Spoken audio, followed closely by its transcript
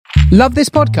Love this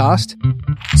podcast?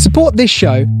 Support this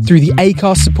show through the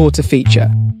Acast supporter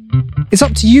feature. It's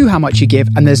up to you how much you give,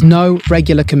 and there's no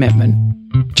regular commitment.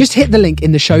 Just hit the link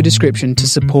in the show description to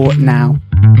support now.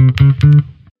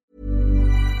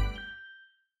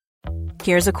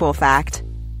 Here's a cool fact.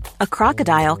 A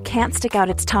crocodile can't stick out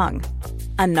its tongue.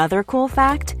 Another cool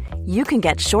fact, you can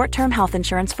get short-term health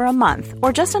insurance for a month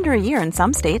or just under a year in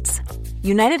some states.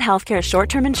 United Healthcare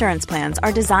short-term insurance plans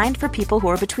are designed for people who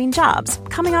are between jobs,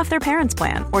 coming off their parents'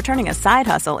 plan, or turning a side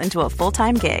hustle into a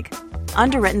full-time gig.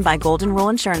 Underwritten by Golden Rule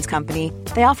Insurance Company,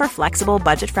 they offer flexible,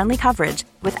 budget-friendly coverage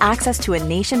with access to a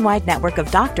nationwide network of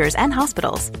doctors and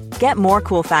hospitals. Get more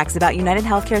cool facts about United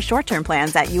Healthcare short-term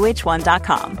plans at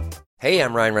uh1.com. Hey,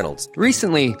 I'm Ryan Reynolds.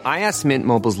 Recently, I asked Mint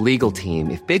Mobile's legal team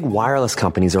if big wireless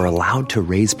companies are allowed to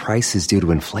raise prices due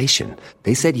to inflation.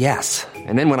 They said yes.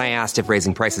 And then when I asked if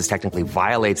raising prices technically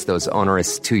violates those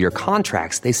onerous two-year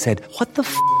contracts, they said, "What the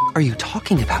f*** are you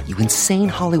talking about, you insane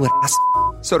Hollywood ass?"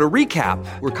 So to recap,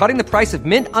 we're cutting the price of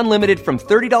Mint Unlimited from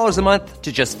 $30 a month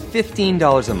to just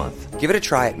 $15 a month. Give it a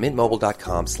try at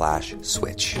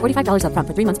mintmobile.com/switch. $45 up front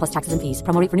for 3 months plus taxes and fees.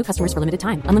 Promo rate for new customers for limited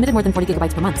time. Unlimited more than 40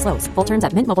 gigabytes per month. Slows full terms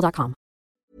at mintmobile.com.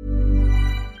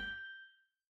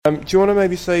 Do you want to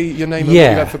maybe say your name and what you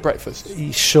had for breakfast?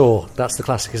 Sure, that's the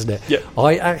classic, isn't it? Yeah.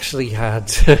 I actually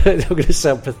had, I'm going to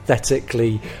sound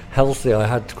pathetically healthy, I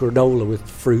had granola with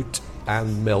fruit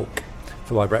and milk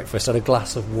for my breakfast and a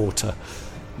glass of water.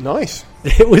 Nice.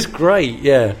 It was great,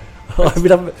 yeah. I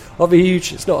mean, I'm a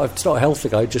huge, it's not a health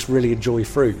thing, I just really enjoy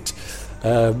fruit.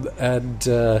 And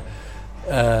I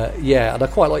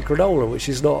quite like granola, which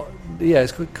is not,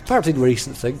 it's a comparatively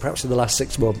recent thing, perhaps in the last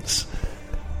 6 months.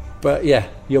 But yeah,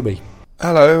 yummy.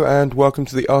 Hello and welcome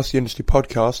to the RC Industry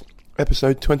Podcast,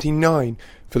 episode 29.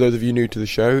 For those of you new to the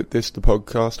show, this is the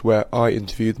podcast where I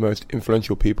interview the most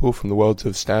influential people from the worlds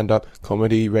of stand-up,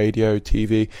 comedy, radio,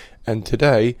 TV, and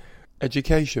today,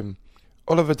 education.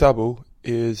 Oliver Double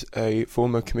is a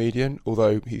former comedian,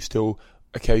 although he still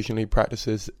occasionally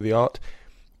practices the art,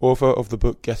 author of the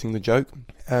book Getting the Joke,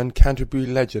 and Canterbury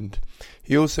legend.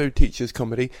 He also teaches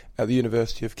comedy at the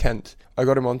University of Kent. I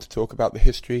got him on to talk about the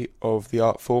history of the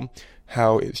art form,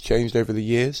 how it's changed over the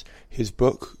years, his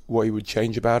book, what he would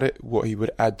change about it, what he would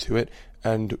add to it,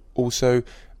 and also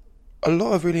a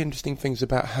lot of really interesting things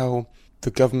about how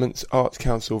the government's Arts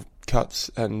Council cuts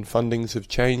and fundings have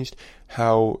changed,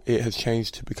 how it has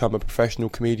changed to become a professional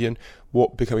comedian,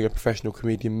 what becoming a professional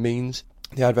comedian means,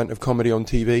 the advent of comedy on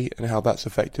TV and how that's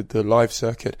affected the live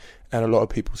circuit and a lot of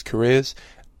people's careers.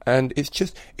 And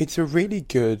it's a really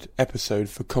good episode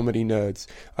for comedy nerds.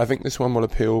 I think this one will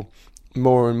appeal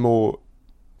more and more,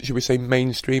 should we say,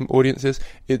 mainstream audiences.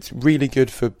 It's really good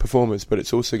for performers, but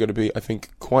it's also going to be, I think,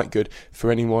 quite good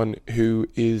for anyone who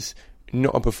is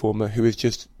not a performer, who is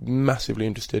just massively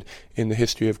interested in the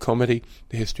history of comedy,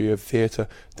 the history of theatre,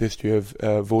 the history of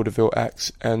vaudeville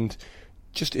acts, and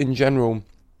just in general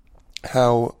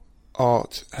how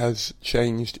art has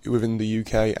changed within the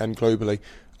UK and globally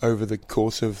over the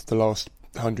course of the last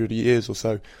 100 years or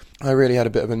so. I really had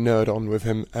a bit of a nerd on with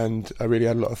him and I really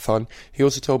had a lot of fun. He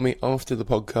also told me after the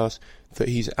podcast that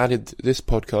he's added this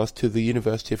podcast to the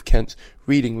University of Kent's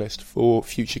reading list for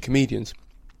future comedians,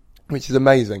 which is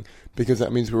amazing because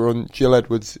that means we're on Jill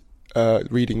Edwards'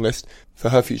 reading list for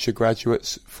her future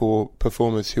graduates, for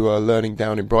performers who are learning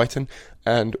down in Brighton,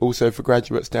 and also for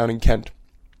graduates down in Kent.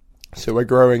 So we're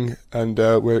growing and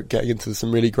we're getting into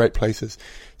some really great places.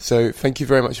 So thank you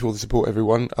very much for all the support,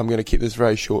 everyone. I'm going to keep this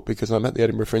very short because I'm at the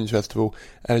Edinburgh Fringe Festival,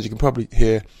 and as you can probably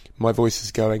hear, my voice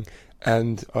is going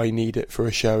and I need it for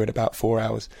a show in about 4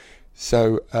 hours.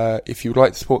 So if you'd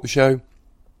like to support the show,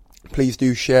 please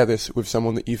do share this with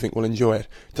someone that you think will enjoy it.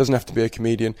 It doesn't have to be a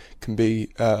comedian, it can be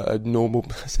doesn't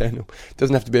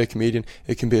have to be a comedian,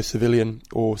 it can be a civilian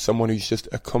or someone who's just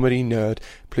a comedy nerd.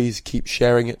 Please keep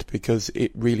sharing it because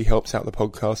it really helps out the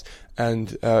podcast,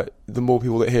 and the more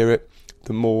people that hear it,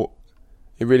 the more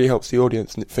it really helps the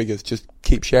audience and it figures. Just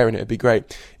keep sharing it, it'd be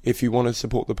great. If you want to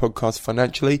support the podcast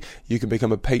financially, you can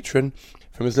become a patron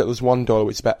from as little as $1,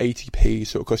 which is about 80p,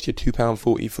 so it'll cost you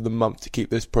 £2.40 for the month to keep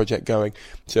this project going.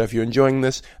 So if you're enjoying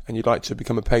this and you'd like to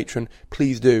become a patron,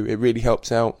 please do. It really helps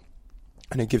out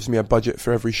and it gives me a budget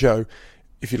for every show.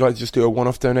 If you'd like to just do a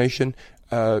one-off donation,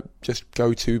 just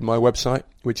go to my website,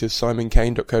 which is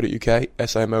simoncane.co.uk,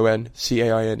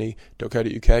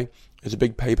 SIMONCAINE.co.uk. There's a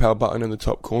big PayPal button in the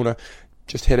top corner.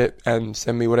 Just hit it and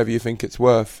send me whatever you think it's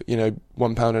worth. You know,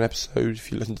 £1 an episode.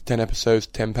 If you listen to 10 episodes,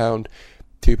 £10.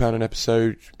 £2 an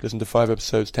episode, listen to 5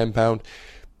 episodes, £10.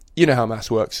 You know how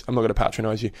maths works. I'm not going to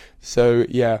patronise you. So,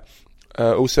 yeah,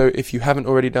 Also, if you haven't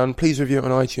already done, please review it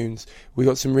on iTunes. We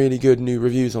got some really good new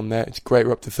reviews on there. It's great.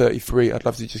 We're up to 33. I'd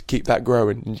love to just keep that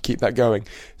growing and keep that going.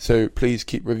 So please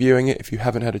keep reviewing it if you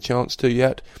haven't had a chance to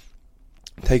yet.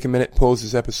 Take a minute, pause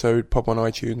this episode, pop on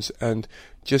iTunes, and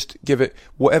just give it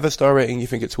whatever star rating you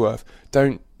think it's worth.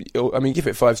 Give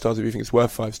it 5 stars if you think it's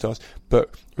worth 5 stars,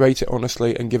 but rate it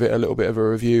honestly and give it a little bit of a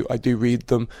review. I do read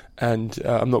them, and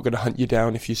I'm not going to hunt you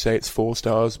down if you say it's 4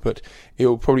 stars, but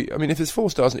it'll probably, if it's 4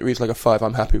 stars and it reads like a 5,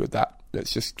 I'm happy with that.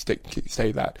 Let's just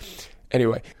say that.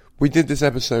 Anyway, we did this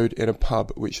episode in a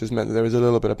pub, which has meant that there is a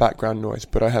little bit of background noise,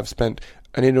 but I have spent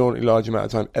an inordinately large amount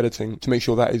of time editing to make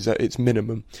sure that is at its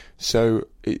minimum. So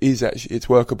it's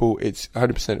workable, it's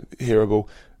 100% hearable.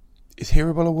 Is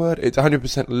hearable a word? It's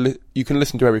 100%, you can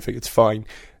listen to everything, it's fine.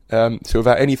 So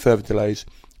without any further delays,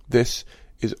 this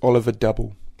is Oliver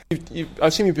Double. I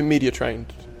assume you've been media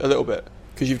trained a little bit,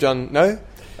 because you've done, no?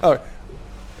 Oh.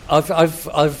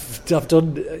 I've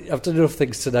done enough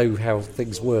things to know how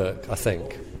things work, I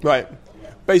think. Right.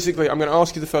 Basically, I'm going to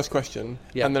ask you the first question,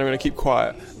 and then I'm going to keep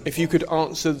quiet. If you could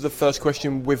answer the first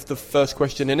question with the first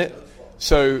question in it,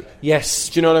 so yes,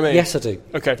 do you know what I mean? Yes, I do.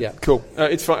 Okay, yeah, cool.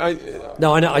 It's fine.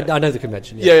 I know the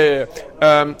convention. Yeah.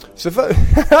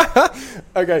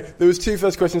 Okay, there was 2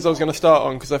 first questions I was going to start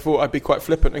on because I thought I'd be quite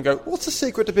flippant and go, "What's the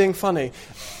secret to being funny?"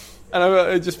 And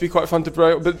it'd just be quite fun to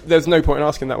bro, but there's no point in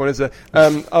asking that one, is there?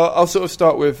 I'll sort of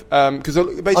start with because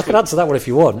basically I can answer that one if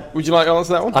you want. Would you like to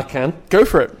answer that one? I can. Go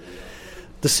for it.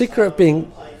 The secret of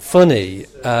being funny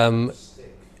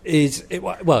it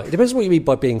depends on what you mean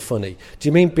by being funny. Do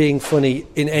you mean being funny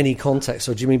in any context,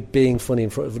 or do you mean being funny in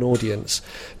front of an audience?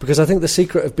 Because I think the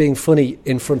secret of being funny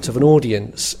in front of an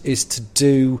audience is to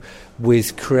do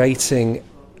with creating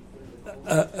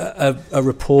a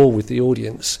rapport with the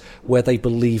audience where they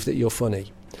believe that you're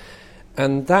funny.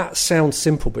 And that sounds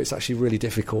simple, but it's actually really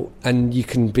difficult. And you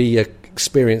can be an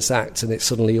experienced act and it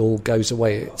suddenly all goes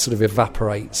away. It sort of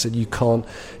evaporates and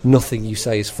nothing you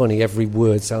say is funny. Every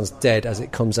word sounds dead as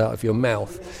it comes out of your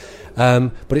mouth.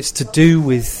 But it's to do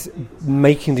with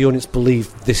making the audience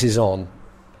believe this is on.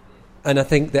 And I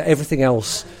think that everything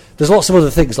else, there's lots of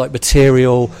other things like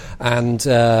material and,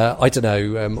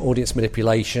 audience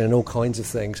manipulation and all kinds of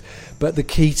things. But the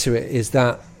key to it is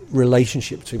that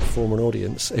relationship between performer and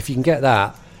audience. If you can get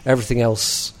that, everything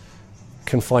else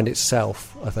can find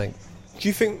itself, I think. Do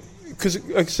you think,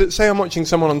 because say I'm watching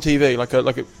someone on TV,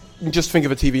 just think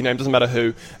of a TV name, doesn't matter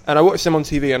who, and I watch them on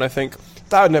TV and I think,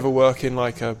 that would never work in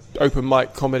like a open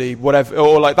mic comedy, whatever,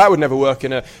 or like that would never work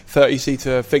in a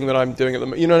 30-seater thing that I'm doing at the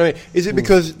moment. You know what I mean? Is it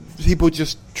because people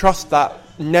just trust that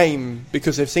name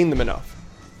because they've seen them enough?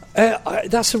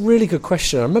 That's a really good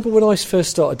question. I remember when I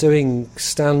first started doing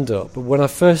stand-up, when I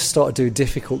first started doing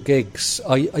difficult gigs,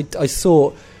 I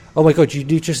thought, oh my God,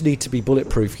 you just need to be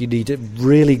bulletproof. You need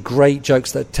really great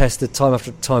jokes that are tested time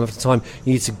after time after time.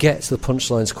 You need to get to the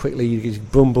punchlines quickly. You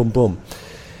need boom, boom, boom.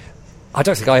 I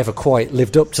don't think I ever quite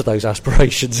lived up to those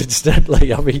aspirations,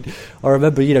 incidentally. I mean, I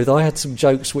remember, I had some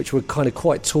jokes which were kind of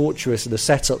quite torturous in the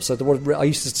setup. So I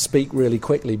used to speak really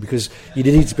quickly because you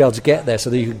needed to be able to get there so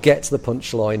that you could get to the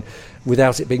punchline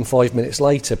without it being 5 minutes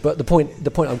later. But the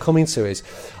point I'm coming to is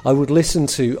I would listen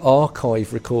to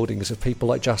archive recordings of people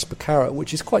like Jasper Carrott,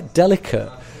 which is quite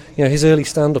delicate. His early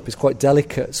stand-up is quite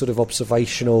delicate, sort of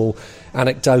observational,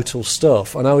 anecdotal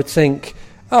stuff. And I would think,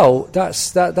 oh,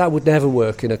 that would never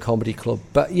work in a comedy club.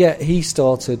 But yet he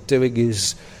started doing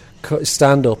his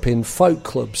stand-up in folk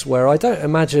clubs where I don't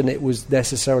imagine it was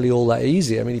necessarily all that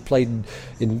easy. I mean, he played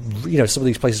in some of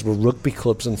these places were rugby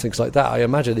clubs and things like that. I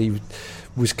imagine he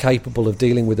was capable of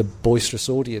dealing with a boisterous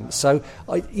audience. So,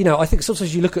 I think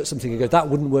sometimes you look at something and go, that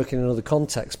wouldn't work in another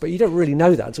context, but you don't really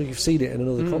know that until you've seen it in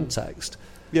another context.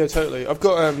 Yeah, totally. I'm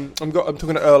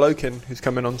talking to Earl Oaken, who's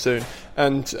coming on soon,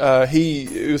 and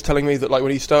he was telling me that like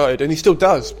when he started, and he still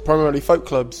does, primarily folk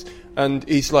clubs, and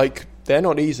he's like, they're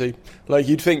not easy. Like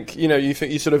you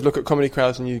sort of look at comedy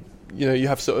crowds and you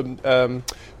have sort of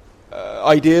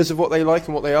ideas of what they like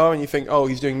and what they are, and you think, oh,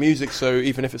 he's doing music, so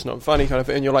even if it's not funny kind of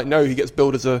thing, and you're like, no, he gets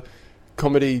billed as a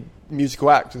comedy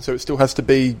musical act, and so it still has to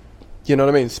be, you know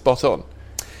what I mean, spot on.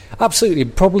 Absolutely.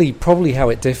 Probably how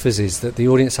it differs is that the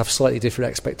audience have slightly different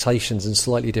expectations and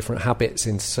slightly different habits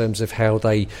in terms of how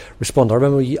they respond. I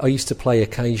remember I used to play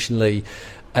occasionally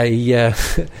a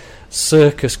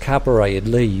circus cabaret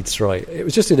in Leeds, right? It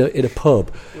was just in a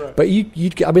pub. Right. But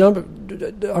you'd get, I remember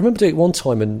doing it one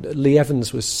time and Lee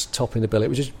Evans was topping the bill. It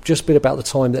was just been about the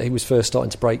time that he was first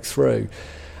starting to break through.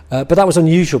 But that was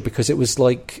unusual because it was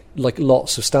like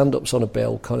lots of stand-ups on a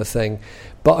bill kind of thing.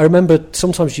 But I remember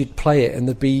sometimes you'd play it and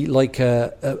there'd be like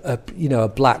a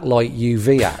black light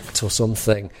UV act or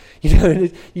something.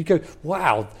 And you'd go,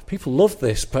 wow, people love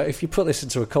this. But if you put this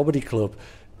into a comedy club,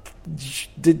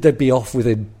 they'd be off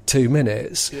within 2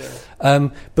 minutes. Yeah.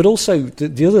 But also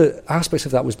the other aspects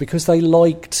of that was because they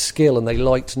liked skill and they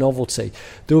liked novelty.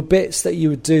 There were bits that you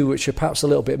would do which are perhaps a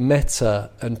little bit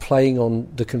meta and playing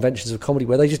on the conventions of comedy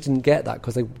where they just didn't get that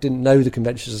because they didn't know the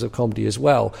conventions of comedy as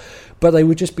well. But they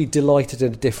would just be delighted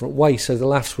in a different way, so the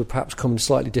laughs would perhaps come in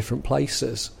slightly different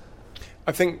places.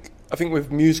 I think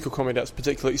with musical comedy that's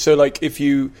particularly so. Like if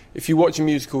you watch a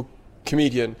musical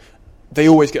comedian, they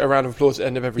always get a round of applause at the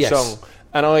end of every song.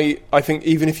 And I think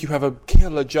even if you have a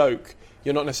killer joke,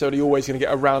 you're not necessarily always going to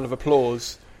get a round of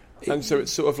applause. And so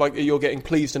it's sort of like you're getting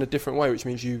pleased in a different way, which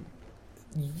means you...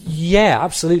 Yeah,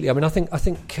 absolutely. I mean, I think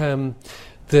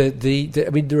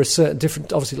there are certain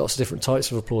different, obviously lots of different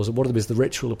types of applause, and one of them is the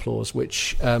ritual applause,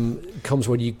 which comes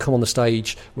when you come on the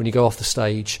stage, when you go off the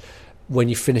stage, when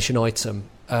you finish an item.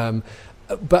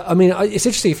 But, I mean, it's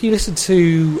interesting, if you listen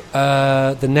to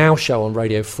the Now Show on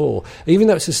Radio 4, even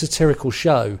though it's a satirical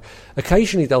show,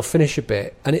 occasionally they'll finish a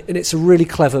bit, and it's a really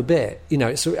clever bit.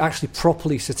 It's actually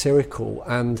properly satirical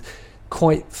and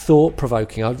quite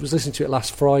thought-provoking. I was listening to it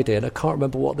last Friday, and I can't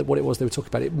remember what it was they were talking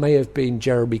about. It may have been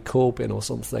Jeremy Corbyn or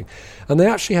something. And they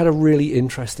actually had a really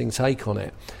interesting take on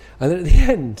it. And then at the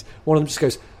end, one of them just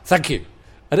goes, "Thank you,"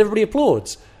 and everybody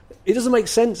applauds. It doesn't make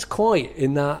sense quite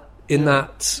in that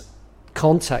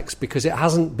context, because it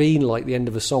hasn't been like the end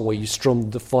of a song where you strum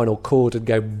the final chord and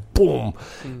go boom,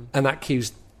 and that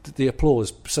cues the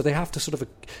applause. So they have to sort of...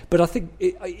 But I think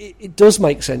it does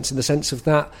make sense in the sense of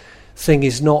that thing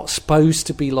is not supposed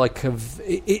to be like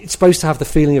it's supposed to have the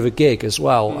feeling of a gig as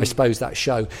well, I suppose, that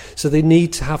show. So they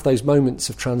need to have those moments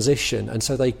of transition, and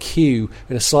so they cue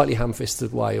in a slightly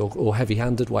ham-fisted way or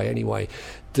heavy-handed way anyway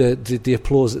the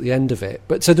applause at the end of it.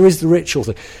 But so there is the ritual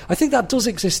thing. I think that does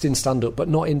exist in stand-up, but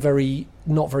not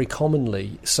very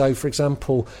commonly. So, for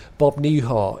example, Bob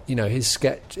Newhart,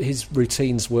 his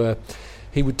routines were,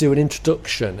 he would do an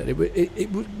introduction, and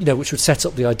which would set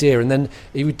up the idea, and then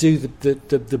he would do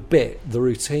the bit. The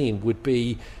routine would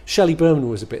be, Shelley Berman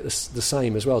was a bit the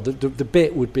same as well. The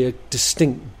bit would be a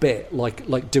distinct bit,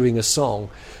 like doing a song,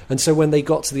 and so when they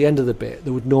got to the end of the bit,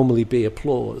 there would normally be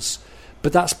applause.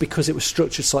 But that's because it was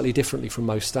structured slightly differently from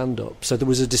most stand-up. So there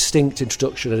was a distinct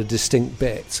introduction and a distinct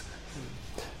bit.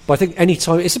 But I think any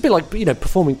time, it's a bit like,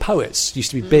 performing poets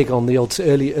used to be big on the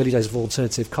early days of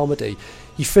alternative comedy.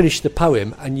 You finish the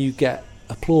poem and you get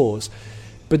applause.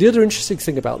 But the other interesting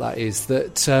thing about that is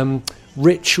that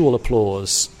ritual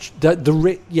applause,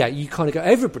 you kind of go,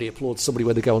 everybody applauds somebody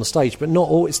when they go on stage, but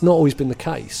it's not always been the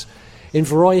case. In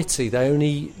Variety, they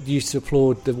only used to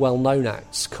applaud the well-known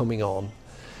acts coming on.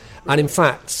 And in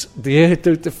fact,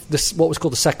 what was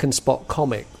called the second spot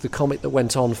comic, the comic that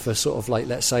went on for sort of like,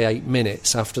 let's say, 8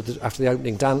 minutes after the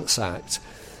opening dance act,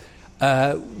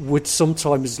 would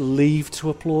sometimes leave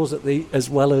to applause leave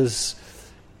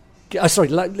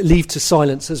to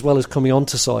silence as well as coming on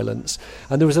to silence.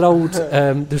 And there was an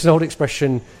old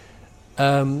expression,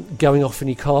 going off in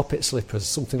your carpet slippers,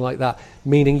 something like that,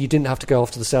 meaning you didn't have to go off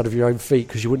to the sound of your own feet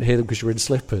because you wouldn't hear them because you were in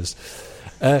slippers.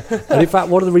 And in fact,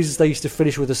 one of the reasons they used to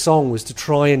finish with a song was to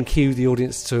try and cue the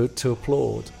audience to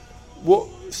applaud. What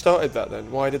started that then?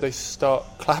 Why did they start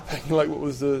clapping? Like, what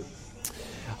was the...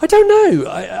 I don't know.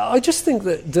 I just think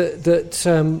that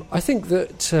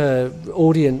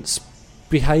audience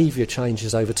behaviour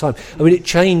changes over time. I mean, it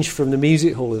changed from the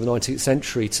music hall of the 19th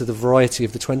century to the Variety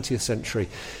of the 20th century.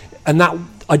 And that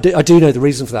I do know the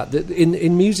reason for that.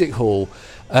 In music hall...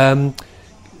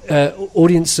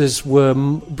 audiences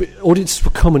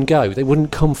would come and go. They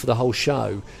wouldn't come for the whole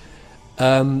show,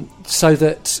 so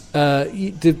that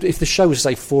if the show was,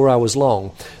 say, 4 hours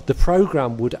long, the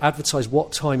programme would advertise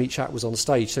what time each act was on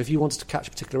stage. So if you wanted to catch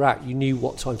a particular act, you knew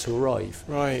what time to arrive.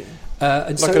 Right.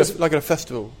 And like at a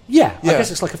festival. Yeah, I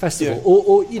guess it's like a festival. Yeah.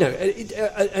 Or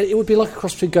it would be like a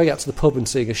cross between going out to the pub and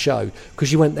seeing a show,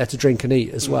 because you went there to drink and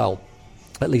eat as well,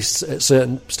 at least at a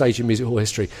certain stage in music hall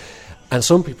history. And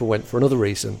some people went for another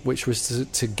reason, which was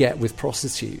to get with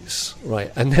prostitutes, right?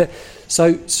 And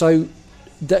so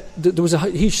there was a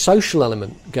huge social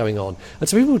element going on, and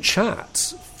so people would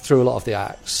chat through a lot of the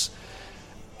acts,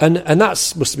 and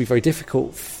that must be very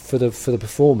difficult for the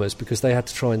performers, because they had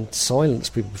to try and silence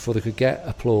people before they could get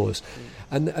applause.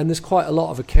 And there's quite a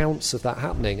lot of accounts of that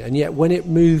happening. And yet by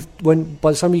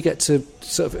the time you get to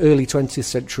sort of early 20th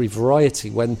century Variety,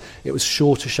 when it was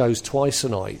shorter shows twice a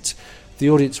night, the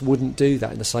audience wouldn't do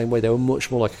that in the same way. They were much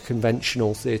more like a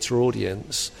conventional theatre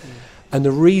audience. And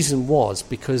the reason was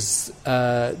because,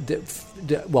 one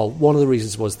of the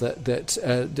reasons was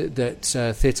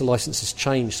that theatre licences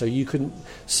changed, so you couldn't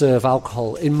serve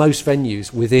alcohol in most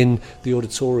venues within the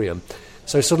auditorium.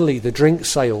 So suddenly the drink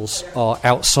sales are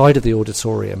outside of the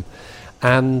auditorium.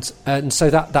 And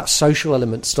so that social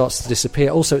element starts to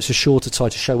disappear. Also, it's a shorter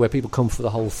tighter show where people come for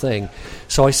the whole thing.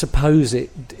 So I suppose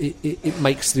it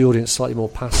makes the audience slightly more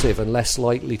passive and less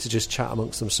likely to just chat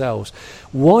amongst themselves.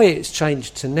 Why it's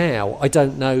changed to now, I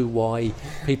don't know why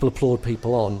people applaud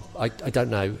people on. I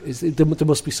don't know. There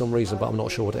must be some reason, but I'm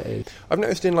not sure what it is. I've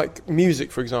noticed in like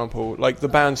music, for example, like the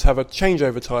bands have a change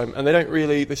over time and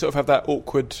they sort of have that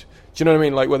awkward... Do you know what I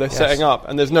mean? Like where they're setting up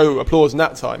and there's no applause in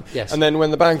that time. Yes. And then when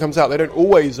the band comes out, they don't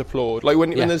always applaud. Like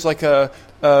when there's like a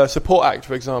support act,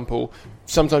 for example,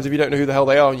 sometimes if you don't know who the hell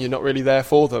they are and you're not really there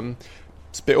for them,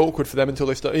 it's a bit awkward for them until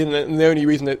they start. And the only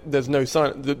reason that there's no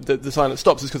silence, the silence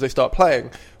stops is because they start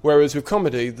playing. Whereas with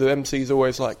comedy, the MC's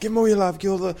always like, give them all your love,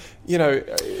 give all the, you know...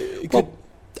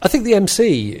 I think the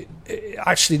MC,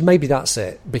 actually, maybe that's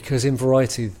it, because in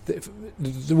Variety,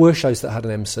 there were shows that had an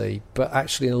MC, but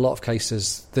actually in a lot of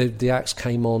cases, the acts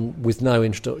came on with no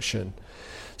introduction.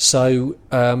 So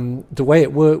the way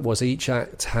it worked was each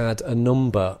act had a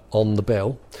number on the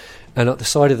bill, and at the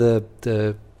side of the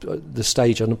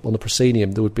stage on the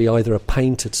proscenium, there would be either a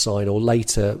painted sign or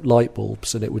later light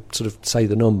bulbs, and it would sort of say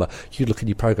the number. You'd look in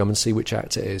your programme and see which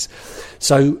act it is.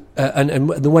 So, and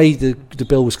the way the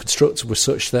bill was constructed was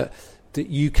such that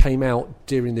you came out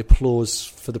during the applause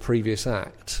for the previous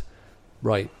act,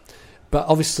 right? But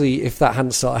obviously, if that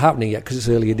hadn't started happening yet, because it's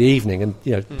early in the evening, and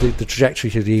you know the trajectory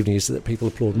of the evening is that people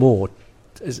applaud more,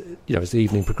 as the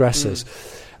evening progresses.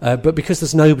 But because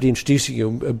there's nobody introducing you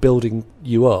and building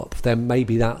you up, then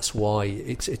maybe that's why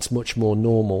it's much more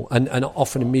normal. And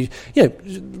often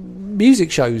in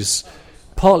music shows,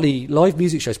 live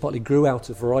music shows partly grew out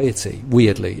of Variety,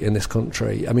 weirdly, in this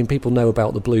country. I mean, people know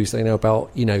about the blues, they know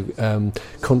about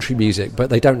country music, but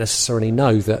they don't necessarily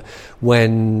know that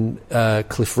when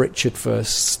Cliff Richard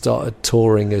first started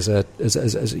touring as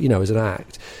an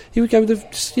act, he would go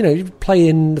with he would play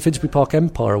in the Finsbury Park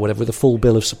Empire or whatever with a full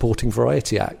bill of supporting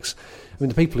Variety acts. I mean,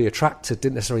 the people he attracted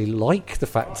didn't necessarily like the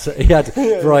fact that he had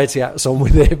Variety acts on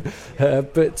with him,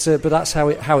 but that's how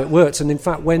it works. And in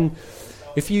fact,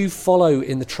 if you follow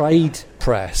in the trade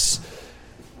press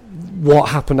what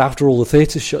happened after all the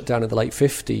theatres shut down in the late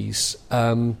 50s,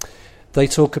 they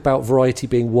talk about Variety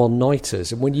being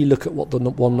one-nighters. And when you look at what the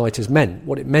one-nighters meant,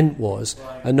 what it meant was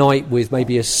a night with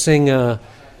maybe a singer,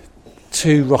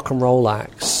 2 rock and roll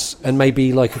acts, and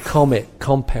maybe like a comic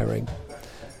comparing.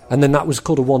 And then that was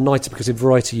called a one-nighter because in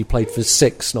Variety you played for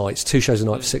 6 nights, 2 shows a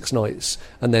night for 6 nights,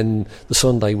 and then the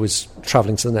Sunday was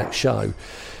travelling to the next show.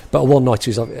 But a one-nighter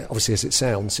is obviously, as it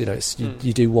sounds,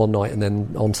 you do one night and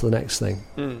then on to the next thing.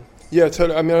 Mm. Yeah,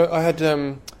 totally. I mean, I had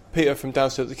Peter from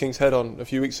Downstairs at the King's Head on a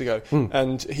few weeks ago,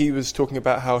 and he was talking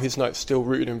about how his night's still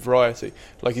rooted in Variety.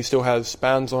 Like, he still has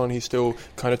bands on, he still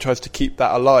kind of tries to keep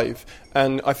that alive.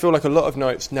 And I feel like a lot of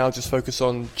nights now just focus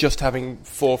on just having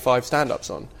 4 or 5 stand-ups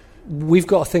on. We've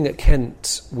got a thing at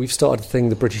Kent. We've started a thing,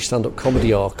 the British Stand-Up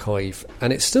Comedy Archive,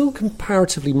 and it's still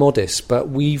comparatively modest, but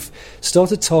we've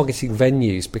started targeting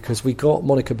venues because we got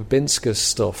Monica Babinska's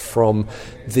stuff from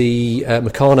the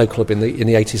Meccano Club in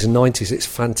the 80s and 90s. It's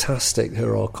fantastic,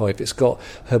 her archive. It's got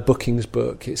her bookings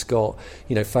book. It's got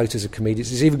photos of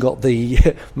comedians. It's even got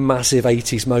the massive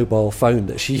 80s mobile phone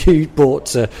that she bought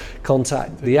to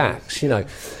contact the acts.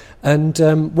 And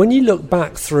when you look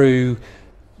back through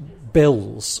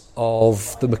bills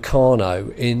of the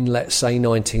Meccano in, let's say,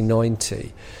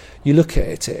 1990, you look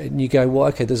at it and you go, well,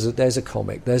 okay, there's a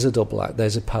comic, there's a double act,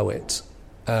 there's a poet,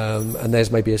 and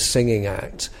there's maybe a singing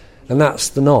act, and that's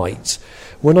the night.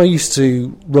 When I used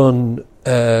to run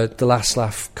the Last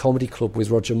Laugh Comedy Club with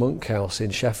Roger Monkhouse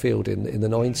in Sheffield in the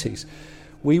 90s,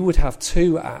 we would have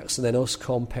 2 acts and then us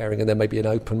comparing and then maybe an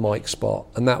open mic spot,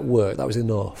 and that worked, that was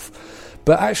enough.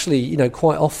 But actually,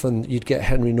 quite often you'd get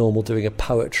Henry Normal doing a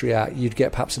poetry act, you'd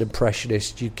get perhaps an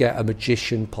impressionist, you'd get a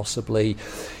magician possibly,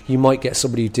 you might get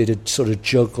somebody who did a sort of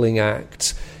juggling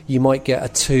act, you might get a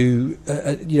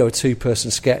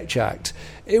 2-person sketch act.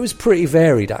 It was pretty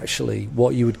varied, actually,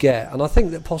 what you would get. And I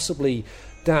think that possibly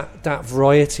that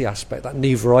variety aspect, that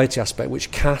new variety aspect,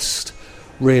 which Cast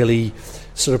really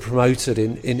sort of promoted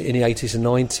in the 80s and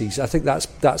 90s, I think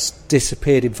that's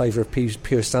disappeared in favour of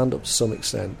pure stand-up to some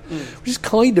extent, which is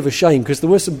kind of a shame because there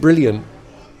were some brilliant...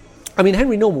 I mean,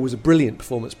 Henry Normal was a brilliant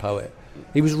performance poet.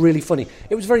 He was really funny.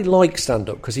 It was very like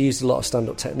stand-up because he used a lot of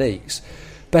stand-up techniques,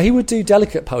 but he would do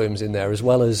delicate poems in there as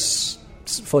well as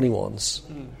funny ones,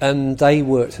 and they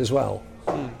worked as well.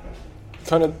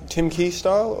 Kind of Tim Key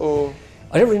style, or...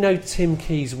 I don't really know Tim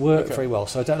Key's work very well,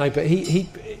 so I don't know. But he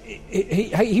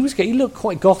was good. He looked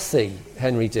quite gothy,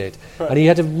 Henry did, and he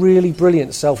had a really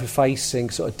brilliant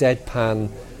self-effacing sort of deadpan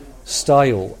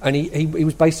style. And he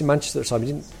was based in Manchester at the time.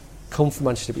 He didn't come from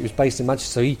Manchester, but he was based in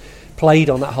Manchester, so he played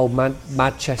on that whole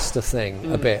Manchester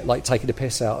thing a bit, like taking the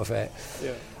piss out of it.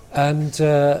 Yeah. And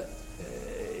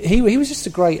he was just a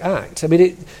great act. I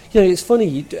mean, it's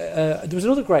funny. There was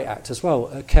another great act as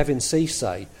well, Kevin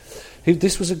Ceesay.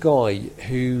 This was a guy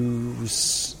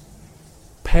whose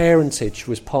parentage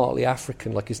was partly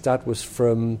African. Like his dad was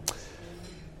from,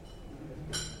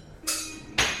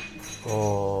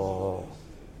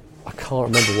 I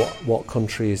can't remember what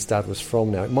country his dad was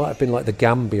from now. It might have been like the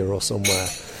Gambia or somewhere.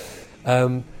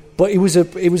 But it was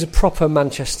a proper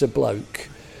Manchester bloke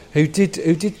who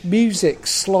did music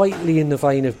slightly in the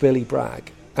vein of Billy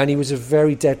Bragg. And he was a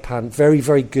very deadpan, very,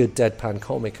 very good deadpan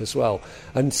comic as well.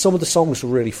 And some of the songs were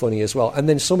really funny as well. And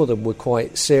then some of them were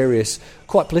quite serious,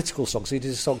 quite political songs. He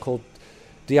did a song called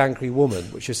The Angry Woman,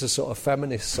 which is a sort of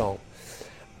feminist song.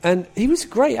 And he was a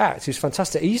great act. He was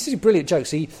fantastic. He used to do brilliant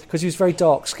jokes because he was very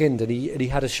dark-skinned and he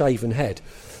had a shaven head.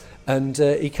 And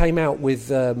he came out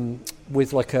with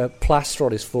like a plaster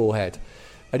on his forehead.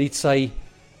 And he'd say,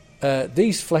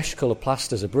 these flesh-colour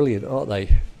plasters are brilliant, aren't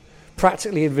they?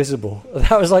 Practically invisible.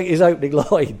 That was like his opening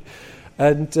line.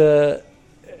 And, those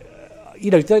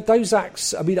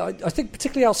acts, I mean, I think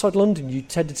particularly outside London, you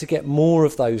tended to get more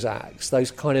of those acts.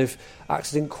 Those kind of acts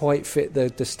that didn't quite fit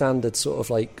the standard sort of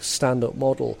like stand-up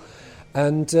model.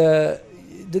 And they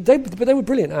were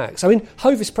brilliant acts. I mean,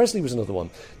 Hovis Presley was another one.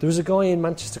 There was a guy in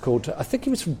Manchester called, I think he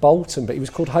was from Bolton, but he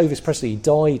was called Hovis Presley. He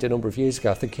died a number of years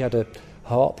ago. I think he had a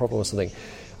heart problem or something.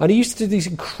 And he used to do these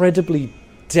incredibly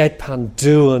deadpan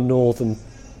dour northern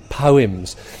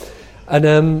poems,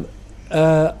 and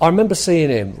I remember seeing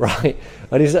him, right,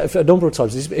 and a number of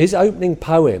times his opening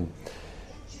poem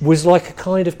was like a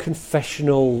kind of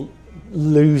confessional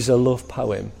loser love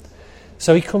poem.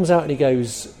 So he comes out and he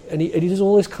goes and he does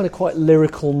all this kind of quite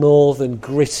lyrical northern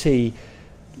gritty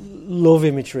love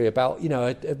imagery about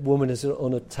a woman as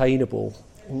unattainable.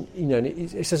 And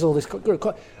it says all this, and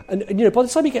by the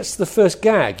time he gets to the first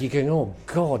gag, you're going, oh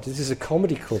God, this is a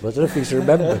comedy club. I don't know if he's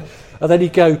remembered. And then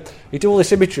he'd do all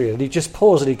this imagery, and he'd just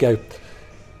pause, and he'd go,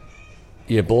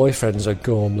 "Your boyfriend's a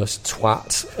gormless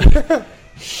twat."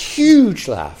 Huge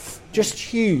laugh, just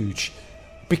huge,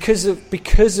 because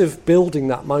of building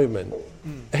that moment.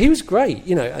 He was great,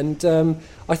 and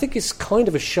I think it's kind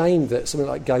of a shame that something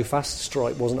like Go Fast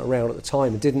Strike wasn't around at the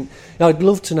time and didn't. I'd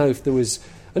love to know if there was.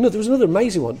 There was another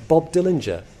amazing one, Bob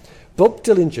Dillinger. Bob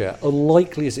Dillinger,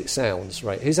 unlikely as it sounds,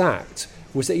 right, his act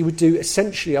was that he would do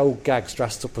essentially old gags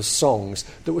dressed up as songs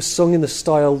that were sung in the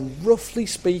style, roughly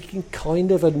speaking,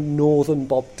 kind of a northern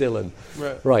Bob Dylan.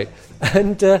 Right.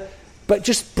 And, but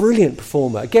just brilliant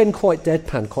performer. Again, quite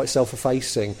deadpan, quite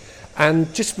self-effacing,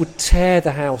 and just would tear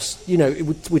the house,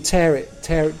 it would tear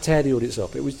the audience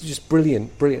up. It was just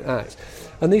brilliant act.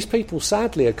 And these people,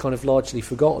 sadly, are kind of largely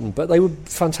forgotten, but they were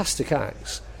fantastic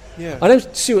acts. Yeah. I know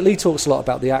Stuart Lee talks a lot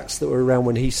about the acts that were around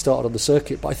when he started on the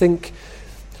circuit, but I think,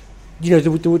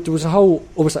 there was a whole,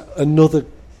 almost like another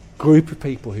group of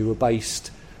people who were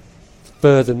based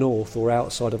further north or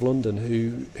outside of London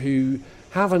who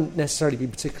haven't necessarily been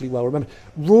particularly well remembered.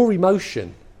 Rory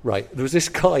Motion, right? There was this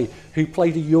guy who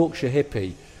played a Yorkshire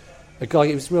hippie. A guy,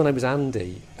 his real name was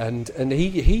Andy, and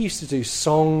he used to do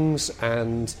songs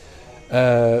and.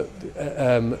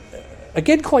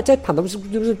 Again, quite deadpan.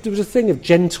 There was a thing of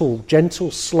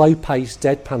gentle, slow-paced,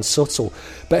 deadpan, subtle.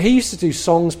 But he used to do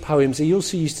songs, poems. He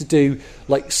also used to do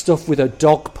like stuff with a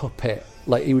dog puppet.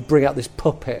 Like he would bring out this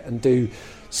puppet and do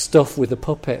stuff with the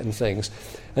puppet and things.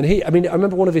 And I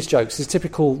remember one of his jokes, his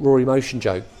typical Rory Motion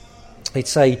joke. He'd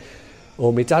say,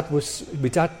 my dad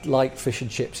liked fish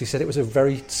and chips. He said it was a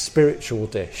very spiritual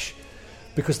dish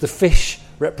because the fish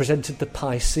represented the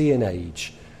Piscean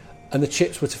age. And the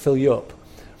chips were to fill you up,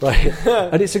 right?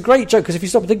 And it's a great joke because if you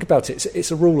stop and think about it,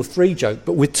 it's a rule of three joke,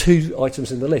 but with two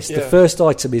items in the list. Yeah. The first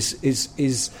item is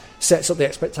sets up the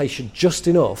expectation just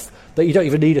enough that you don't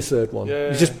even need a third one.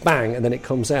 You just bang, and then it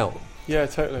comes out. Yeah,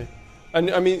 totally. And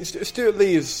I mean, Stuart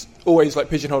Lee is always like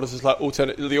pigeonholed us as like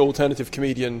the alternative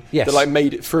comedian that like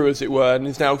made it through, as it were, and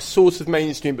is now sort of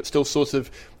mainstream, but still sort of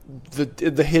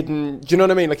the hidden. Do you know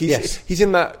what I mean? Like he's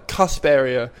in that cusp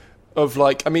area. Of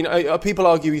like, I mean, people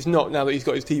argue he's not now that he's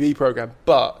got his TV program,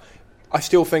 but I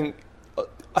still think.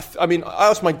 I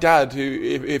asked my dad who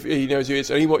if he knows who he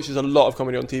is, and he watches a lot of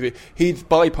comedy on TV. He's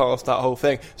bypassed that whole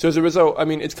thing, so as a result, I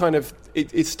mean, it's kind of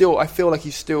it's still. I feel like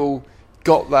he's still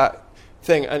got that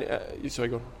thing. And sorry,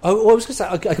 go on. Oh, well, I was going to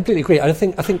say, I completely agree. I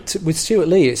think with Stuart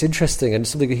Lee, it's interesting, and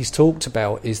something that he's talked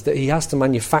about is that he has to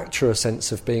manufacture a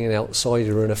sense of being an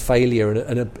outsider and a failure,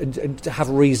 and to have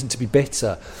a reason to be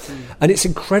bitter. And it's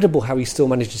incredible how he still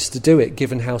manages to do it,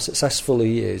 given how successful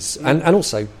he is, and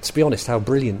also, to be honest, how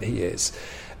brilliant he is.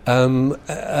 I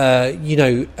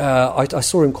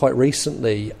saw him quite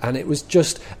recently, and it was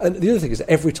just. And the other thing is that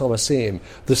every time I see him,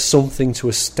 there's something to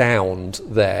astound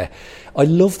there. I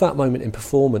love that moment in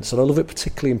performance, and I love it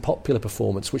particularly in popular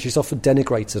performance, which is often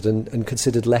denigrated and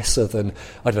considered lesser than,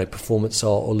 I don't know, performance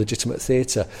art or legitimate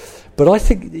theatre. But I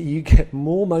think that you get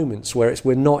more moments where it's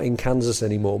 "we're not in Kansas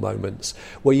anymore" moments,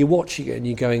 where you're watching it and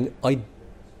you're going, I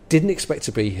didn't expect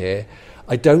to be here.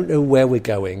 I don't know where we're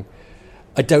going.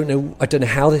 I don't know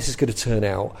how this is going to turn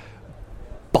out,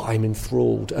 but I'm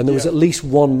enthralled. And there was at least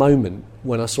one moment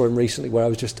when I saw him recently where I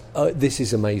was just, this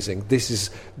is amazing. This is,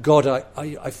 God,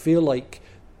 I feel like,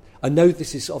 I know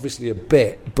this is obviously a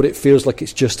bit, but it feels like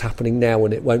it's just happening now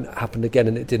and it won't happen again,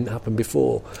 and it didn't happen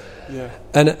before. Yeah.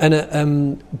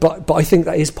 But I think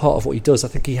that is part of what he does. I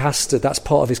think he has to, that's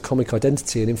part of his comic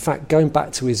identity. And in fact, going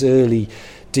back to his early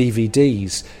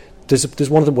DVDs, There's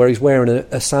one of them where he's wearing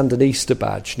a Sandinista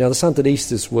badge. Now, the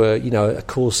Sandinistas were, a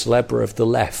cause célèbre of the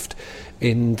left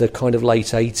in the kind of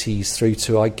late 80s through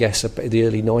to, I guess, the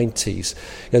early 90s.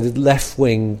 The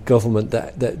left-wing government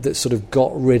that sort of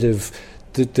got rid of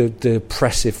the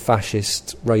oppressive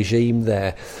fascist regime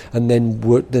there, and then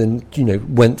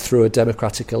went through a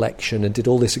democratic election and did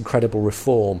all this incredible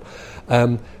reform.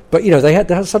 But the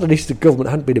Sandinista government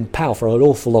hadn't been in power for an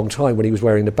awful long time when he was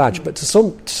wearing the badge. But to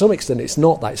some extent, it's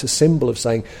not that. It's a symbol of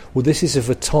saying, well, this is of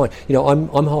a time.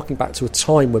 I'm harking back to a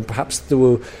time when perhaps there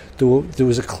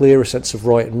was a clearer sense of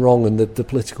right and wrong, and the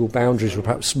political boundaries were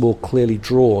perhaps more clearly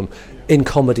drawn in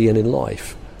comedy and in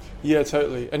life. Yeah,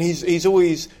 totally. And he's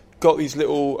always got these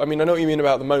little. I mean, I know what you mean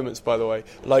about the moments. By the way,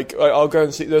 like I'll go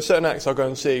and see. There are certain acts I'll go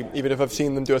and see, even if I've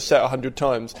seen them do a set 100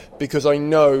 times, because I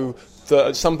know that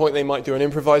at some point they might do an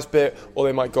improvised bit or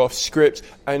they might go off script,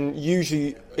 and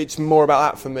usually it's more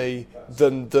about that for me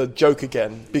than the joke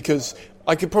again, because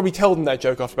I could probably tell them that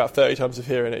joke after about 30 times of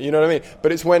hearing it, you know what I mean?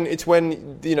 But it's when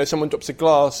someone drops a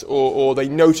glass or they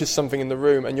notice something in the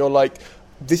room and you're like,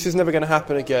 this is never going to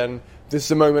happen again, this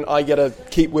is a moment I get to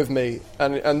keep with me,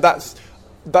 and that's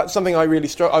something I really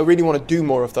want to do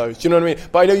more of those. Do you know what I mean?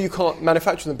 But I know you can't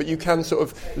manufacture them, but you can sort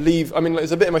of leave. I mean,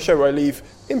 there's a bit in my show where I leave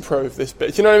improv this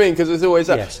bit. Do you know what I mean? Because there's always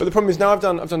that. Yes. But the problem is now I've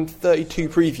done 32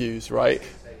 previews, right?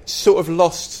 Sort of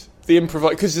lost the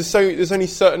improv, because there's only a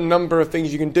certain number of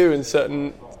things you can do in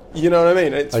certain. You know what I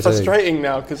mean? It's frustrating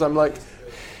now because I'm like.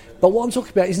 But what I'm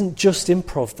talking about isn't just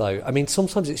improv, though. I mean,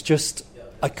 sometimes it's just.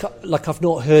 I've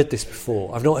not heard this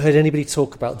before. I've not heard anybody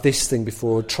talk about this thing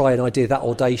before, or try an idea that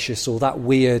audacious or that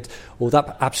weird or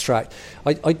that abstract.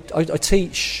 I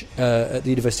teach at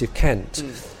the University of Kent,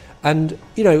 and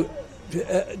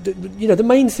the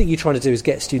main thing you're trying to do is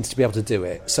get students to be able to do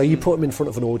it. So you put them in front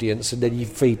of an audience, and then you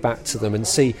feed back to them and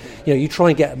see. You try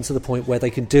and get them to the point where they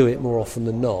can do it more often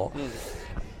than not.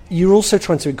 You're also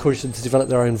trying to encourage them to develop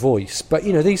their own voice. But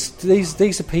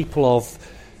these are people of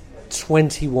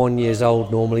 21 years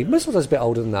old normally, most of us a bit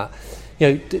older than that.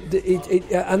 Their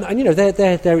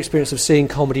experience of seeing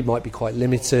comedy might be quite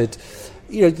limited.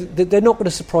 They're not going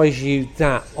to surprise you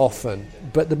that often,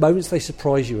 but the moments they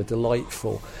surprise you are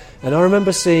delightful. And I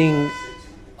remember seeing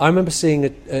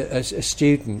a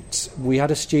student. We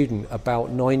had a student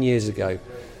about 9 years ago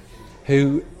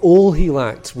who all he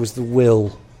lacked was the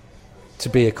will to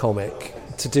be a comic,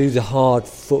 to do the hard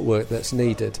footwork that's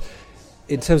needed.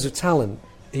 In terms of talent,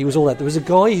 he was all that. There was a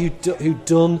guy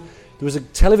there was a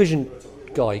television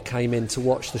guy came in to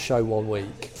watch the show one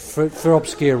week for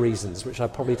obscure reasons, which I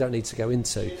probably don't need to go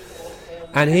into.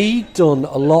 And he'd done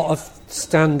a lot of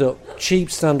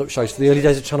cheap stand-up shows for the early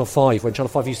days of Channel 5, when Channel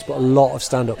 5 used to put a lot of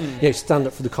stand-up,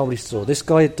 stand-up for the Comedy Store. This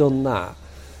guy had done that.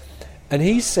 And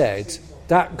he said,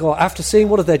 that guy, after seeing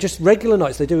one of their just regular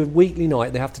nights, they do a weekly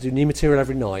night, they have to do new material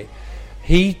every night,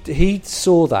 He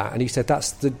saw that and he said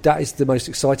that is the most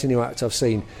exciting new act I've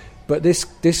seen. But this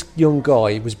young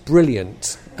guy was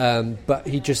brilliant, but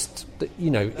he just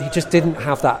didn't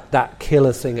have that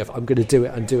killer thing of I'm going to do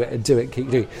it and do it and do it and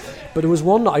keep doing it. But there was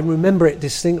one night, I remember it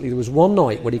distinctly. There was one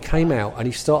night when he came out and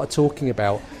he started talking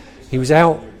about he was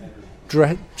out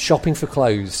shopping for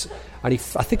clothes, and I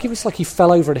think it was like he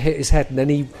fell over and hit his head, and then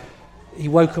he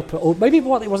woke up, or maybe it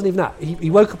wasn't even that.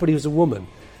 He woke up and he was a woman.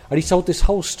 And he told this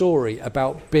whole story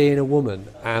about being a woman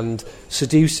and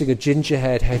seducing a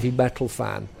ginger-haired heavy metal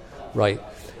fan, right?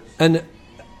 And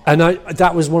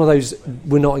that was one of those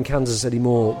 "we're not in Kansas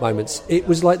anymore" moments. It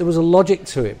was like there was a logic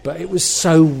to it, but it was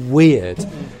so weird.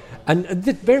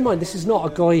 And bear in mind, this is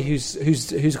not a guy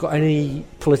who's got any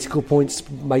political points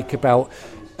to make about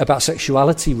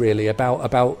sexuality, really.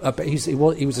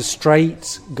 He was a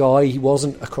straight guy. He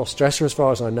wasn't a cross-dresser, as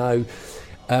far as I know.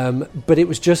 But it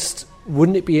was just,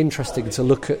 wouldn't it be interesting to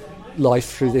look at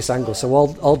life through this angle?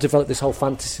 So I'll develop this whole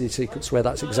fantasy sequence where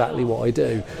that's exactly what I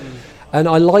do. And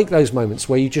I like those moments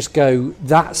where you just go,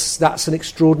 that's an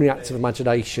extraordinary act of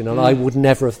imagination, and I would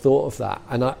never have thought of that.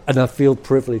 And I feel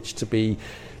privileged to be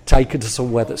taken to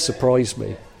somewhere that surprised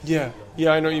me. Yeah,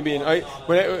 I know what you mean.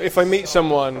 If I meet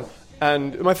someone,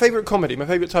 and my favourite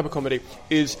type of comedy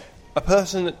is a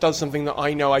person that does something that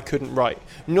I know I couldn't write.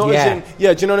 Not as in, do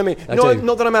you know what I mean?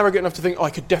 Not that I'm arrogant enough to think, I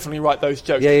could definitely write those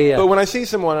jokes. Yeah. But when I see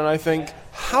someone and I think,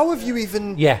 how have you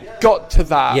even got to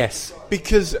that? Yes.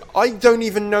 Because I don't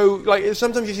even know, like,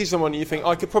 sometimes you see someone and you think,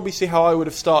 I could probably see how I would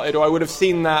have started, or I would have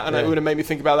seen that and it would have made me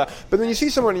think about that. But then you see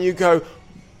someone and you go,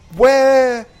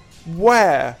 where?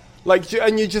 Like,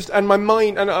 and you just, and my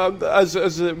mind, and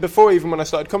as before, even when I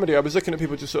started comedy, I was looking at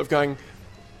people just sort of going,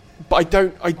 but I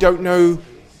don't know,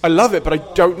 I love it, but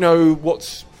I don't know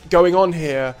what's going on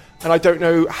here, and I don't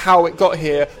know how it got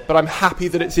here, but I'm happy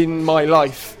that it's in my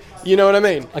life. You know what I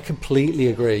mean? I completely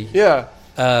agree. Yeah.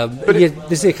 But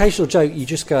there's the occasional joke, you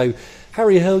just go,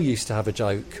 Harry Hill used to have a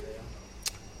joke,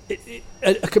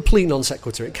 a complete non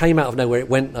sequitur. It came out of nowhere, it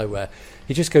went nowhere.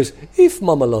 He just goes, if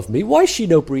Mama loved me, why is she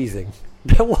no breathing?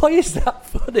 Now, why is that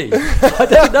funny? I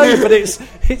don't know, but it's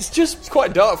just... It's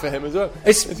quite dark for him as well.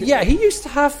 He used to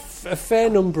have a fair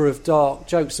number of dark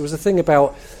jokes. There was a thing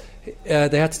about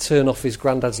they had to turn off his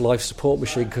granddad's life support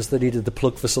machine because they needed the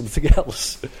plug for something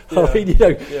else. Yeah. I mean,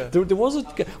 there was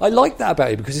I like that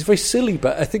about him because it's very silly,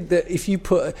 but I think that if you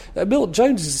put... Milton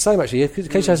Jones is the same, actually. He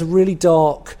occasionally has a really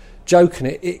dark joke, and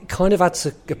it kind of adds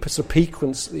a sort of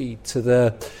piquancy to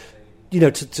the...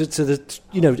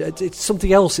 it's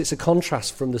something else. It's a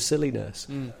contrast from the silliness.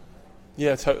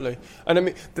 Yeah, totally. And I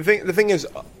mean, the thing is,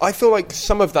 I feel like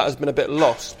some of that has been a bit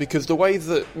lost because the way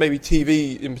that maybe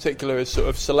TV in particular has sort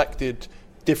of selected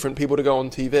different people to go on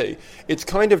TV, it's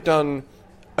kind of done.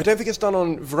 I don't think it's done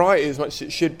on variety as much as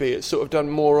it should be. It's sort of done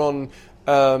more on.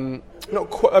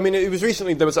 It was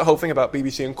recently there was that whole thing about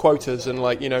BBC and quotas and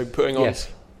putting on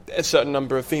a certain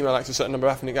number of female acts, a certain number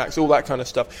of ethnic acts, all that kind of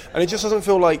stuff, and it just doesn't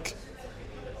feel like.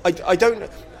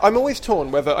 I'm always torn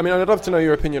whether... I mean, I'd love to know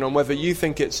your opinion on whether you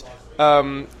think it's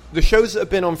the shows that have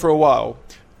been on for a while,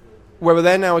 whether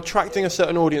they're now attracting a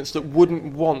certain audience that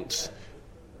wouldn't want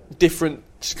different...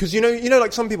 Because,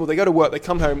 like some people, they go to work, they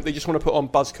come home, they just want to put on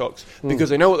Buzzcocks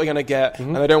because they know what they're going to get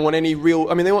and they don't want any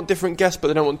real... I mean, they want different guests, but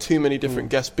they don't want too many different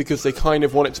guests because they kind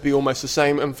of want it to be almost the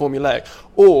same and formulaic.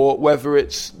 Or whether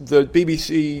it's the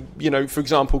BBC, for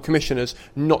example, commissioners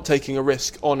not taking a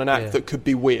risk on an act that could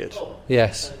be weird.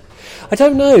 Yes. I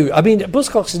don't know. I mean,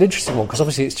 Buzzcocks is an interesting one because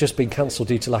obviously it's just been cancelled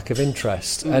due to lack of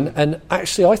interest. And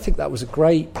actually, I think that was a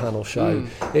great panel show.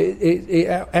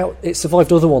 It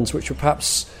survived other ones which were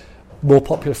perhaps more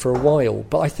popular for a while.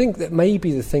 But I think that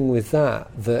maybe the thing with that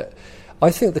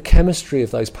I think the chemistry of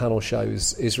those panel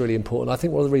shows is really important. I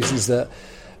think one of the reasons that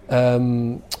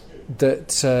Have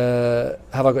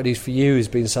I Got News for You has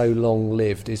been so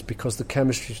long-lived is because the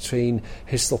chemistry between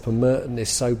Hislop and Merton is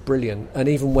so brilliant. And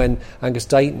even when Angus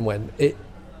Dayton went, it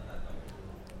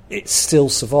still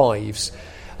survives.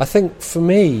 I think, for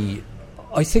me,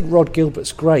 I think Rod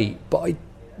Gilbert's great, but I'm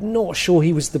not sure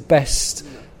he was the best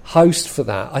host for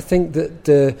that. I think that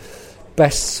the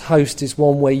best host is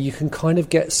one where you can kind of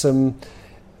get some...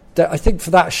 I think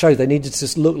for that show, they needed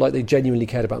to look like they genuinely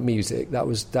cared about music. That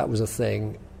was a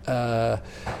thing. And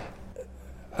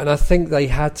I think they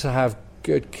had to have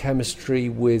good chemistry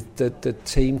with the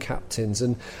team captains,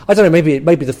 and I don't know,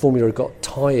 maybe the formula got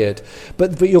tired,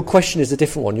 but your question is a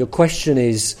different one. Your question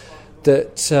is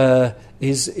that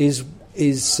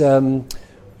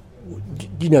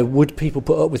would people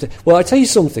put up with it? Well, I tell you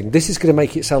something, this is going to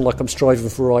make it sound like I'm striving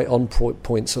for right on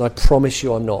points, and I promise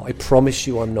you I'm not.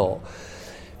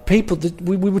 People,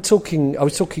 I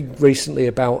was talking recently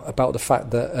about the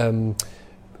fact that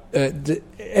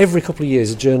every couple of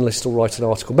years a journalist will write an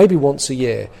article, maybe once a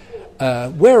year.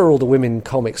 Where are all the women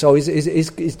comics? Oh, is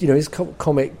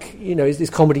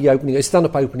comedy opening? Is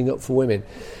stand-up opening up for women?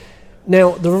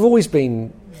 Now, there have always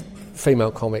been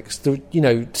female comics.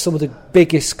 Some of the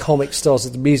biggest comic stars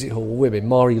of the music hall were women.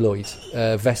 Mari Lloyd,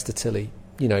 Vesta Tilley.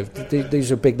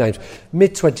 These are big names.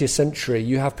 Mid-20th century,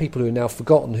 you have people who are now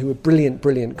forgotten who are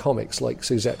brilliant comics like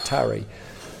Suzette Tarry.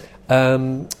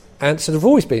 And so there have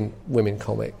always been women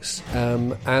comics.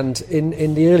 And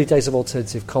in the early days of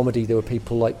alternative comedy, there were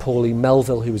people like Pauline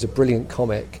Melville, who was a brilliant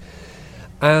comic.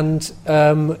 And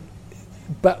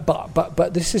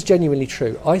But this is genuinely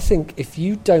true. I think if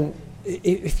you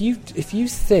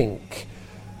think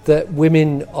that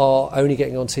women are only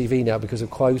getting on TV now because of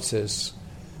quotas,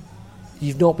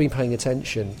 you've not been paying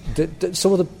attention.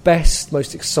 Some of the best,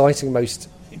 most exciting, most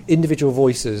individual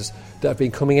voices that have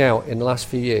been coming out in the last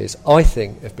few years, I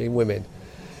think, have been women.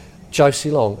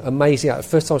 Josie Long, amazing. The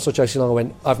first time I saw Josie Long, I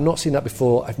went, I've not seen that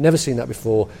before. I've never seen that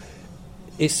before.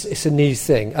 It's a new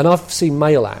thing. And I've seen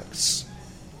male acts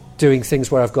doing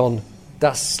things where I've gone,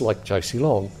 that's like Josie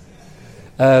Long.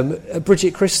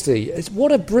 Bridget Christie,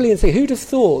 what a brilliant thing. Who'd have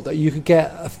thought that you could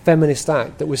get a feminist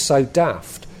act that was so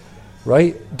daft,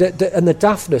 right? And the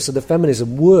daftness and the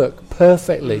feminism work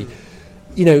perfectly.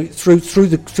 You know, through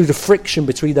the friction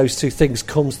between those two things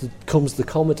comes the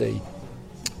comedy.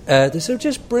 There's some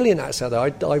just brilliant acts out there. I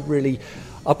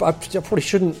probably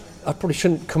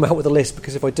shouldn't come out with a list,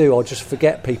 because if I do, I'll just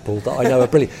forget people that I know are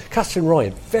brilliant. Catherine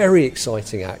Ryan, very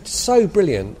exciting act, so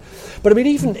brilliant. But I mean,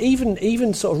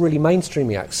 even sort of really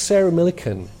mainstreamy acts. Sarah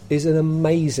Millican is an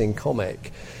amazing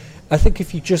comic. I think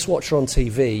if you just watch her on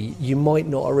TV, you might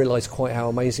not realise quite how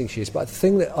amazing she is. But the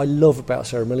thing that I love about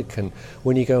Sarah Millican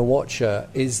when you go and watch her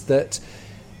is that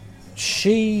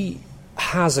she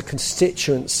has a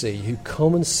constituency who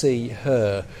come and see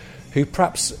her, who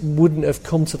perhaps wouldn't have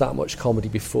come to that much comedy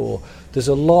before. There's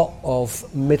a lot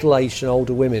of middle-aged and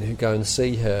older women who go and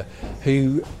see her,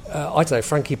 who, I don't know,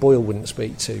 Frankie Boyle wouldn't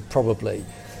speak to, probably,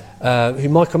 who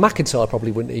Michael McIntyre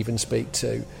probably wouldn't even speak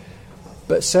to.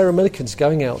 But Sarah Millican's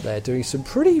going out there doing some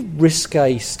pretty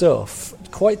risque stuff,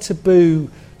 quite taboo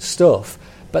stuff.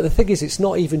 But the thing is, it's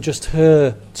not even just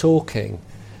her talking.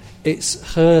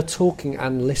 It's her talking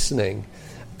and listening.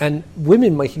 And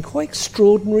women making quite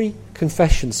extraordinary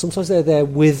confessions. Sometimes they're there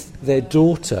with their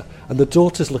daughter, and the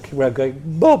daughter's looking around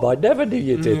going, Mom, I never knew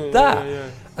you did that. Yeah.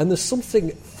 And there's something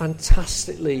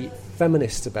fantastically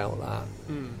feminist about that.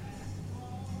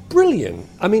 Brilliant.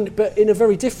 I mean, but in a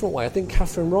very different way. I think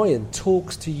Catherine Ryan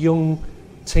talks to young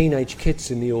teenage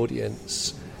kids in the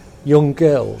audience, young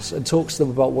girls, and talks to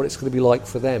them about what it's going to be like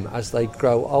for them as they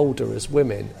grow older as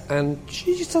women. And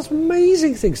she just has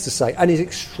amazing things to say, and is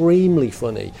extremely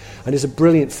funny, and is a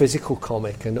brilliant physical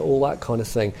comic and all that kind of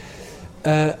thing.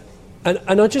 And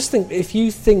I just think, if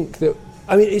you think that,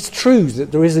 I mean, it's true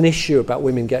that there is an issue about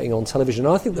women getting on television.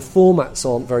 I think the formats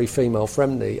aren't very female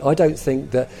friendly. I don't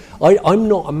think that, I'm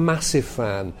not a massive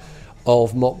fan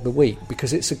of Mock the Week,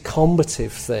 because it's a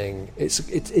combative thing.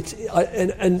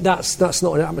 And that's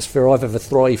not an atmosphere I've ever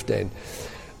thrived in.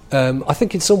 I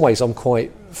think in some ways I'm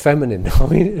quite feminine. I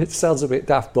mean, it sounds a bit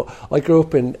daft, but I grew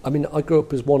up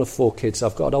as one of 4 kids.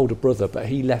 I've got an older brother, but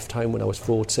he left home when I was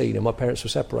 14, and my parents were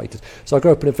separated. So I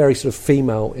grew up in a very sort of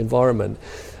female environment,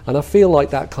 and I feel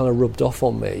like that kind of rubbed off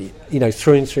on me. You know,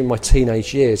 through my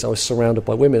teenage years, I was surrounded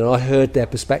by women, and I heard their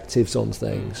perspectives on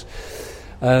things.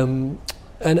 And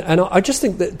I just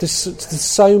think that there's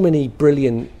so many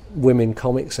brilliant women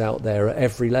comics out there at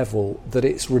every level that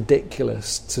it's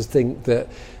ridiculous to think that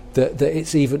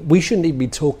it's even, we shouldn't even be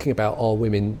talking about, are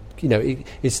women, you know,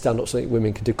 is stand-up something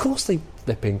women can do? Of course they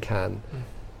flipping can.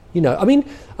 You know, I mean,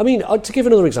 to give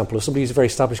another example of somebody who's a very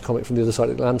established comic from the other side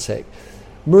of the Atlantic,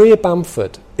 Maria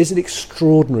Bamford is an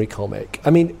extraordinary comic. I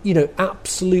mean, you know,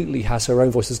 absolutely has her own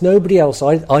voice. There's nobody else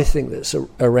I think that's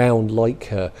around like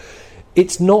her.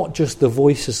 It's not just the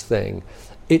voices thing.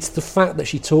 It's the fact that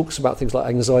she talks about things like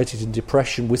anxiety and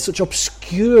depression with such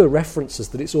obscure references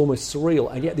that it's almost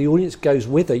surreal, and yet the audience goes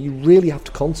with her. You really have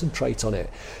to concentrate on it.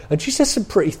 And she says some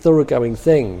pretty thoroughgoing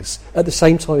things at the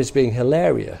same time as being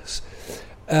hilarious.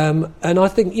 And I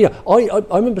think, you know,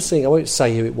 I remember seeing, I won't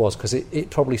say who it was because it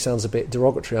probably sounds a bit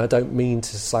derogatory. I don't mean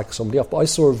to slag somebody off, but I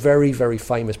saw a very, very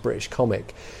famous British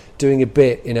comic doing a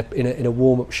bit in a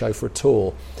warm-up show for a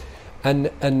tour.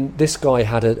 And this guy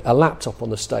had a laptop on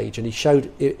the stage, and he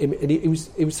showed it, and he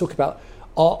was talking about,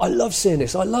 oh, I love seeing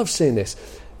this,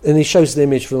 and he shows the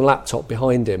image from the laptop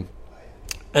behind him,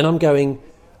 and I'm going,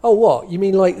 oh, what, you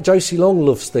mean like Josie Long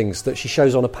loves things that she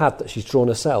shows on a pad that she's drawn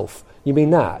herself? You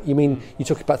mean that? You mean you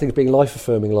talk about things being life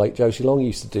affirming like Josie Long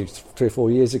used to do 3 or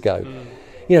 4 years ago?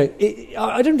 You know,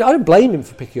 I don't blame him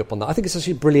for picking up on that. I think it's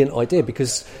actually a brilliant idea,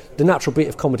 because the natural beat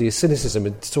of comedy is cynicism,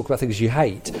 and to talk about things you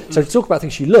hate. So to talk about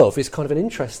things you love is kind of an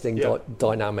interesting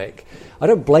dynamic. I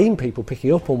don't blame people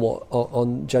picking up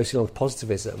on Josie Long's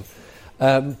positivism,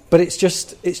 but it's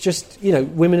just you know,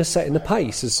 women are setting the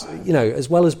pace, as you know, as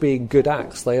well as being good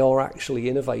acts, they are actually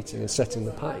innovating and setting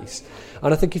the pace.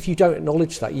 And I think if you don't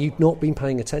acknowledge that, you've not been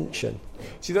paying attention.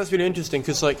 See, that's really interesting,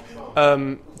 because, like,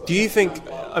 do you think...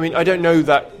 I mean, I don't know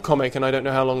that comic, and I don't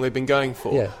know how long they've been going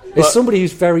for. Yeah. It's somebody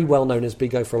who's very well known, has been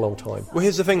going for a long time. Well,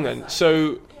 here's the thing, then.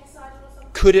 So,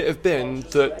 could it have been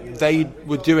that they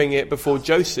were doing it before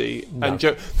Josie and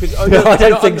Joe? No, I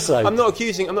don't think so. I'm not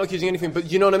accusing anything,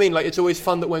 but you know what I mean. Like, it's always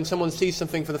fun that when someone sees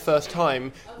something for the first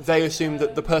time, they assume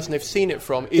that the person they've seen it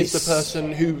from is the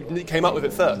person who came up with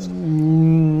it first.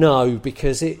 No,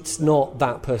 because it's not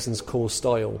that person's core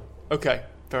style. Okay,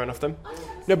 fair enough then.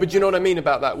 No, but do you know what I mean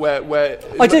about that? Where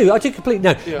I do completely.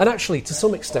 No, Yeah. and actually, to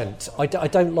some extent, I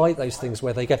don't like those things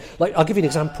where they go. Like, I'll give you an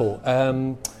example.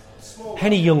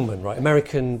 Henny Youngman, right,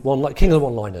 American king of the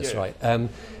one-liners, Yeah. right.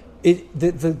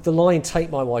 The line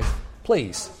 "Take my wife,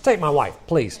 please," "Take my wife,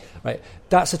 please," right.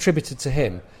 That's attributed to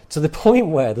him to the point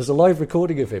where there's a live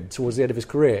recording of him towards the end of his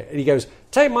career, and he goes,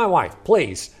 "Take my wife,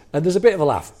 please." And there's a bit of a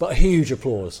laugh, but a huge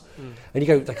applause. And you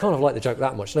go, they can't have liked the joke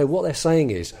that much. No, what they're saying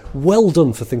is, well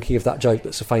done for thinking of that joke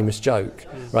that's a famous joke.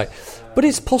 Right? But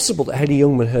it's possible that Henny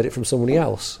Youngman heard it from somebody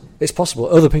else. It's possible.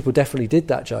 Other people definitely did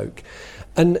that joke.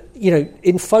 And,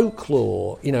 in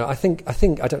folklore, I think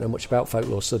I don't know much about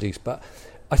folklore studies, but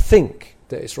I think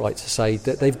that it's right to say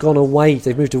that they've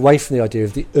moved away from the idea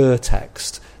of the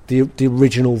ur-text, the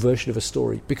original version of a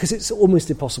story, because it's almost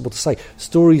impossible to say.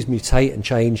 Stories mutate and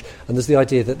change, and there's the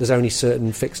idea that there's only a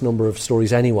certain fixed number of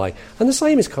stories anyway. And the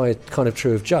same is kind of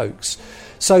true of jokes.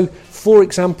 So, for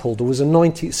example, there was a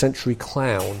 19th century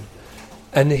clown,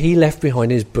 and he left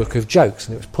behind his book of jokes,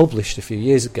 and it was published a few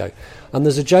years ago. And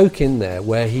there's a joke in there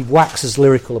where he waxes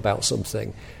lyrical about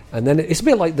something, and then it's a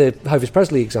bit like the Elvis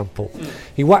Presley example.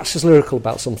 He waxes lyrical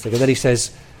about something, and then he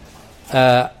says,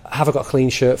 have I got a clean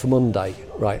shirt for Monday?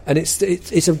 Right, and it's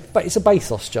a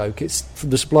bathos joke. It's from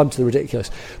the sublime to the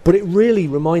ridiculous, but it really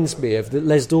reminds me of that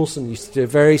Les Dawson used to do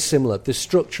very similar. The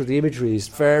structure of the imagery is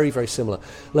very, very similar.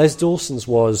 Les Dawson's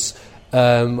was,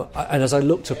 and as I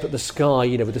looked up at the sky,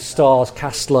 with the stars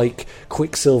cast like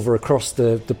quicksilver across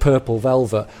the purple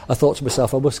velvet, I thought to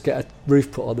myself, I must get a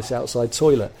roof put on this outside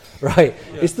toilet. Right,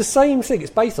 yeah. It's the same thing. It's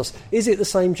bathos. Is it the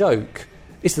same joke?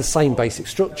 It's the same basic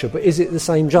structure, but is it the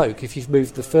same joke if you've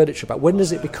moved the furniture back? When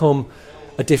does it become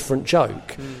a different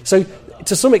joke? So,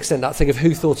 to some extent, that thing of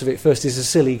who thought of it first is a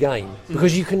silly game,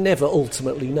 because you can never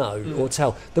ultimately know or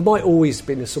tell. There might always have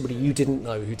been somebody you didn't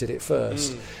know who did it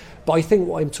first. But I think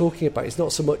what I'm talking about is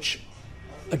not so much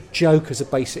a joke as a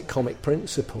basic comic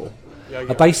principle,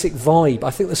 a basic vibe.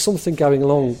 I think there's something going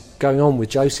on with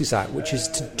Josie's act, which is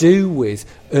to do with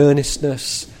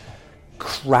earnestness,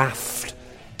 craft,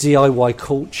 DIY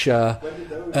culture,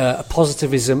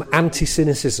 positivism,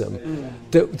 anti-cynicism,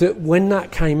 that when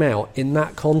that came out in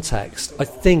that context, I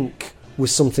think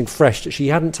was something fresh that she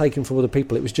hadn't taken from other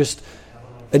people. It was just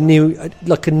a new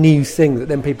thing that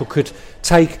then people could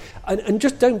take and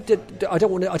just I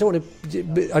don't want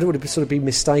to sort of be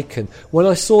mistaken. When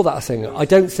I saw that thing, I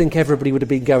don't think everybody would have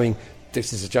been going,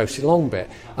 "This is a Josie Long bit."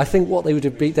 I think what they would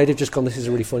have been, they'd have just gone, "This is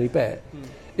a really funny bit."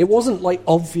 It wasn't like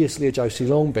obviously a Josie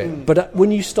Long bit, but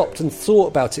when you stopped and thought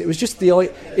about it, it was just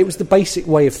the basic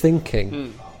way of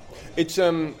thinking. It's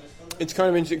kind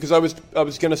of interesting because I was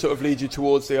going to sort of lead you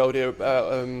towards the idea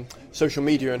about social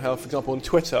media and how, for example, on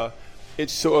Twitter,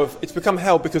 it's become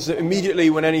hell because immediately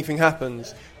when anything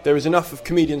happens, there is enough of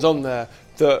comedians on there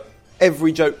that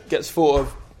every joke gets thought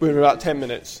of within about 10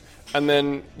 minutes, and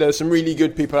then there's some really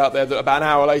good people out there that about an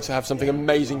hour later have something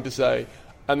amazing to say.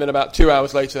 And then about 2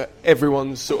 hours later,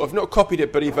 everyone's sort of not copied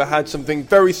it, but either had something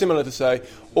very similar to say,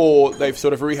 or they've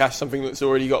sort of rehashed something that's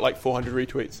already got like 400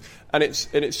 retweets. And it's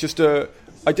just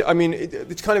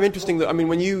it's kind of interesting that,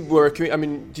 when you were a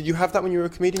comedian, did you have that when you were a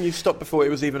comedian? You stopped before it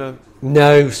was even a...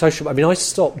 No, I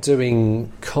stopped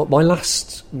doing... My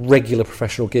last regular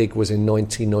professional gig was in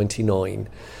 1999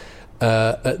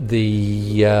 at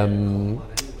the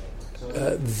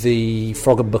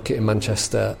Frog and Bucket in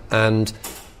Manchester, and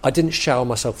I didn't shower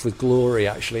myself with glory,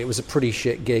 actually. It was a pretty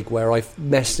shit gig where I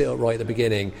messed it up right at the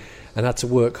beginning and had to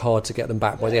work hard to get them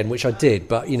back by the end, which I did.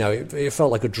 But, it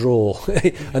felt like a draw,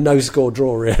 a no-score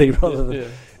draw, really, rather than... Yeah.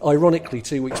 Ironically,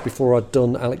 2 weeks before I'd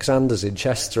done Alexander's in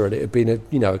Chester, and it had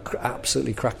been a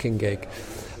absolutely cracking gig.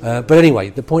 But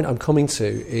anyway, the point I'm coming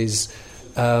to is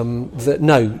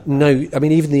that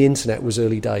even the internet was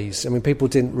early days. People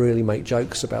didn't really make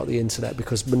jokes about the internet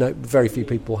because very few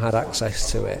people had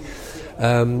access to it.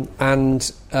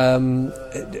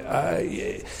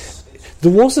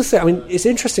 There was a thing, it's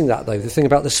interesting that, though, the thing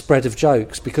about the spread of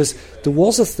jokes, because there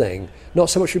was a thing,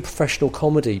 not so much in professional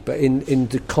comedy, but in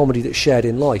the comedy that's shared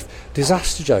in life.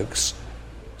 Disaster jokes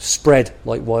spread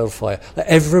like wildfire.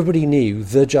 Everybody knew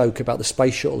the joke about the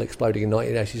space shuttle exploding in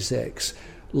 1986,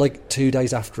 like 2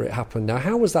 days after it happened. Now,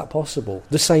 how was that possible?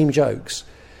 The same jokes.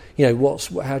 How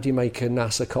do you make a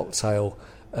NASA cocktail?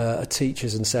 A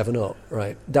Teachers and 7-Up,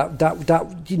 right?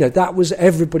 That was,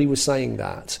 everybody was saying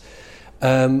that,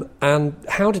 And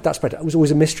how did that spread? It was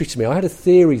always a mystery to me. I had a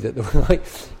theory that there were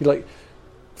like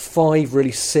 5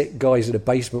 really sick guys in a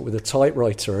basement with a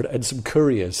typewriter and some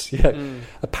couriers.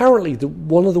 Apparently,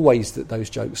 one of the ways that those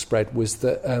jokes spread was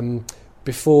that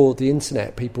before the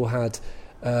internet, people had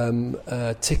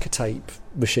ticker tape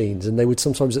machines, and they would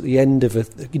sometimes at the end of a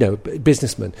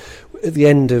businessman, at the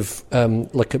end of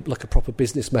like a proper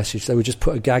business message, they would just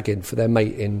put a gag in for their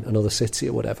mate in another city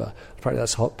or whatever. Apparently,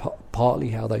 that's partly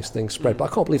how those things spread.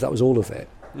 But I can't believe that was all of it.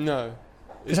 No,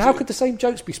 because how could the same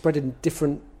jokes be spread in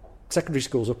different secondary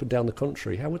schools up and down the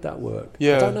country? How would that work?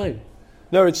 Yeah. I don't know.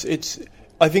 No, it's.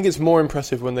 I think it's more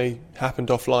impressive when they happened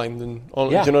offline than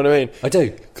online. Yeah, do you know what I mean? I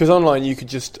do. Because online you could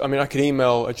just. I mean, I could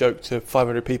email a joke to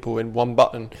 500 people in one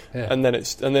button, and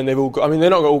then they've all got. I mean,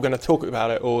 they're not all going to talk about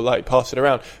it or like pass it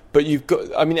around. But you've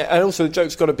got. I mean, and also the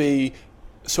joke's got to be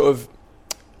sort of.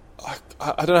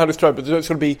 I don't know how to describe it, but the joke's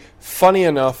got to be funny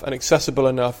enough and accessible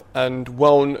enough, and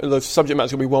the subject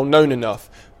matter's got to be well known enough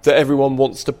that everyone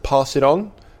wants to pass it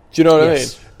on. Do you know what I mean?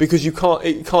 Because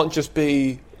it can't just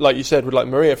be, like you said, with like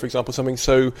Maria, for example, something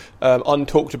so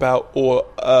untalked about, or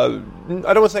I don't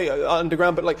want to say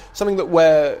underground, but like something that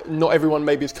where not everyone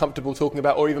maybe is comfortable talking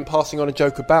about, or even passing on a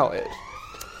joke about it.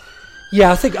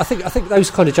 Yeah, I think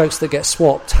those kind of jokes that get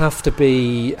swapped have to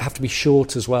be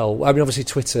short as well. I mean, obviously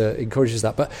Twitter encourages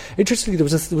that, but interestingly, there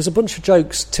was a bunch of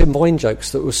jokes, Tim Vine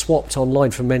jokes, that were swapped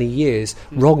online for many years,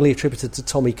 wrongly attributed to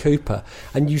Tommy Cooper,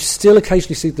 and you still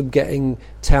occasionally see them getting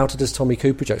touted as Tommy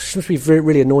Cooper jokes, which must be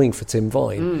really annoying for Tim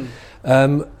Vine.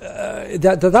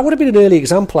 That would have been an early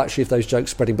example actually of those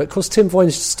jokes spreading, but of course Tim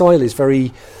Vine's style is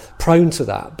very prone to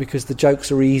that because the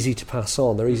jokes are easy to pass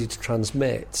on, they're easy to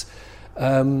transmit.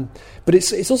 But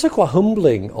it's also quite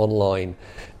humbling online.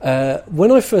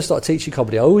 When I first started teaching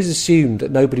comedy, I always assumed that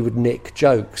nobody would nick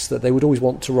jokes, that they would always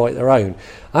want to write their own.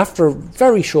 After a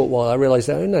very short while, I realised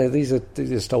that, no, these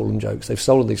are stolen jokes. They've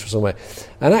stolen these from somewhere.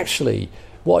 And actually,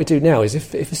 what I do now is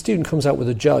if a student comes out with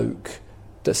a joke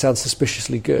that sounds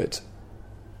suspiciously good,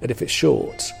 and if it's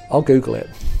short, I'll Google it,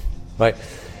 right?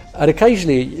 And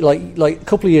occasionally, like a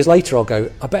couple of years later, I'll go,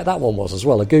 I bet that one was as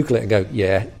well. I Google it and go,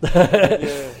 yeah.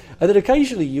 And then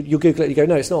occasionally you'll Google it and you go,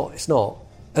 no, it's not.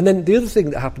 And then the other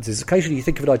thing that happens is occasionally you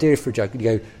think of an idea for a joke and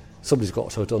you go, somebody's got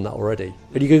to have done that already.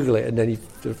 And you Google it and then you've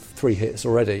 3 hits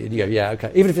already. And you go, yeah,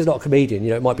 okay. Even if it's not a comedian,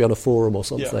 it might be on a forum or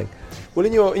something. Yeah. Well,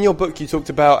 in your book, you talked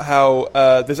about how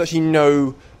there's actually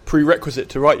no prerequisite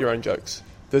to write your own jokes.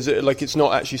 It's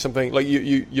not actually something, like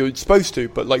you're supposed to,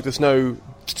 but like there's no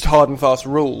hard and fast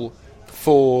rule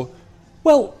for...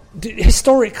 Well,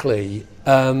 historically,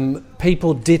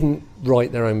 people didn't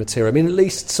write their own material. I mean, at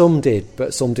least some did,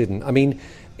 but some didn't. I mean,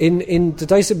 in the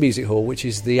days of music hall, which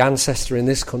is the ancestor in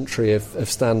this country of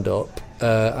stand-up,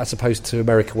 as opposed to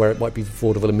America, where it might be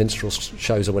vaudeville and minstrel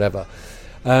shows or whatever,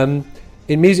 in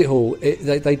music hall,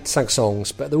 they sang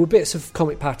songs, but there were bits of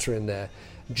comic patter in there.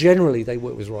 Generally, they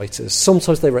work with writers.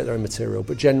 Sometimes they write their own material,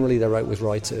 but generally they work with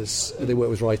writers, and the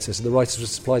writers would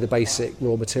supply the basic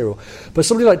raw material. But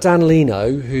somebody like Dan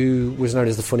Leno, who was known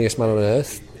as the funniest man on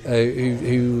earth,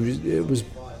 who was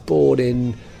born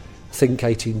in, I think,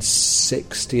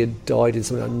 1860 and died in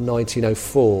something like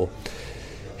 1904,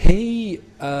 he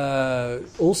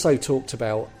also talked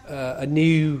about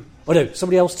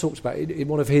somebody else talked about it in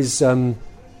one of his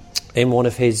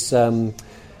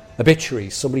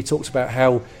obituaries. Somebody talks about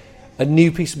how a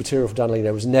new piece of material for Dan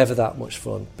Leno was never that much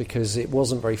fun because it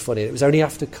wasn't very funny. It was only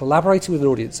after collaborating with an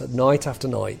audience at night after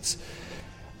night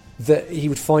that he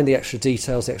would find the extra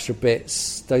details, the extra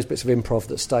bits, those bits of improv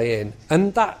that stay in.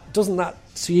 And doesn't that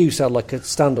to you sound like a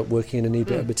stand-up working in a new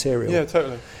bit of material? Yeah,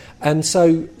 totally. And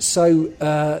so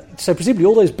presumably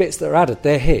all those bits that are added,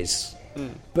 they're his.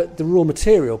 But the raw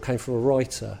material came from a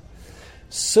writer.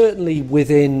 Certainly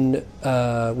within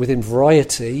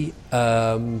Variety,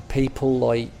 people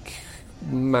like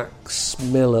Max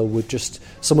Miller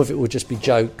some of it would just be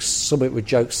jokes, some of it were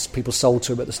jokes people sold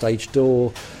to him at the stage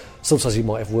door. Sometimes he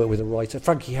might have worked with a writer.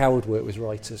 Frankie Howard worked with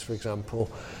writers, for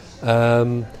example.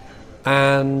 And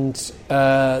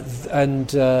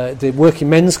the Working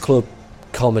Men's Club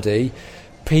comedy,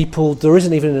 there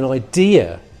isn't even an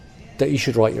idea that you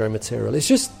should write your own material. It's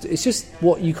just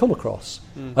what you come across.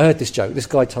 I heard this joke. This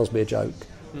guy tells me a joke.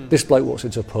 This bloke walks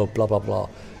into a pub. Blah blah blah.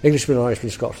 Englishman,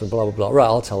 Irishman, Scotsman. Blah blah blah. Right,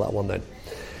 I'll tell that one then.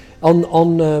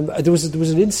 There was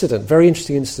an incident, very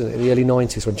interesting incident in the early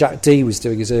 90s when Jack Dee was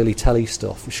doing his early telly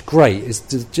stuff, which is great.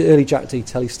 The early Jack Dee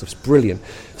telly stuff's brilliant.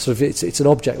 Sort of, it's an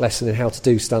object lesson in how to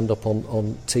do stand up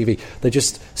on TV. They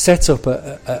just set up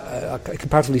a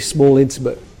comparatively small,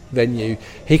 intimate venue.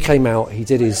 He came out, he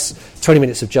did his 20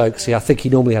 minutes of jokes. I think he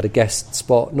normally had a guest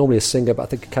spot, normally a singer, but I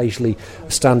think occasionally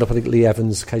a stand-up. I think Lee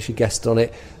Evans occasionally guested on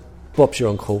it. Bob's your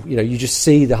uncle. You just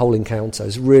see the whole encounter.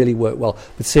 It's really worked well.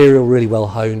 Material really well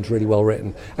honed, really well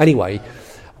written. Anyway,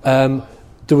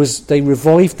 they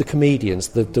revived the comedians,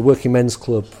 the Working Men's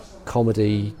Club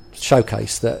comedy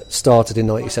showcase that started in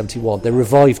 1971. They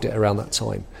revived it around that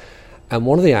time. And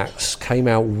one of the acts came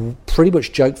out pretty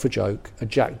much joke for joke, a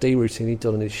Jack D routine he'd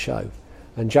done in his show.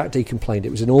 And Jack D complained.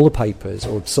 It was in all the papers,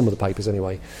 or some of the papers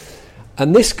anyway.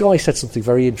 And this guy said something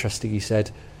very interesting. He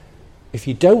said, if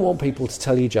you don't want people to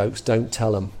tell you jokes, don't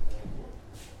tell them.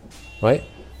 Right?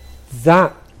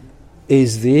 That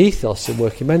is the ethos in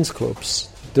working men's clubs.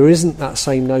 There isn't that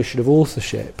same notion of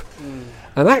authorship.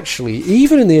 And actually,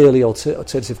 even in the early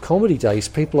alternative comedy days,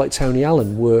 people like Tony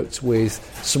Allen worked with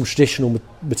some traditional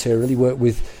material. He worked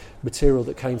with material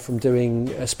that came from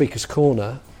doing Speaker's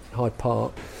Corner, Hyde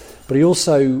Park. But he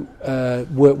also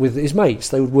worked with his mates.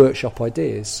 They would workshop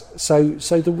ideas. So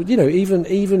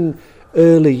even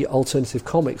early alternative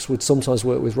comics would sometimes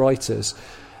work with writers.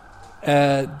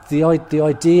 The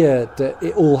idea that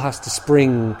it all has to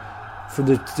spring from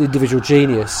the individual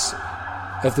genius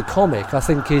of the comic, I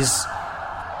think, is...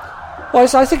 Well,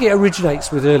 I think it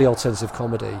originates with early alternative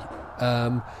comedy.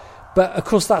 But, of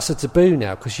course, that's a taboo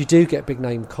now, because you do get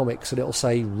big-name comics and it'll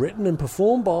say, written and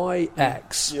performed by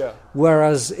X. Yeah.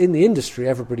 Whereas in the industry,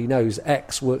 everybody knows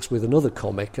X works with another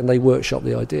comic and they workshop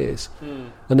the ideas.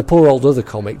 And the poor old other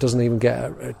comic doesn't even get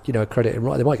a credit in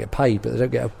writing. They might get paid, but they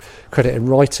don't get a credit in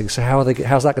writing. So how's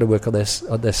that going to work on their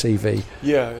CV?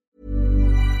 Yeah.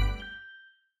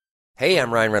 Hey,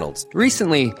 I'm Ryan Reynolds.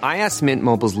 Recently, I asked Mint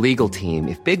Mobile's legal team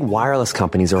if big wireless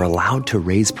companies are allowed to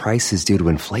raise prices due to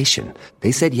inflation.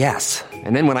 They said yes.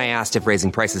 And then when I asked if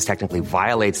raising prices technically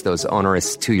violates those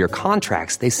onerous 2-year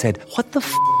contracts, they said, what the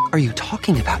f*** are you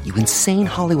talking about, you insane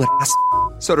Hollywood ass f-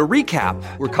 So to recap,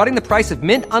 we're cutting the price of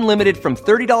Mint Unlimited from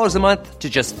 $30 a month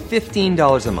to just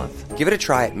 $15 a month. Give it a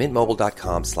try at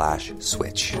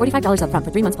mintmobile.com/switch. $45 up front for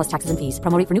 3 months plus taxes and fees.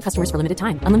 Promo rate for new customers for limited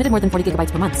time. Unlimited more than 40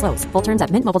 gigabytes per month. Slows full terms at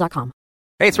mintmobile.com.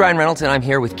 Hey, it's Ryan Reynolds, and I'm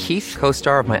here with Keith,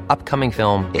 co-star of my upcoming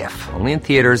film, If, only in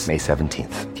theaters May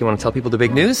 17th. Do you want to tell people the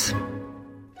big news?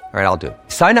 All right, I'll do it.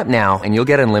 Sign up now and you'll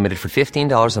get unlimited for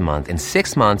 $15 a month and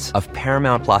 6 months of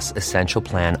Paramount Plus Essential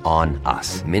Plan on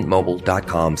us.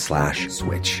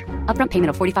 mintmobile.com/switch. Upfront payment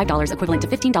of $45 equivalent to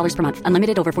 $15 per month.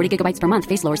 Unlimited over 40 gigabytes per month.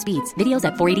 Face lower speeds. Videos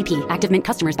at 480p. Active Mint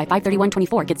customers by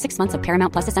 531.24 get 6 months of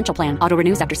Paramount Plus Essential Plan. Auto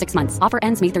renews after 6 months. Offer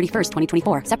ends May 31st,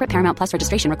 2024. Separate Paramount Plus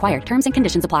registration required. Terms and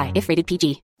conditions apply if rated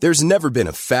PG. There's never been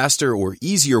a faster or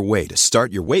easier way to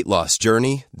start your weight loss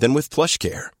journey than with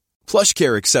PlushCare.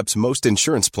 PlushCare accepts most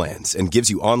insurance plans and gives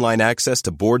you online access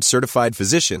to board-certified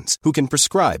physicians who can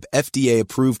prescribe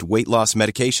FDA-approved weight loss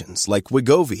medications like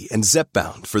Wegovy and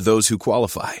Zepbound for those who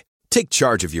qualify. Take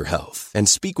charge of your health and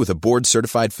speak with a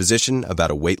board-certified physician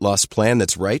about a weight loss plan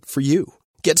that's right for you.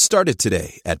 Get started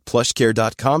today at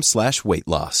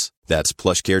plushcare.com/weight-loss. That's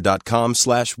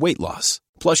plushcare.com/weight-loss.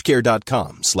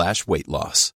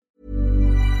 plushcare.com/weight-loss.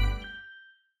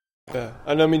 Yeah,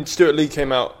 and I mean, Stuart Lee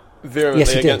came out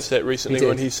vehemently against it recently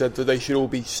when he said that they should all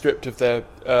be stripped of their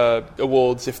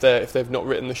awards if they've not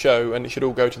written the show, and it should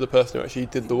all go to the person who actually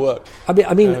did the work. I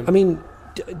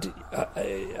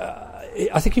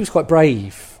think he was quite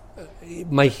brave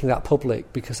making that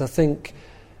public, because I think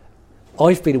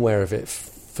I've been aware of it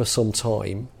for some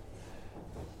time,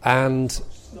 and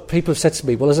people have said to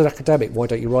me, well, as an academic, why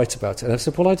don't you write about it? And I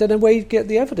said, well, I don't know where you get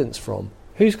the evidence from.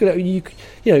 Who's going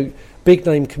to, big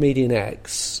name comedian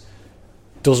X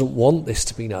doesn't want this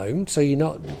to be known, so they're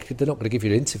not going to give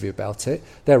you an interview about it.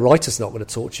 Their writer's not going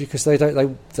to talk to you because they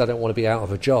don't want to be out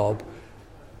of a job.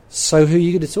 So who are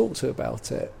you going to talk to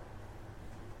about it?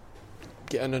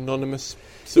 Get an anonymous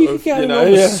source,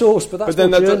 but that's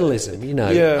more journalism,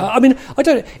 Yeah. I mean, I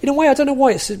don't. In a way, I don't know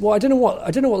why it's. Well, I don't know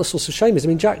what the source of shame is. I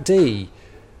mean, Jack D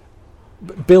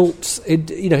built,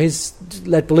 his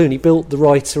Lead Balloon. He built the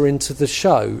writer into the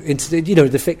show, into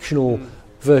the fictional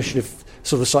version of.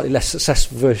 Sort of a slightly less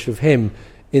successful version of him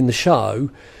in the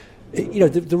show.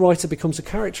 The writer becomes a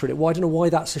character in it. Well, I don't know why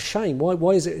that's a shame.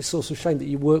 Why is it a source of shame that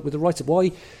you work with the writer?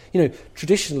 Why,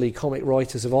 traditionally comic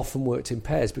writers have often worked in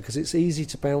pairs because it's easy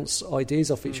to bounce ideas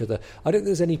off each other. I don't think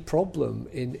there's any problem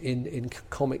in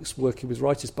comics working with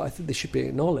writers, but I think they should be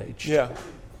acknowledged.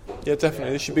 Yeah,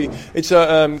 definitely. It should be. It's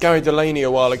Gary Delaney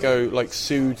a while ago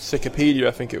sued Wikipedia,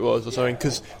 I think it was, or something,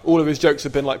 because all of his jokes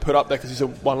have been put up there because he's a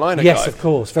one-liner guy. Yes, of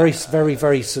course. Very, very,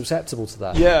 very susceptible to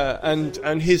that. Yeah,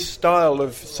 and his style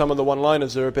of some of the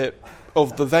one-liners are a bit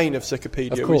of the vein of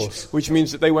Wikipedia, Of course. which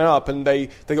means that they went up and they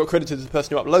got credited as the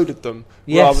person who uploaded them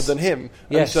Yes. rather than him.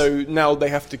 Yes. And so now they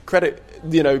have to credit,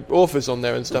 authors on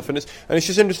there and stuff. And it's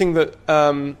just interesting that,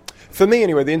 for me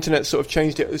anyway, the internet sort of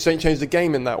changed the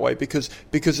game in that way because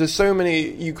there's so many,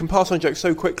 you can pass on jokes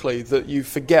so quickly that you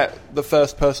forget the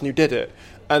first person who did it.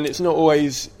 And it's not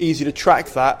always easy to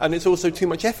track that, and it's also too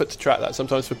much effort to track that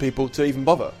sometimes for people to even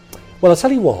bother. Well, I'll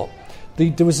tell you what,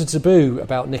 there was a taboo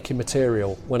about nicking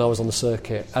material when I was on the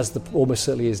circuit, as there almost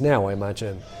certainly is now, I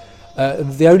imagine.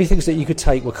 The only things that you could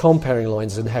take were comparing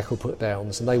lines and heckle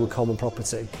put-downs, and they were common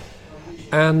property.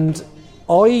 And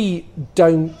the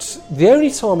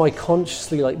only time I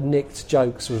consciously nicked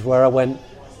jokes was where I went,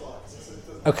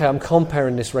 okay, I'm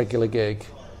comparing this regular gig.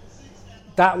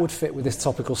 That would fit with this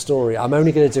topical story. I'm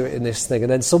only going to do it in this thing. And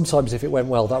then sometimes if it went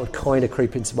well, that would kind of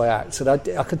creep into my act. And I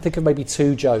could think of maybe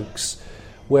 2 jokes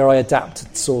where I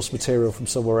adapted source material from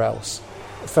somewhere else.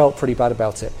 I felt pretty bad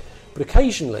about it. But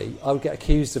occasionally I would get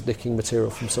accused of nicking material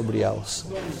from somebody else.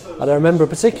 And I remember a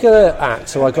particular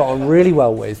act who I got on really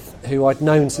well with, who I'd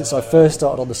known since I first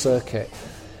started on the circuit.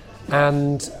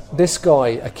 And this guy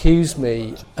accused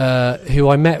me, who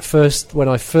I met first when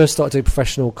I first started doing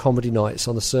professional comedy nights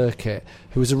on the circuit,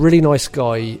 who was a really nice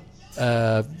guy,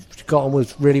 got on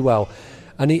with really well.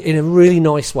 And he, in a really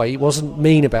nice way, he wasn't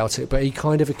mean about it, but he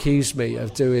kind of accused me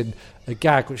of doing a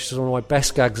gag, which was one of my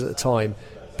best gags at the time,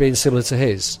 being similar to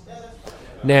his.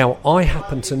 Now, I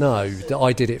happen to know that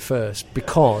I did it first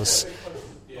because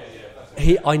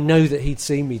I know that he'd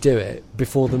seen me do it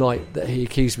before the night that he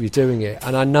accused me of doing it,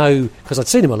 and I know, because I'd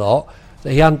seen him a lot,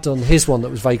 that he hadn't done his one that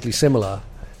was vaguely similar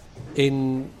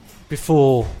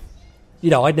before.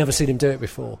 I'd never seen him do it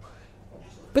before.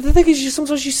 But the thing is,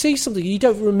 sometimes you see something you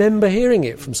don't remember hearing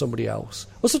it from somebody else,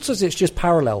 or sometimes it's just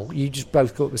parallel. You just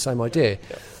both got the same idea.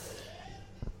 Yeah.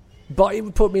 But it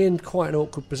would put me in quite an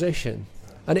awkward position,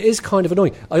 and it is kind of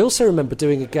annoying. I also remember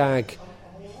doing a gag.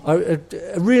 A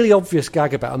really obvious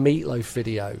gag about a Meatloaf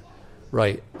video,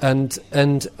 right? And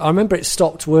I remember it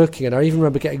stopped working, and I even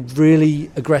remember getting really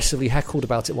aggressively heckled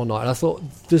about it one night. And I thought,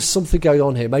 there's something going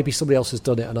on here. Maybe somebody else has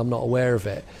done it, and I'm not aware of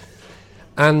it.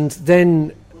 And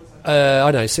then,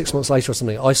 I don't know, 6 months later or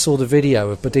something, I saw the video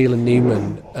of Baddiel and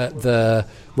Newman at the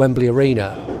Wembley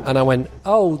Arena, and I went,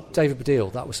 oh, David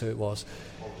Baddiel, that was who it was.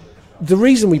 The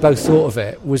reason we both thought of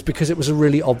it was because it was a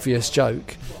really obvious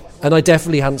joke. And I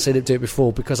definitely hadn't seen him do it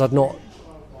before because I'd not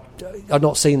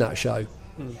seen that show.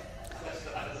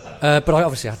 But I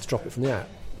obviously had to drop it from the app.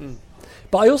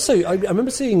 But I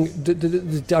remember seeing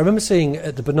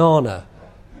at the Banana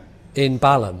in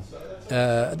Balham.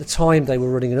 At the time, they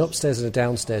were running an upstairs and a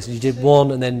downstairs, and you did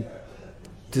one and then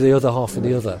do the other half in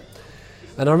the other.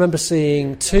 And I remember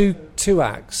seeing two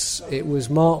acts. It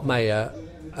was Mark Mayer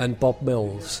and Bob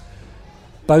Mills.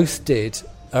 Both did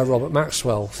a Robert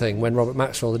Maxwell thing when Robert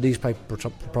Maxwell, the newspaper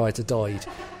proprietor, died,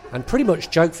 and pretty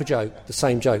much joke for joke the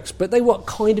same jokes, but they were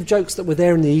kind of jokes that were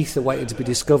there in the ether waiting to be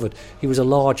discovered. He was a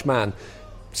large man,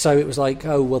 so it was like,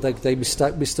 oh well, they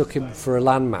mistook him for a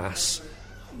landmass.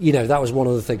 That was one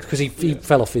of the things, because he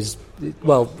fell off his,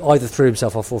 either threw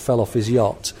himself off or fell off his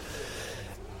yacht.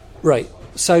 Right,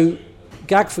 so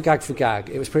gag for gag for gag,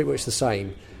 it was pretty much the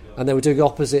same, and they were doing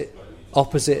opposite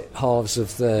halves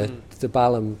of the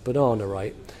Balham Banana,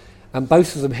 right? And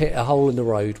both of them hit a hole in the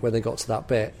road when they got to that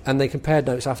bit, and they compared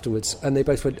notes afterwards, and they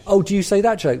both went, oh, do you say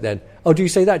that joke then? Oh, do you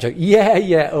say that joke?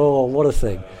 Yeah, oh, what a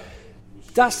thing.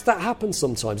 That happens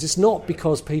sometimes. It's not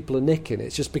because people are nicking,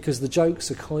 it's just because the jokes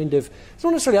are kind of, it's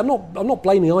not necessarily, I'm not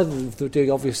blaming either of them for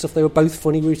doing obvious stuff. They were both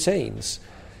funny routines.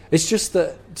 It's just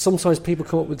that sometimes people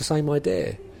come up with the same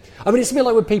idea. I mean, it's a bit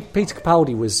like when Peter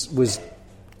Capaldi was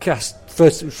cast,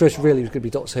 first really was going to be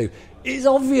Doctor Who. It's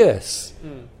obvious.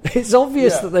 It's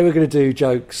obvious that they were going to do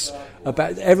jokes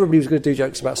about... Everybody was going to do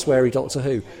jokes about sweary Doctor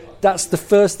Who. That's the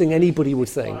first thing anybody would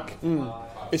think.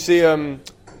 It's the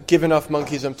give enough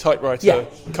monkeys a typewriter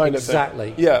kind of thing.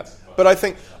 Exactly. Yeah, but I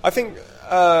think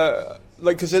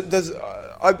because there's...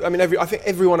 I think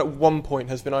everyone at one point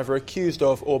has been either accused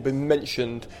of or been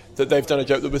mentioned that they've done a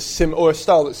joke that was or a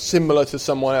style that's similar to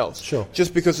someone else. Sure.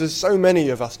 Just because there's so many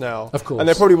of us now. Of course. And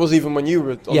there probably was even when you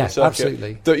were on the circuit.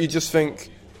 Absolutely. That you just think...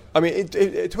 I mean,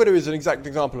 Twitter is an exact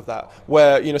example of that,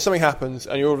 where, something happens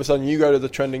and all of a sudden you go to the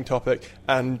trending topic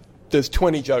and there's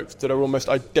 20 jokes that are almost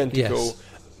identical. Yes.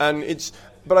 And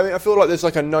but I mean, I feel like there's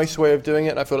like a nice way of doing it,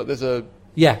 and I feel like there's a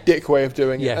dick way of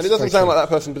doing it. Yes, and it doesn't sound like that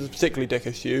person was particularly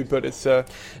dickish to you, but it's...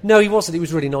 No, he wasn't. He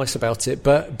was really nice about it,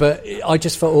 but I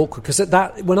just felt awkward, because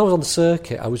when I was on the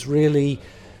circuit, I was really...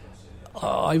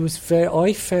 I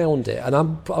found it,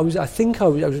 and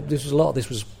this was a lot of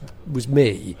this was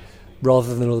me,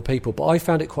 rather than other people. But I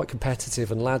found it quite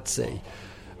competitive and ladsy,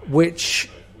 which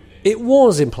it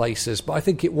was in places, but I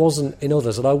think it wasn't in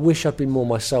others. And I wish I'd been more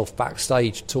myself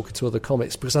backstage talking to other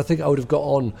comics, because I think I would have got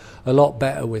on a lot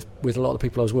better with a lot of the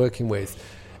people I was working with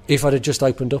if I'd have just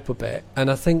opened up a bit.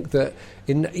 And I think that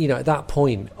at that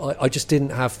point, I just didn't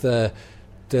have the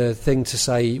thing to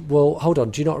say, well, hold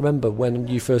on, do you not remember when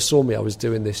you first saw me I was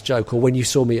doing this joke, or when you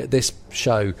saw me at this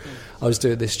show I was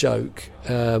doing this joke?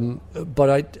 But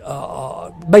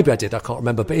I maybe I did, I can't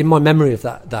remember, but in my memory of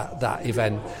that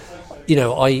event,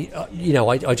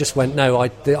 I just went, no,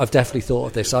 I've definitely thought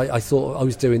of this. I thought I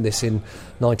was doing this in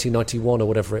 1991 or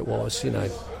whatever it was,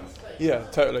 Yeah,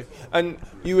 totally. And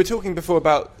you were talking before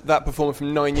about that performer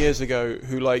from 9 years ago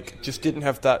who just didn't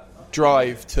have that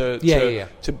drive to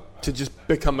just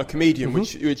become a comedian,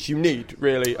 mm-hmm. which you need,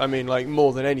 really. I mean,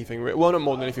 more than anything. Well, not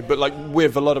more than anything, but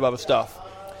with a lot of other stuff.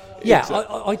 Yeah,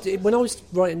 I did, when I was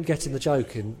writing Getting the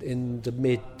Joke in the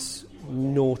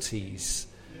mid-noughties,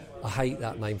 I hate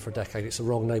that name for a decade. It's the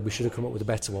wrong name. We should have come up with a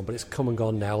better one, but it's come and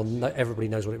gone now, and everybody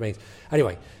knows what it means.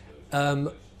 Anyway, there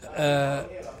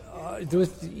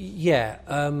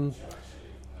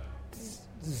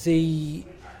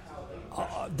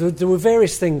were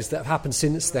various things that have happened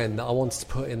since then that I wanted to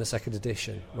put in the second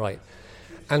edition, right?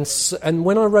 And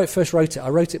when I first wrote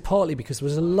it partly because there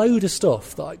was a load of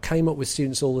stuff that I came up with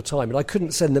students all the time, and I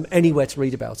couldn't send them anywhere to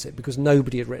read about it because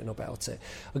nobody had written about it.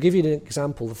 I'll give you an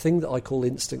example. The thing that I call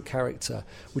instant character,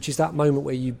 which is that moment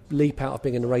where you leap out of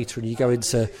being a narrator and you go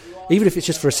into, even if it's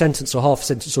just for a sentence or half a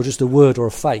sentence or just a word or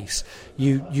a face,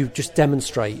 you just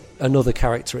demonstrate another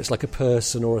character. It's like a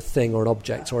person or a thing or an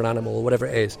object or an animal or whatever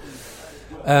it is.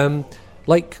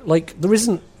 There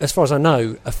isn't, as far as I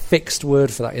know, a fixed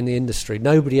word for that in the industry.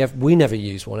 We never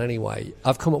use one anyway.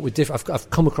 I've come up with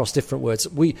I've come across different words.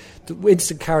 The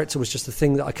instant character was just a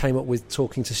thing that I came up with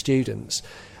talking to students.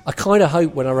 I kind of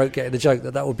hoped when I wrote Getting the Joke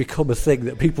that would become a thing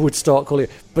that people would start calling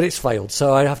it, but it's failed,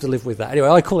 so I have to live with that. Anyway,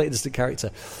 I call it instant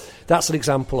character. That's an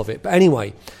example of it. But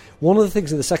anyway, one of the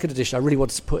things in the second edition I really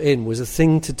wanted to put in was a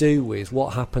thing to do with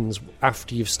what happens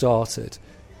after you've started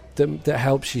that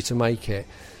helps you to make it.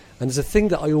 And there's a thing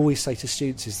that I always say to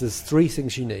students is there's three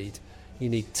things you need. You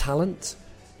need talent,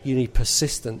 you need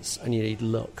persistence, and you need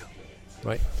luck,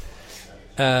 right?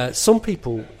 Some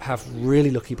people have really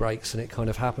lucky breaks and it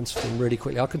kind of happens for them really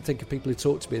quickly. I can think of people who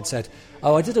talked to me and said,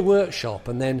 oh, I did a workshop,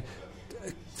 and then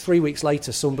 3 weeks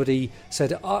later somebody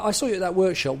said, I saw you at that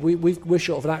workshop, we're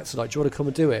short of an actor tonight, do you want to come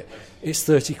and do it? It's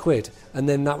 30 quid. And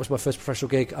then that was my first professional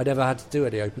gig. I never had to do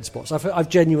any open spots. I've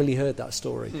genuinely heard that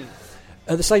story.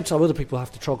 At the same time, other people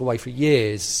have to trog away for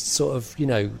years, sort of,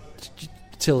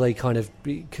 till they kind of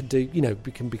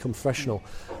can become professional,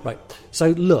 right?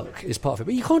 So luck is part of it,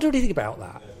 but you can't do anything about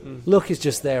that. Luck is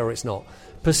just there or it's not.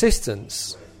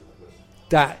 Persistence,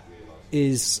 that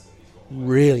is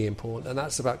really important, and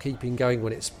that's about keeping going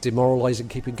when it's demoralising,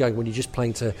 keeping going when you're just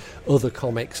playing to other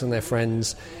comics and their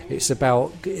friends. It's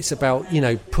about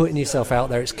putting yourself out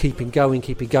there. It's keeping going,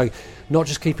 not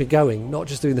just keeping going, not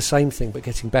just doing the same thing, but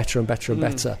getting better and better and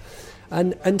better.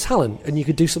 And talent, and you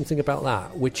could do something about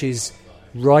that, which is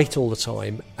write all the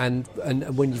time, and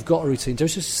when you've got a routine, don't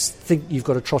just think you've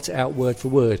got to trot it out word for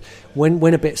word.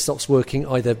 When a bit stops working,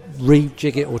 either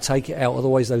rejig it or take it out,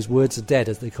 otherwise those words are dead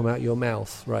as they come out your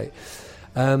mouth, right?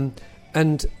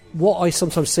 And what I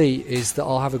sometimes see is that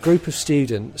I'll have a group of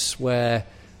students where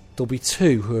there'll be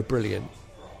two who are brilliant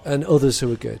and others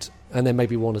who are good, and then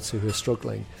maybe one or two who are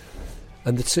struggling.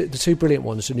 And the two brilliant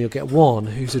ones, and you'll get one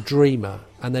who's a dreamer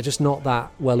and they're just not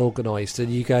that well organised,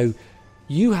 and you go,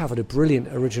 you have a brilliant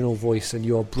original voice and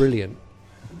you're brilliant,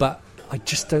 but I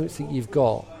just don't think you've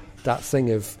got that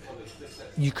thing of,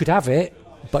 you could have it,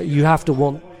 but you have to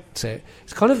want it.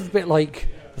 It's kind of a bit like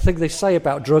the thing they say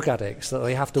about drug addicts, that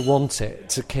they have to want it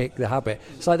to kick the habit.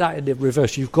 It's like that in the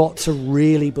reverse. You've got to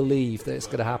really believe that it's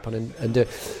going to happen and do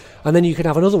it. And then you can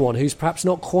have another one who's perhaps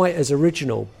not quite as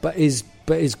original, but is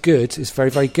good, is very,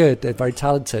 very good, they're very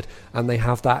talented, and they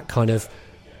have that kind of,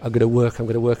 I'm going to work, and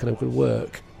I'm going to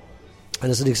work. And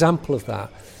as an example of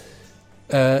that,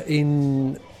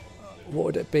 in, what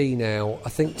would it be now? I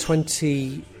think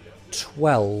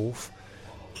 2012,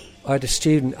 I had a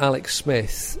student, Alex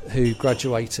Smith, who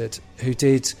graduated, who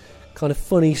did kind of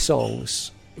funny songs.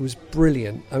 It was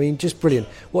brilliant. I mean, just brilliant.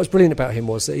 What was brilliant about him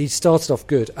was that he started off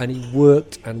good and he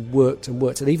worked and worked and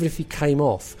worked. And even if he came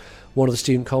off one of the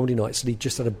student comedy nights and he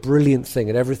just had a brilliant thing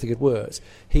and everything had worked,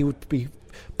 he would be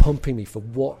pumping me for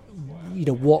what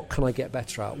can I get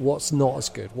better at? What's not as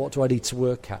good? What do I need to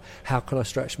work at? How can I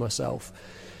stretch myself?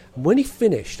 And when he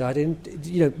finished, one of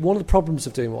the problems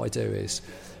of doing what I do is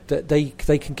that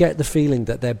they can get the feeling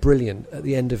that they're brilliant at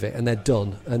the end of it and they're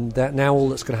done, and that now all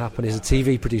that's going to happen is a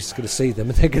TV producer's going to see them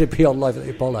and they're going to be on Live at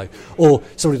the Apollo, or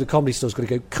somebody at the Comedy Store's going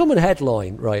to go, come and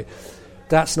headline, right?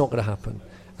 That's not going to happen.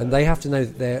 And they have to know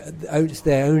that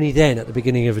they're only then at the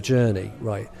beginning of a journey,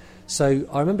 right? So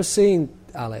I remember seeing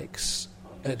Alex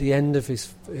at the end of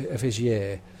his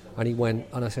year, and he went,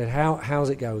 and I said, how's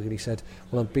it going? And he said,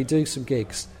 well, I've been doing some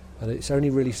gigs, and it's only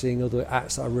really seeing other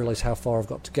acts that I realised how far I've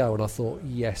got to go. And I thought,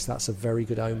 yes, that's a very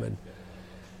good omen.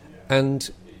 And,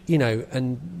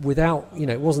 and without,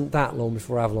 it wasn't that long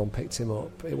before Avalon picked him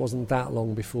up. It wasn't that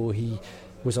long before he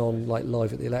was on, like,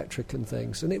 Live at the Electric and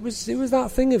things. And it was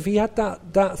that thing of, he had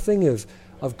that thing of,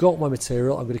 I've got my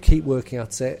material, I'm going to keep working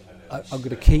at it, I'm going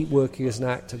to keep working as an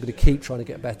actor, I'm going to keep trying to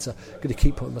get better, I'm going to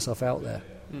keep putting myself out there.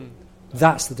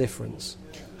 That's the difference.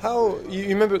 How, you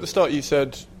remember at the start you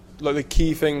said, like, the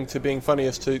key thing to being funny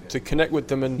is to connect with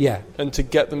them and to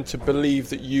get them to believe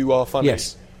that you are funny.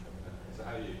 Yes.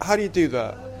 How do you do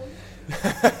that?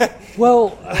 Well,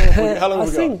 how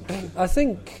long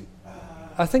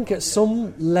I think at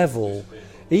some level,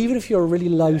 even if you're a really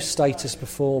low status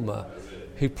performer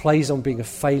who plays on being a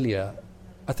failure,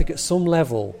 I think at some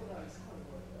level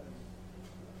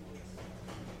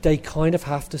they kind of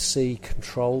have to see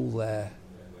control there.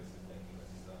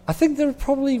 I think there are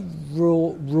probably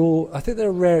I think there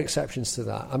are rare exceptions to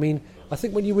that. I mean, I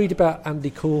think when you read about Andy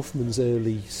Kaufman's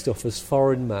early stuff as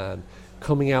Foreign Man,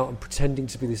 coming out and pretending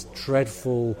to be this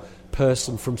dreadful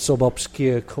person from some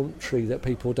obscure country that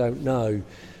people don't know,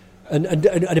 and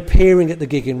appearing at the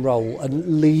gig in role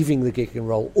and leaving the gig in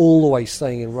role, all the way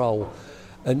staying in role,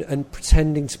 and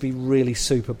pretending to be really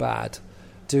super bad,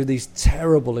 do these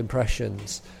terrible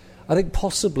impressions. I think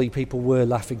possibly people were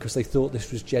laughing because they thought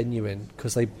this was genuine,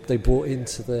 because they bought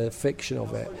into the fiction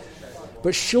of it.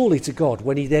 But surely to God,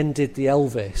 when he then did the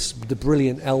Elvis, the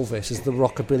brilliant Elvis, as the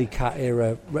Rockabilly Cat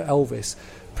era Elvis,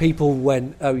 people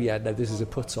went, oh yeah, no, this is a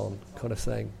put-on kind of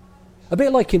thing. A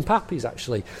bit like in Pappy's,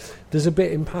 actually. There's a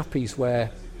bit in Pappy's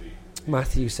where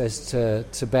Matthew says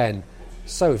to Ben,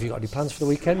 so have you got any plans for the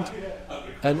weekend?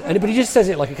 But he just says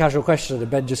it like a casual question, and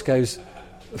Ben just goes,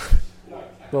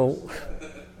 well,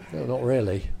 no, not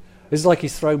really. It's like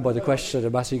he's thrown by the question,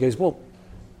 and Matthew goes, well,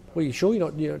 are you sure you're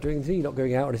not doing anything? You're not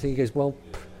going out or anything? He goes, well,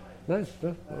 no,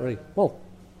 not really. Well,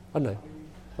 I don't know.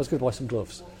 I was going to buy some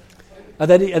gloves.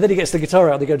 And then he gets the guitar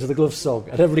out and they go to the gloves song.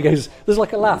 And everybody goes, there's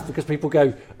like a laugh because people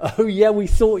go, oh yeah, we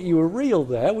thought you were real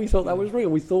there. We thought that was real.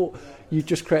 We thought you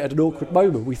just created an awkward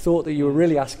moment. We thought that you were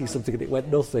really asking something and it went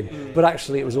nothing. But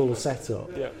actually it was all a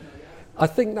setup. Yeah. I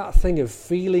think that thing of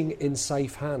feeling in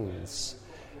safe hands,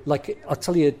 like, I'll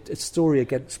tell you a story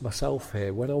against myself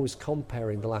here. When I was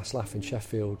comparing The Last Laugh in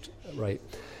Sheffield, right,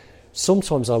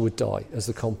 sometimes I would die as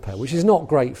the compare, which is not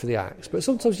great for the acts, but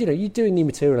sometimes, you're doing new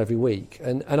material every week,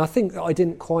 and I think I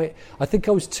think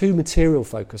I was too material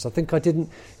focused. I think I didn't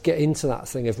get into that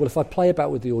thing of, well, if I play about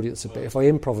with the audience a bit, if I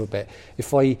improv a bit,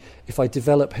 if I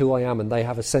develop who I am and they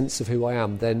have a sense of who I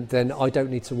am, then I don't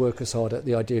need to work as hard at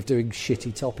the idea of doing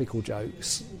shitty topical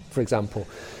jokes, for example.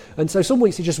 And so some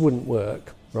weeks it just wouldn't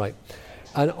work. Right,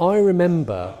 and I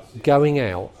remember going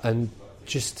out and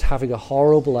just having a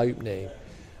horrible opening,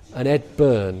 and Ed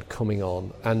Byrne coming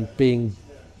on and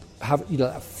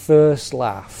that first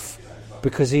laugh,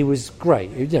 because he was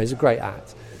great. He's a great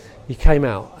act. He came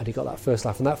out and he got that first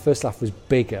laugh, and that first laugh was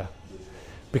bigger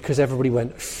because everybody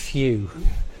went, phew,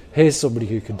 here's somebody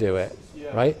who can do it,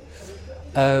 right?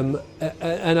 And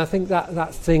I think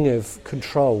that thing of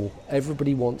control,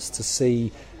 everybody wants to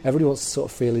sort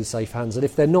of feel in safe hands, and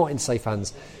if they're not in safe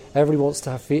hands, everybody wants to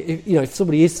have, if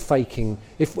somebody is faking,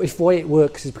 if the way it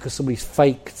works is because somebody's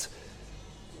faked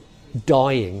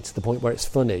dying to the point where it's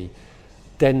funny,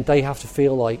 then they have to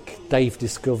feel like they've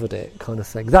discovered it, kind of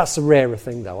thing. That's a rarer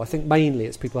thing, though. I think mainly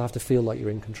it's people have to feel like you're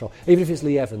in control, even if it's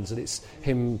Lee Evans and it's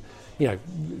him,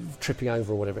 tripping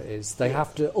over or whatever it is. They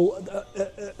have to,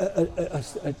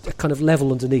 a kind of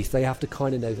level underneath, they have to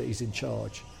kind of know that he's in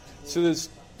charge. So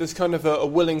there's kind of a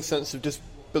willing sense of just,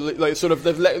 like, sort of,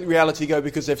 they've let reality go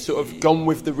because they've sort of gone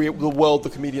with the world the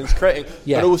comedian's creating,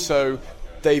 but also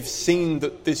they've seen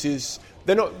that this is,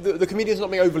 they're not, the comedian's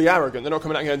not being overly arrogant. They're not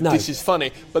coming out and going, this is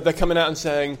funny, but they're coming out and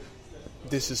saying,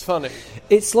 this is funny.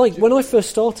 It's like when I first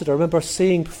started, I remember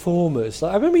seeing performers.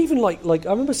 Like, I remember even I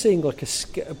remember seeing like a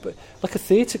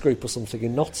theatre group or something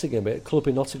in Nottingham, at a club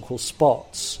in Nottingham called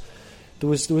Spots. There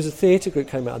was a theatre group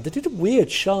came out and they did a weird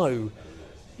show.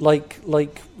 Like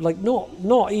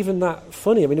not even that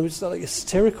funny. I mean, it was like a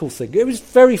satirical thing. It was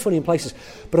very funny in places.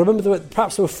 But I remember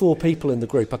perhaps there were 4 people in the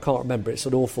group. I can't remember. It's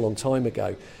an awful long time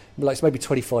ago. Like, it's maybe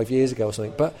 25 years ago or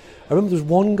something. But I remember there was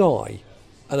one guy,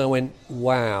 and I went,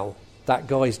 wow, that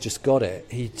guy's just got it.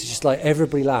 He just like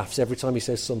everybody laughs every time he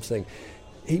says something.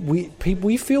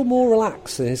 We feel more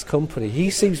relaxed in his company. He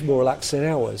seems more relaxed in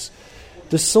ours.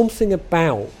 There's something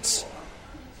about,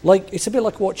 like, it's a bit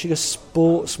like watching a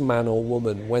sportsman or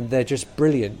woman when they're just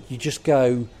brilliant. You just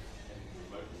go,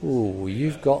 ooh,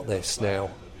 you've got this now.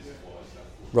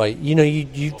 Right, you know,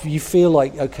 you feel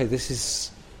like, okay, this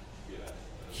is,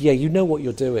 yeah, you know what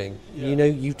you're doing. Yeah.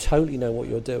 You totally know what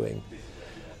you're doing.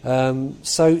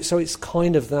 So it's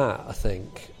kind of that, I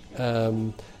think.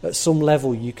 At some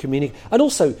level you communicate. And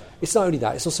also, it's not only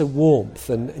that, it's also warmth.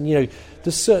 And you know,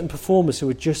 there's certain performers who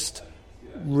are just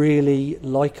really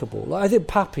likeable. Like, I think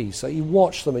Pappies, like, you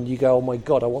watch them and you go, oh my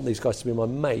God, I want these guys to be my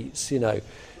mates, you know.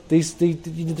 There's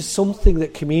something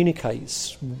that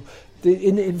communicates.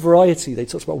 In Variety, they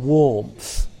talked about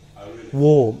warmth.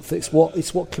 Warmth. It's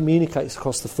what communicates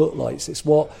across the footlights. It's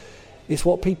what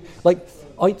people like.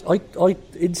 I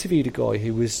interviewed a guy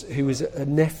who was a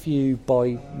nephew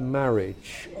by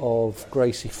marriage of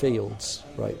Gracie Fields,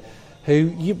 right?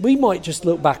 We might just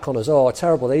look back on as, oh,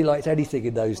 terrible. They liked anything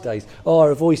in those days. Oh,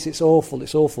 her voice, it's awful.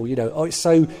 You know, oh, it's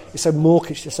so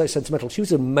mawkish, it's so sentimental. She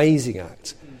was an amazing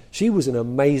act.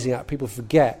 People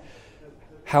forget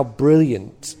how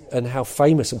brilliant and how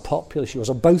famous and popular she was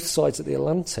on both sides of the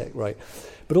Atlantic, right?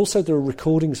 But also there are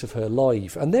recordings of her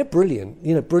live, and they're brilliant,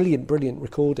 you know, brilliant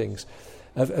recordings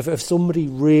of somebody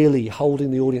really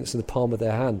holding the audience in the palm of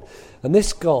their hand. And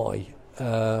this guy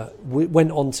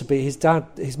went on to be, his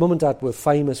mum and dad were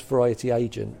famous Variety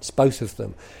agents, both of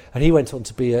them, and he went on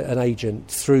to be an agent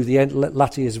through the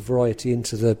latter years of Variety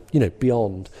into the, you know,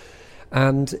 beyond.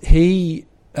 And he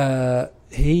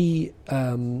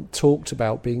talked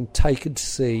about being taken to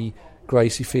see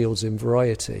Gracie Fields in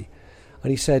Variety,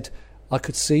 and he said, I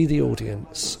could see the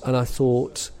audience and I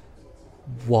thought,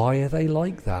 why are they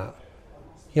like that?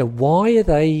 You know, why are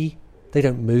they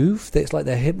don't move? It's like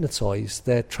they're hypnotised,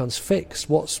 they're transfixed.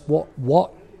 What's my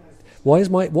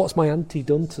auntie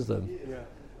done to them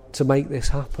to make this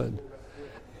happen?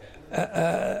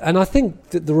 And I think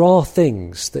that there are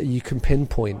things that you can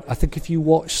pinpoint. I think if you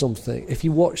watch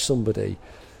somebody,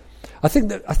 I think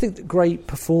that great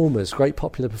performers, great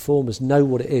popular performers, know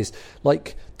what it is.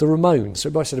 Like the Ramones. So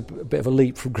it might have a bit of a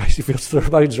leap from Gracie Fields to the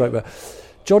Ramones, right? But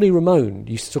Johnny Ramone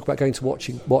used to talk about going to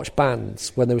watch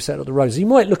bands when they were setting up the Ramones. You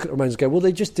might look at the Ramones and go, well,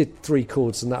 they just did 3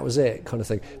 chords and that was it, kind of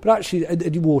thing. But actually,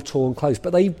 and you wore torn clothes.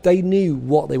 But they knew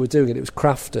what they were doing, and it was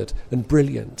crafted and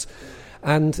brilliant.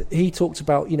 And he talked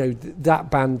about, you know, that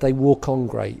band, they walk on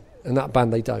great, and that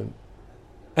band, they don't.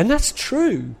 And that's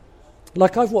true.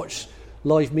 Like, I've watched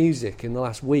live music in the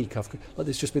last week. Like,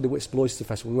 there's just been the Whitstable Oyster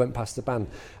Festival. We went past the band.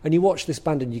 And you watch this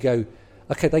band and you go,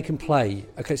 OK, they can play.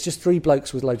 OK, it's just 3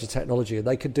 blokes with loads of technology, and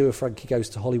they could do a Frankie Goes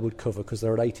to Hollywood cover because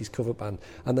they're an 80s cover band,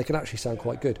 and they can actually sound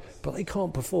quite good. But they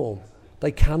can't perform.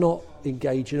 They cannot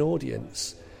engage an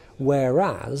audience.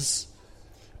 Whereas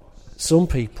some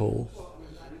people,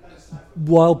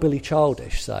 while Billy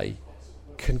Childish, say,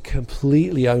 can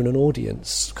completely own an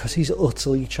audience because he's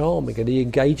utterly charming and he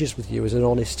engages with you as an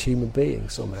honest human being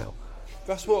somehow.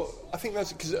 That's what I think.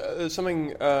 That's because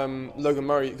something Logan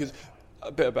Murray. Because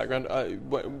a bit of background, I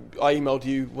emailed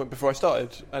you before I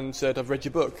started and said I've read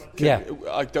your book.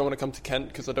 I don't want to come to Kent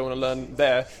because I don't want to learn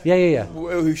there.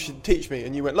 Who should teach me?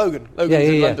 And you went Logan's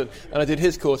in London, and I did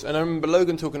his course. And I remember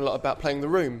Logan talking a lot about playing the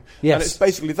room. Yes. And it's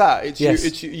basically that.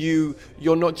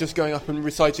 You're not just going up and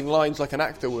reciting lines like an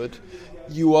actor would.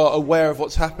 You are aware of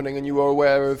what's happening, and you are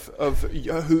aware of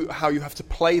how you have to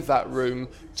play that room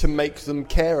to make them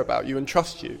care about you and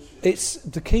trust you. It's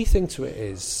the key thing to it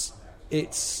is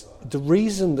it's the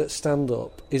reason that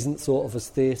stand-up isn't thought of as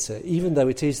theatre, even though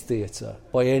it is theatre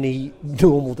by any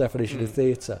normal definition of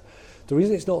theatre. The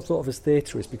reason it's not thought of as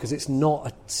theatre is because it's not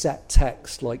a set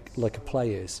text like a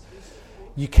play is.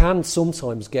 You can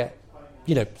sometimes get,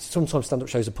 you know, sometimes stand-up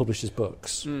shows are published as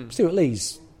books. Stuart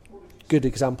Lee's good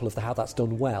example of how that's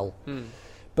done well.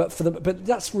 But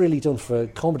that's really done for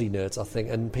comedy nerds, I think,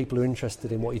 and people who are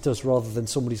interested in what he does, rather than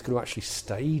somebody who's going to actually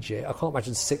stage it. I can't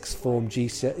imagine sixth form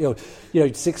BTEC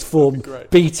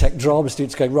drama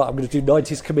students going, right, I'm going to do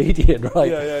 90s comedian,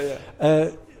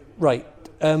 right? Right.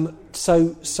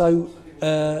 So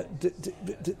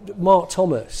Mark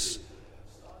Thomas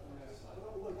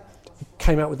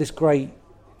came out with this great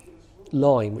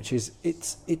line, which is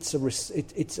it's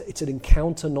an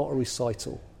encounter, not a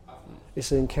recital.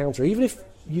 It's an encounter. Even if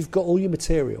you've got all your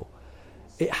material,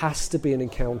 it has to be an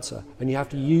encounter, and you have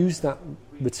to use that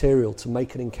material to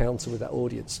make an encounter with that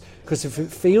audience. Because if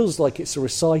it feels like it's a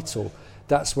recital,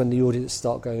 that's when the audience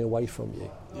start going away from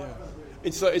you. Yeah.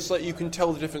 It's like you can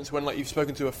tell the difference when, like, you've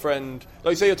spoken to a friend,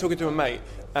 like say you're talking to a mate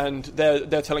and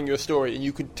they're telling you a story and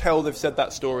you could tell they've said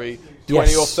that story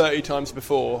 20 or 30 times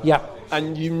before. Yeah.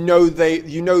 And you know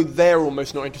they're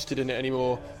almost not interested in it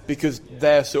anymore because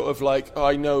they're sort of like, oh,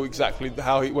 I know exactly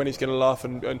when he's going to laugh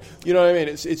and you know what I mean?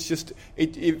 It's just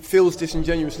it feels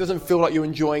disingenuous. It doesn't feel like you're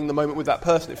enjoying the moment with that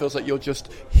person. It feels like you're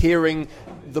just hearing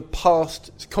the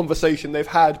past conversation they've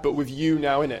had but with you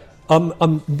now in it.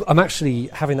 I'm actually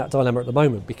having that dilemma at the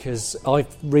moment because I've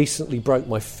recently broke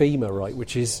my femur, right,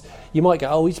 which is, you might go,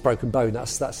 oh, he's broken bone,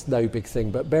 that's no big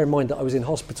thing, but bear in mind that I was in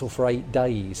hospital for 8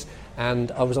 days and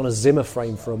I was on a Zimmer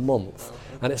frame for a month,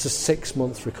 and it's a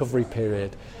 6-month recovery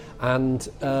period, and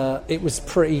it was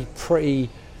pretty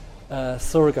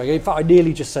thoroughgoing. In fact, I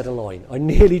nearly just said a line,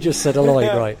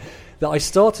 right, that I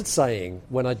started saying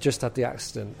when I just had the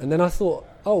accident, and then I thought,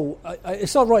 I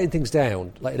started writing things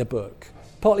down, like in a book,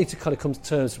 partly to kind of come to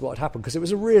terms with what had happened, because it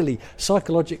was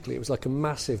psychologically, it was like a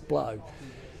massive blow.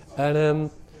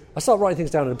 And I started writing things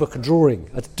down in a book and drawing.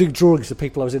 I'd do drawings of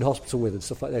people I was in hospital with and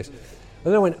stuff like this. And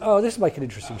then I went, this will make an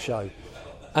interesting show.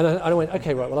 And I went,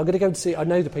 okay, right, well, I'm going to go and see, I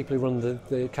know the people who run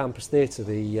the campus theatre,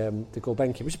 the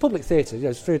Gulbenkian, which is a public theatre,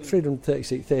 it's a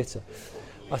 330-seat theatre.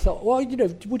 I thought, well,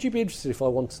 would you be interested if I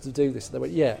wanted to do this? And they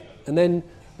went, yeah. And then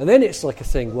it's like a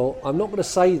thing, well, I'm not going to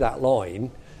say that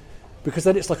line, because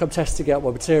then it's like I'm testing out my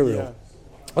material. Yeah.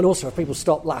 And also, if people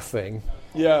stop laughing,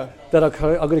 then I'm going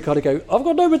to kind of go, I've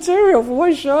got no material for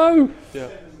my show. Yeah.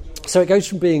 So it goes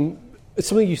from being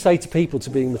something you say to people to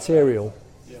being material.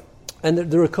 Yeah. And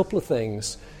there are a couple of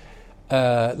things,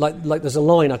 like there's a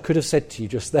line I could have said to you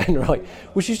just then, right,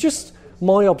 which is just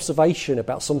my observation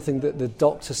about something that the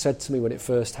doctor said to me when it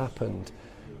first happened,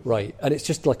 right? And it's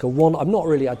just like I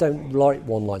don't write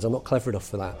one-liners, I'm not clever enough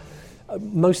for that.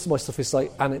 Most of my stuff is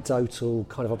like anecdotal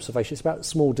kind of observation. It's about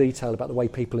small detail about the way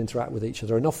people interact with each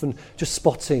other, and often just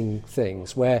spotting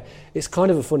things where it's kind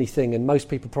of a funny thing and most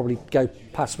people probably go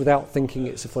past without thinking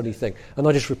it's a funny thing, and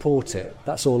I just report it.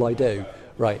 That's all I do,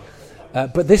 right?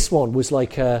 But this one was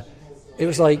like it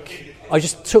was like I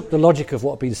just took the logic of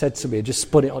what had been said to me and just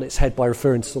spun it on its head by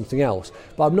referring to something else.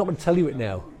 But I'm not going to tell you it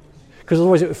now because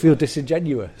otherwise it would feel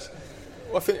disingenuous.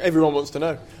 Well, I think everyone wants to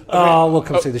know.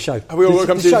 Welcome to the show.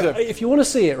 Welcome to the show. If you want to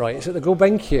see it, right, it's at the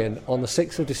Gulbenkian on the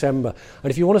 6th of December.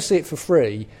 And if you want to see it for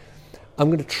free, I'm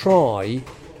going to try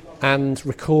and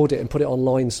record it and put it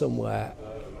online somewhere.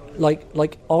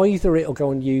 Like either it'll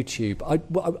go on YouTube.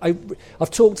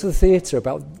 I've talked to the theatre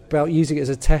about using it as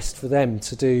a test for them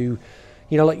to do.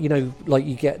 Like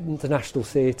you get the National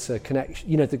Theatre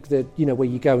connection. Where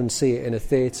you go and see it in a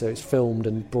theatre, it's filmed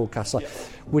and broadcast.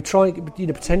 We're trying,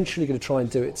 potentially going to try and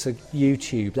do it to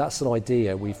YouTube. That's an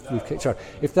idea we've kicked around.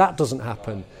 If that doesn't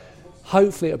happen,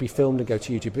 hopefully it'll be filmed and go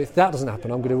to YouTube. But if that doesn't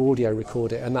happen, I'm going to audio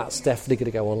record it, and that's definitely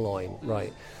going to go online,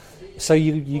 right? So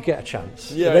you get a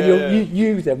chance. Yeah. Then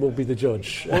you then will be the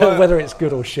judge whether it's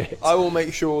good or shit. I will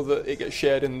make sure that it gets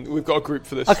shared, and we've got a group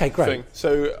for this. Okay, great. Thing.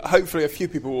 So hopefully a few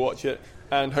people will watch it.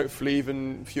 And hopefully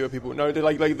even fewer people know,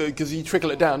 because you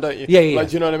trickle it down, don't you? Yeah. Like,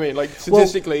 do you know what I mean? Like,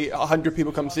 statistically, 100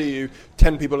 people come see you,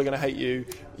 10 people are going to hate you,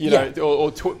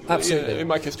 absolutely. In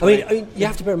my case, 20. I mean, you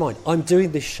have to bear in mind, I'm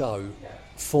doing this show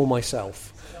for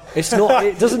myself. It's not,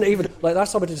 it doesn't even, like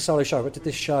last time I did a solo show, I did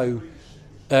this show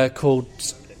called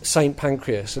St.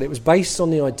 Pancreas, and it was based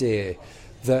on the idea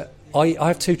that I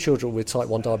have 2 children with type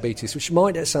 1 diabetes, which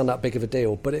might not sound that big of a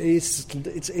deal, but it's something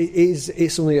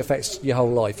that affects your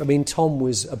whole life. I mean, Tom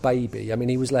was a baby. I mean,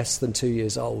 he was less than 2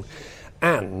 years old.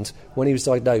 And when he was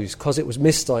diagnosed, because it was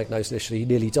misdiagnosed initially, he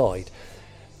nearly died.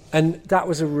 And that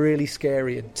was a really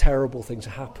scary and terrible thing to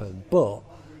happen. But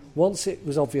once it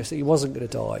was obvious that he wasn't going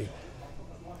to die,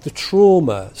 the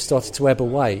trauma started to ebb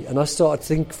away. And I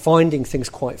started finding things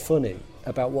quite funny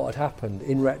about what had happened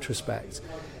in retrospect.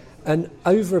 And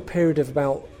over a period of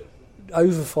about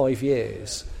over 5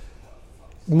 years,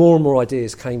 more and more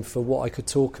ideas came for what I could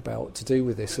talk about to do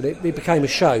with this. And it became a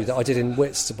show that I did in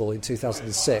Whitstable in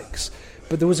 2006.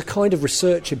 But there was a kind of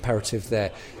research imperative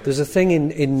there. There's a thing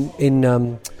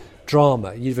in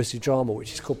drama, University of Drama,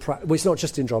 which is called... it's not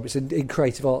just in drama, it's in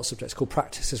creative arts subjects, called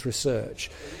practice as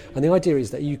research. And the idea is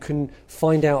that you can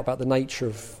find out about the nature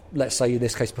of, let's say in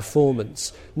this case,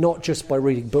 performance, not just by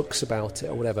reading books about it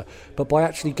or whatever, but by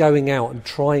actually going out and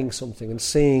trying something and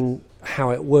seeing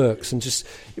how it works and just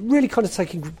really kind of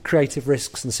taking creative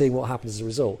risks and seeing what happens as a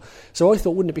result. So I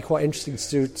thought, wouldn't it be quite interesting to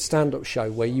do a stand-up show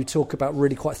where you talk about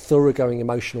really quite thoroughgoing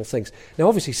emotional things? Now,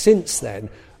 obviously, since then,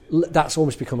 that's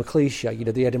almost become a cliche,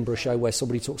 the Edinburgh show where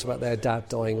somebody talks about their dad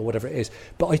dying or whatever it is.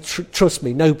 But trust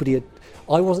me,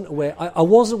 I wasn't aware. I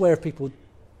was aware of people.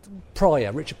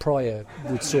 Richard Pryor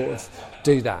would sort of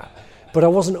do that. but I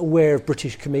wasn't aware of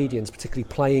British comedians particularly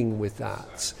playing with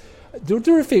that. There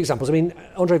are a few examples. I mean,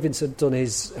 Andre Vincent had done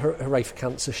his Hooray for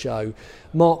Cancer show.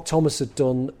 Mark Thomas had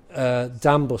done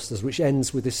Dam Busters, which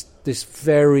ends with this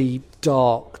very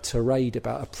dark tirade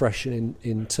about oppression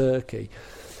in Turkey.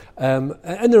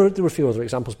 And there are a few other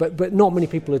examples, but not many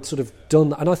people had sort of done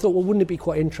that. And I thought, well, wouldn't it be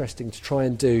quite interesting to try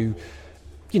and do,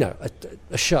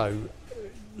 a show,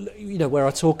 where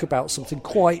I talk about something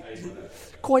quite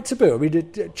taboo. I mean,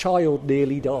 a child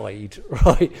nearly died,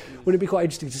 right? Wouldn't it be quite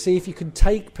interesting to see if you can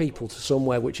take people to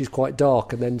somewhere which is quite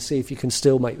dark and then see if you can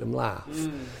still make them laugh?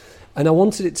 And I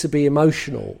wanted it to be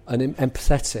emotional and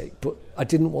empathetic, but I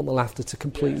didn't want the laughter to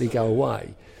completely go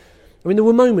away. I mean, there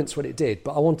were moments when it did,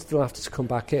 but I wanted the laughter to come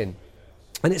back in.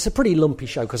 And it's a pretty lumpy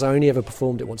show because I only ever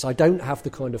performed it once. I don't have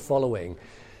the kind of following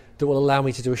that will allow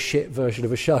me to do a shit version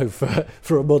of a show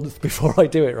for a month before I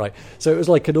do it right. So it was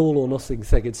like an all or nothing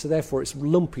thing, and so therefore it's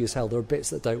lumpy as hell. There are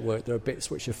bits that don't work, there are bits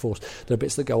which are forced, there are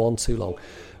bits that go on too long.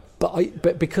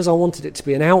 But because I wanted it to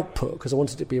be an output, because I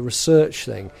wanted it to be a research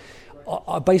thing,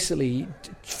 I basically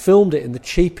filmed it in the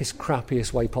cheapest,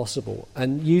 crappiest way possible,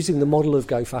 and using the model of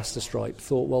Go Faster Stripe,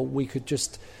 thought, well, we could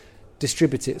just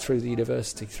distribute it through the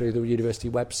university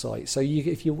website. So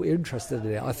if you're interested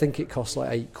in it, I think it costs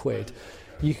like £8.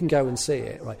 You can go and see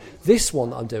it, right? This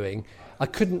one that I'm doing, I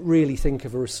couldn't really think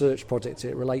of a research project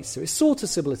it relates to. It's sort of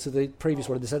similar to the previous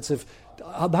one in the sense of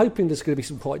I'm hoping there's going to be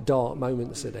some quite dark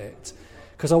moments in it,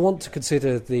 because I want to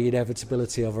consider the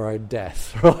inevitability of our own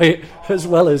death, right? As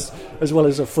well as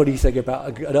a funny thing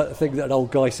about a thing that an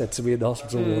old guy said to me in the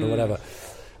hospital ward or whatever.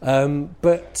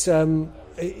 But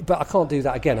I can't do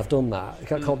that again. I've done that. It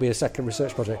can't be a second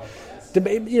research project.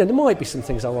 There might be some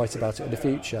things I'll write about it in the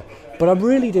future, but I'm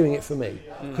really doing it for me,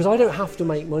 because I don't have to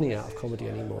make money out of comedy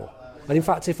anymore. And in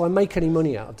fact, if I make any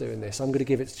money out of doing this, I'm going to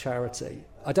give it to charity.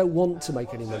 I don't want to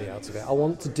make any money out of it. I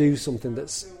want to do something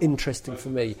that's interesting for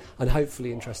me and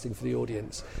hopefully interesting for the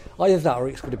audience. Either that or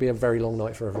it's going to be a very long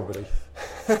night for everybody.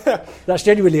 That's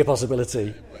genuinely a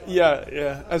possibility.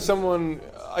 Yeah. As someone,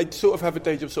 I sort of have a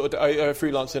day job, I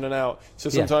freelance in and out. So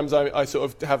sometimes I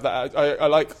sort of have that.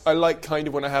 I like kind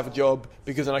of when I have a job,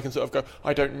 because then I can sort of go,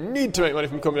 I don't need to make money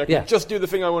from comedy. I can just do the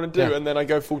thing I want to do, and then I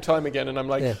go full time again, and I'm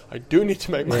like, I do need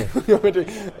to make money from comedy,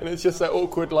 and it's just that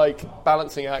awkward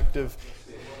balancing act of.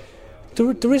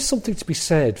 There is something to be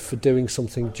said for doing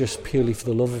something just purely for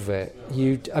the love of it.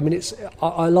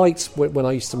 I liked when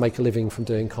I used to make a living from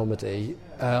doing comedy.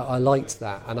 I liked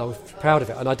that, and I was proud of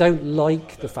it. And I don't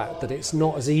like the fact that it's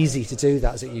not as easy to do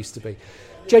that as it used to be.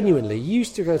 Genuinely, you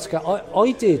used to go to.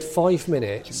 I did 5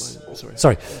 minutes.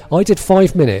 I did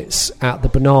 5 minutes at the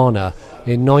Banana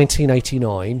in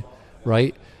 1989,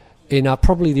 right? In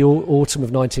probably the autumn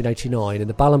of 1989, in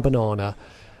the Ballon Banana.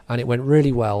 And it went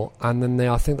really well, and then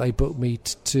I think they booked me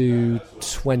to do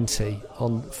 20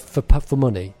 for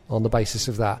money on the basis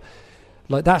of that.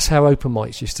 That's how open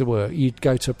mics used to work. You'd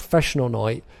go to a professional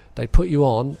night, they'd put you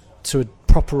on to a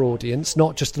proper audience,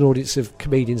 not just an audience of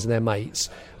comedians and their mates,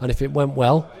 and if it went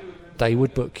well, they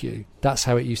would book you. That's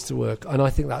how it used to work, and I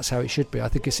think that's how it should be. I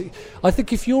think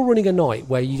if you're running a night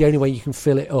where the only way you can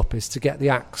fill it up is to get the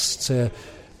acts to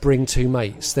bring two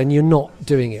mates, then you're not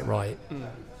doing it right.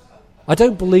 I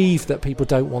don't believe that people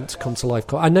don't want to come to live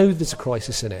comedy. I know there's a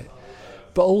crisis in it,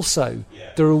 but also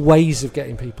there are ways of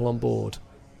getting people on board.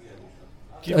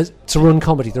 To run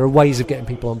comedy, there are ways of getting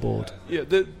people on board. Yeah,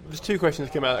 there's two questions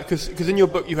that came out because in your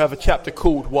book you have a chapter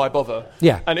called "Why Bother?"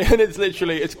 Yeah, and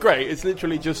it's great. It's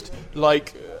literally just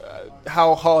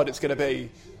how hard it's going to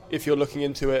be if you're looking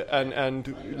into it, and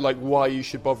why you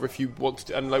should bother if you want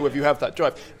to, and whether you have that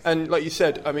drive. And like you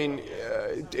said, I mean,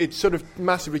 it's sort of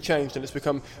massively changed, and it's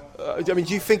become. Do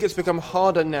you think it's become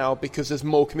harder now because there's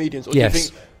more comedians? Or yes. Do you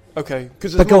think, okay,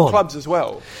 because there's more clubs as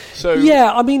well. So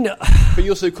yeah, I mean, but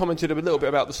you also commented a little bit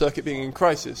about the circuit being in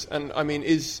crisis, and I mean,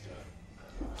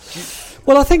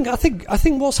 Well, I think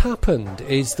what's happened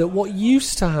is that what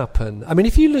used to happen. I mean,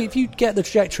 if you get the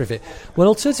trajectory of it, when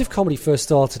alternative comedy first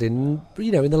started in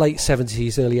the late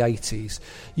 70s, early 80s,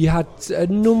 you had a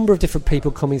number of different people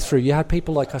coming through. You had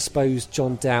people like, I suppose,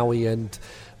 John Dowie and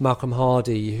Malcolm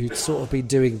Hardy, who'd sort of been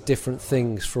doing different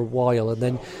things for a while, and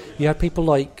then you had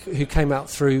people who came out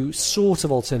through sort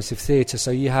of alternative theatre. So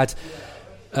you had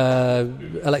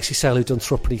Alexei Sayle, who'd done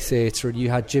Threepenny Theatre, and you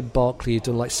had Jim Barclay, who'd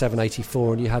done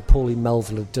 784, and you had Pauline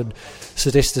Melville, who'd done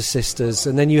Sadista Sisters,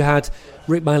 and then you had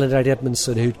Rick Mail and Ed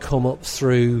Edmondson, who'd come up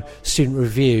through Student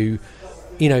Review,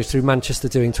 through Manchester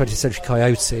doing 20th Century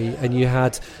Coyote, and you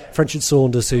had French and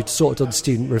Saunders, who'd sort of done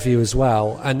Student Review as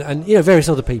well, and various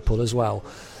other people as well.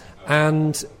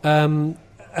 And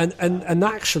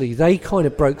actually they kind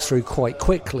of broke through quite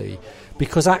quickly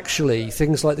because actually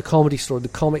things like the Comedy Store, the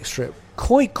comic strip,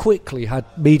 quite quickly had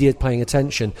media paying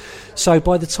attention. So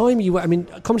by the time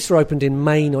Comedy Store opened in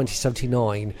May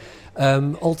 1979,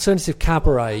 Alternative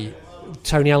Cabaret,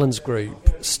 Tony Allen's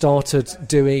group, started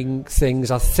doing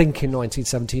things, I think, in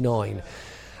 1979.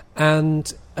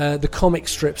 And the comic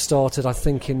strip started, I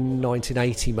think, in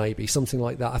 1980, maybe, something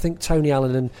like that. I think Tony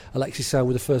Allen and Alexei Sayle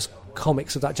were the first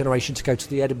comics of that generation to go to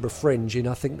the Edinburgh Fringe in,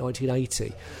 I think,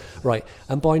 1980. Right.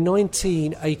 And by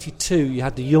 1982, you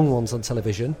had the Young Ones on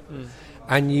television,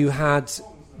 and you had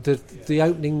the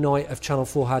opening night of Channel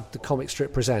 4 had the comic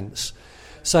strip Presents.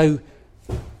 So,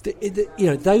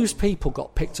 those people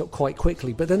got picked up quite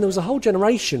quickly, but then there was a whole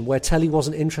generation where telly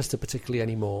wasn't interested particularly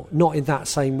anymore, not in that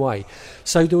same way.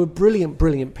 So there were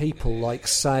brilliant people like,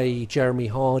 say, Jeremy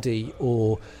Hardy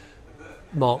or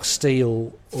Mark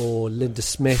Steele or Linda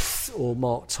Smith or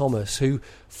Mark Thomas, who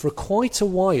for quite a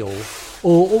while,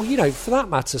 or for that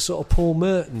matter, sort of Paul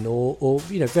Merton or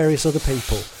various other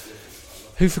people,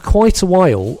 who for quite a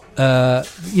while,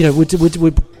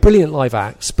 were brilliant live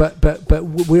acts, but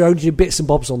we're only doing bits and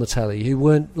bobs on the telly, who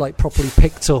weren't like properly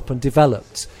picked up and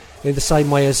developed in the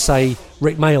same way as, say,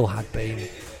 Rick Mayall had been,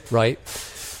 right?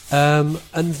 And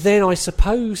then I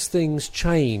suppose things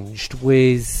changed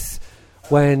with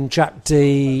when Jack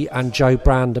Dee and Joe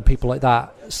Brand and people like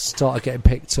that started getting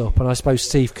picked up, and I suppose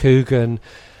Steve Coogan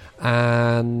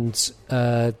and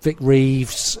Vic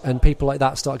Reeves and people like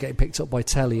that started getting picked up by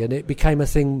telly, and it became a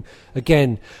thing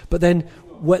again. But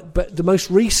the most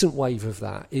recent wave of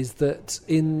that is that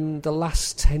in the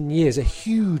last 10 years, a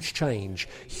huge change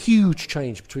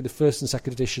between the first and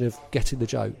second edition of Getting the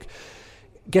Joke.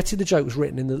 Getting the Joke was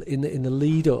written in the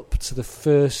lead up to the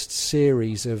first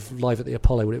series of Live at the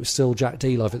Apollo, when it was still Jack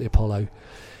Dee Live at the Apollo.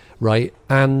 Right,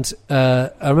 and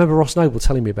I remember Ross Noble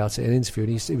telling me about it in an interview,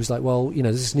 and he was like, well,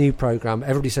 there's this new programme,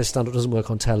 everybody says stand-up doesn't work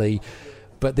on telly,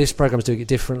 but this programme's doing it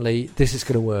differently, this is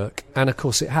going to work, and of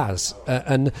course it has,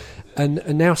 and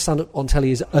now stand-up on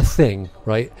telly is a thing,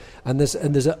 right, and there's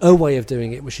a way of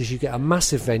doing it, which is you get a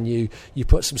massive venue, you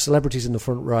put some celebrities in the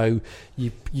front row,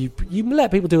 you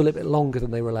let people do a little bit longer than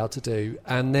they were allowed to do,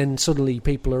 and then suddenly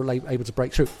people are able to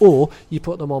break through, or you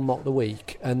put them on Mock the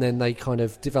Week, and then they kind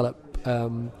of develop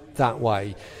that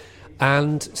way.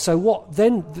 And so what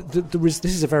then, this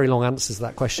is a very long answer to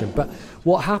that question, but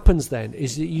what happens then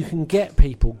is that you can get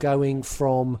people going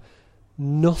from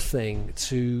nothing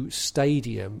to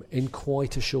stadium in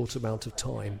quite a short amount of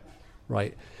time,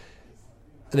 right?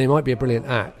 And they might be a brilliant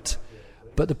act,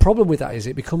 but the problem with that is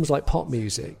it becomes like pop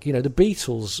music. The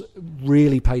Beatles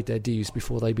really paid their dues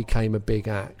before they became a big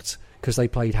act, because they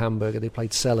played Hamburg and they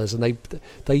played Sellers, and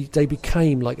they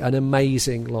became like an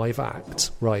amazing live act,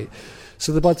 right?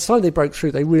 So by the time they broke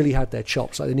through, they really had their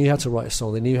chops. Like, they knew how to write a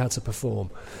song, they knew how to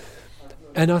perform.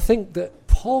 And I think that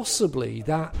possibly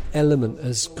that element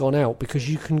has gone out because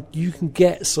you can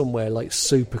get somewhere like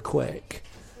super quick.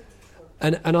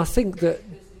 And I think that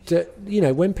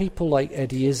when people like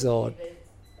Eddie Izzard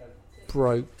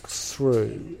broke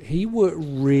through, he worked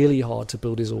really hard to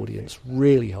build his audience,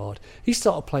 really hard. He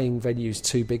started playing venues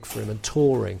too big for him and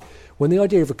touring, when the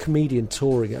idea of a comedian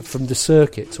touring from the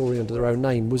circuit, touring under their own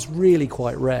name, was really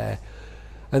quite rare.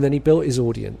 And then he built his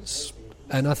audience,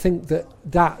 and I think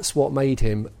that's what made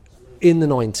him, in the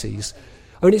 90s.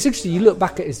 I mean, it's interesting, you look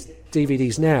back at his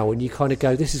DVDs now and you kind of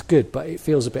go, this is good, but it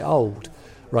feels a bit old,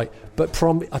 right? But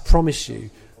I promise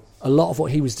you, a lot of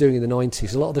what he was doing in the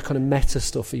 90s, a lot of the kind of meta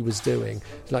stuff he was doing,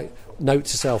 like note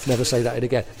to self, never say that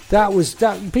again.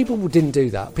 People didn't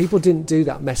do that. People didn't do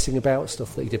that messing about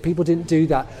stuff that he did. People didn't do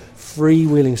that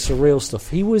freewheeling surreal stuff.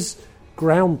 He was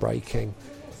groundbreaking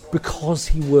because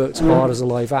he worked hard as a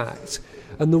live act.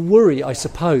 And the worry, I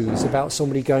suppose, about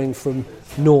somebody going from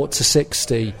 0 to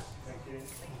 60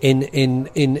 in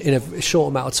a short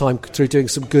amount of time through doing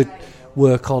some good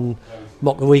work on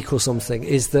Mock the Week or something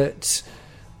is that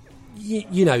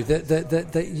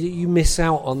that you miss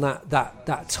out on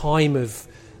that time of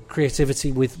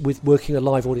creativity with working a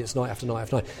live audience night after night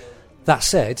after night. That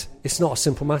said, it's not a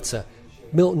simple matter.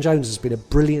 Milton Jones has been a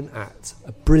brilliant act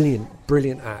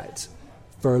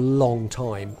for a long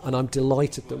time, and I'm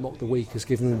delighted that Mock the Week has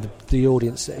given him the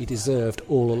audience that he deserved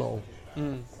all along.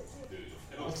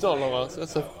 It's not a long answer.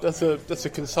 That's a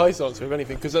concise answer, if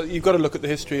anything, because you've got to look at the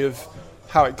history of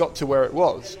how it got to where it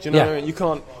was. Do you know what I mean? You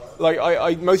can't. Like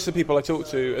I most of the people I talk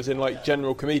to, as in like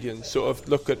general comedians, sort of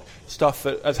look at stuff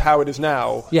as how it is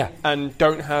now, and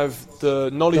don't have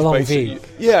the knowledge base.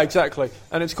 Yeah, exactly.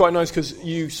 And it's quite nice because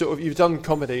you've done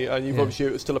comedy and you've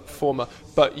obviously still a performer,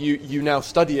 but you now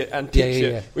study it and teach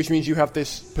it, which means you have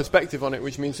this perspective on it,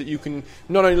 which means that you can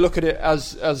not only look at it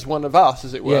as one of us,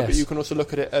 as it were, but you can also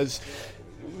look at it as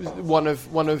one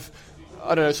of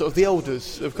I don't know, sort of the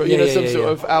elders of sort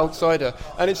of outsider.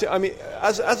 And it's, I mean,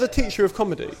 as a teacher of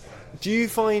comedy, do you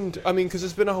find, I mean, because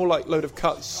there's been a whole load of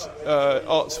cuts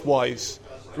arts-wise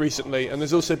recently, and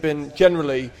there's also been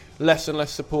generally less and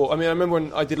less support. I mean, I remember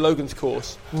when I did Logan's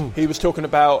course, he was talking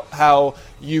about how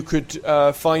you could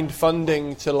find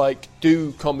funding to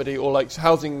do comedy or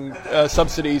housing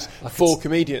subsidies for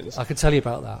comedians. I could tell you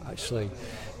about that, actually.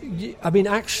 I mean,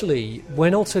 actually,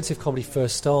 when alternative comedy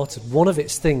first started, one of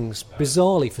its things,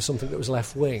 bizarrely for something that was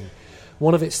left-wing,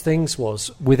 one of its things was,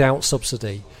 without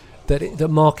subsidy, that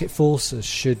market forces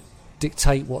should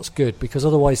dictate what's good, because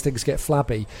otherwise things get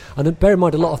flabby. And bear in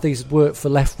mind, a lot of these work for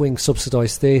left-wing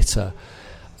subsidised theatre.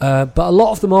 But a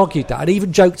lot of them argued that, and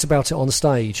even joked about it on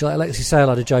stage. Like Alexei Sayle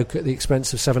had a joke at the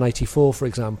expense of 784, for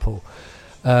example.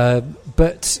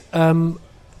 But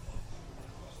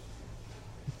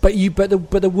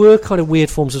there were kind of weird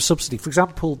forms of subsidy. For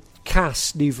example,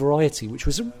 Cass New Variety, which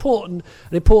was an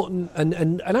important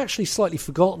and actually slightly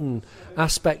forgotten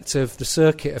aspect of the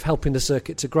circuit, of helping the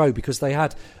circuit to grow, because they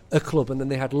had a club and then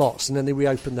they had lots, and then they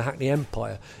reopened the Hackney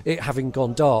Empire, it having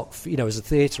gone dark, as a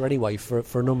theatre anyway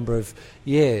for a number of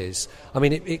years. I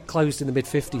mean, it closed in the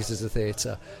mid-50s as a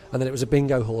theatre, and then it was a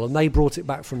bingo hall, and they brought it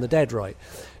back from the dead, right?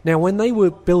 Now, when they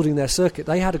were building their circuit,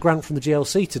 they had a grant from the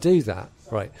GLC to do that,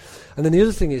 right? And then the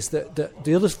other thing is that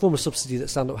the other form of subsidy that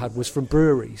Stand Up had was from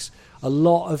breweries. A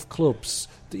lot of clubs,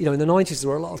 in the 90s, there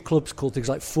were a lot of clubs called things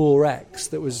like 4X,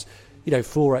 that was,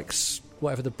 4X,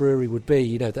 whatever the brewery would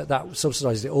be, that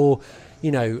subsidised it. Or,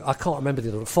 I can't remember the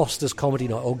other one, Foster's Comedy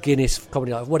Night or Guinness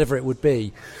Comedy Night, whatever it would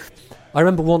be. I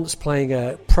remember once playing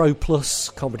a Pro Plus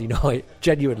Comedy Night,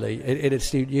 genuinely, in a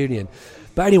student union.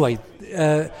 But anyway,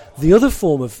 the other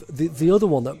form of the other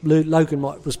one that Logan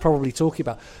was probably talking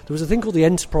about, there was a thing called the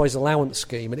Enterprise Allowance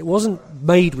Scheme, and it wasn't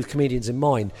made with comedians in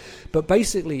mind, but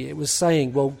basically it was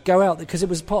saying, well, go out, because it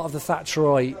was part of the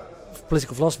Thatcherite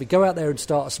political philosophy, go out there and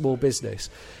start a small business.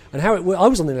 And how it worked, I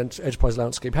was on the Enterprise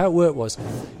Allowance Scheme. How it worked was,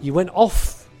 you went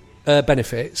off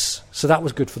benefits, so that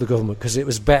was good for the government because it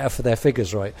was better for their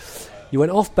figures, right? You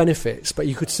went off benefits, but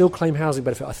you could still claim housing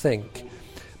benefit, I think.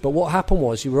 But what happened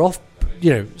was, you were off,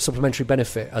 supplementary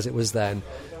benefit as it was then,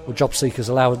 or job seekers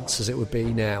allowance as it would be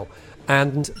now,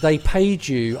 and they paid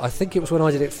you, I think it was when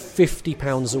I did it,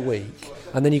 £50 a week,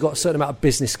 and then you got a certain amount of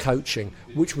business coaching,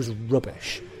 which was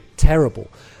rubbish,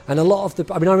 terrible. And a lot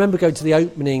of I remember going to the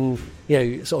opening,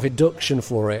 sort of induction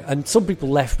for it, and some people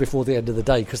left before the end of the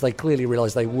day because they clearly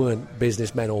realised they weren't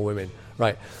businessmen or women,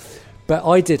 right? But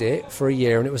I did it for a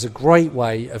year, and it was a great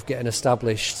way of getting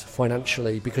established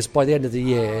financially, because by the end of the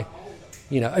year,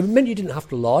 it meant you didn't have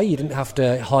to lie, you didn't have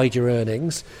to hide your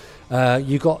earnings.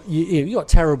 You got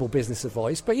terrible business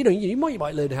advice, but you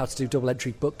might learn how to do double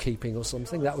entry bookkeeping or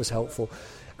something. That was helpful.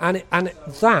 And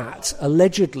that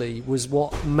allegedly was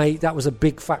that was a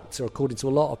big factor, according to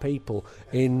a lot of people,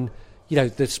 in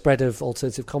the spread of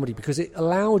alternative comedy, because it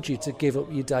allowed you to give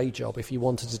up your day job if you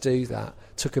wanted to do that,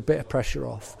 took a bit of pressure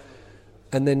off,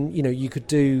 and then you could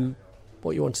do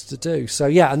what you wanted to do. So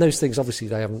yeah, and those things obviously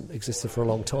they haven't existed for a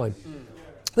long time.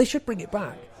 They should bring it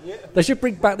back. Yeah. They should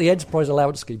bring back the Enterprise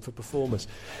Allowance Scheme for performers.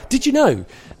 Did you know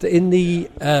that in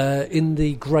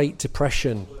the Great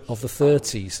Depression of the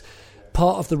 30s,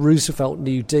 part of the Roosevelt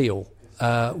New Deal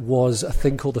was a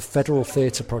thing called the Federal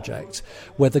Theatre Project,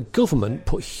 where the government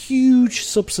put huge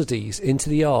subsidies into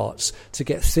the arts to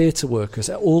get theatre workers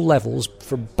at all levels,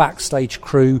 from backstage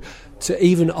crew to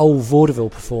even old vaudeville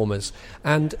performers.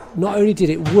 And not only did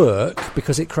it work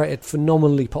because it created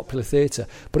phenomenally popular theatre,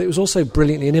 but it was also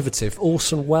brilliantly innovative.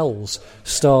 Orson Welles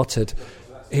started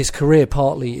his career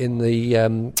partly in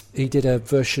the... he did a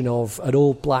version of an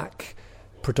all-black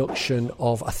production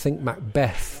of, I think,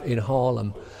 Macbeth in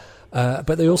Harlem.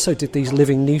 But they also did these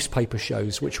living newspaper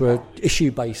shows, which were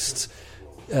issue-based,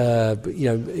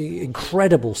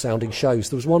 incredible sounding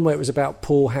shows. There was one where it was about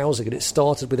poor housing, and it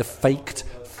started with a faked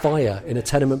fire in a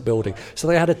tenement building. So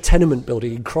they had a tenement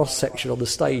building in cross-section on the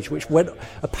stage, which went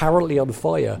apparently on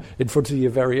fire in front of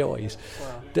your very eyes.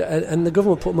 Wow. And the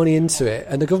government put money into it,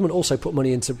 and the government also put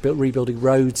money into rebuilding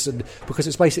roads, and because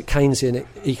it's basic Keynesian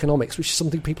economics, which is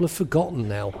something people have forgotten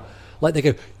now. Like they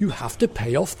go, you have to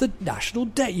pay off the national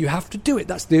debt, you have to do it,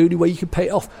 that's the only way you can pay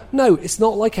it off. No, it's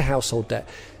not like a household debt.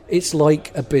 It's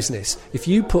like a business. If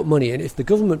you put money in, if the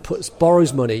government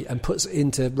borrows money and puts it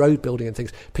into road building and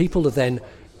things, people are then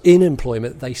in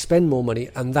employment, they spend more money,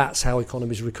 and that's how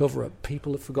economies recover.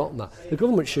 People have forgotten that. The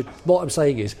government should, what I'm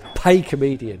saying is, pay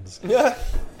comedians. Yeah.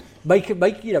 Make a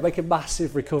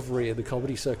massive recovery in the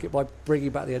comedy circuit by bringing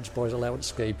back the Enterprise Allowance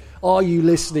Scheme. Are you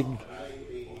listening,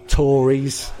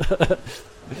 Tories?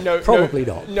 Probably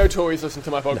not. No Tories listen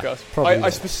to my podcast. I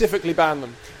specifically ban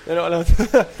them. They're not allowed.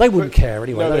 They wouldn't care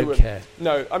anyway. No, they don't care.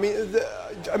 No, I mean,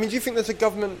 do you think there's a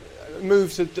government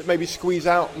move to maybe squeeze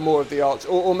out more of the arts,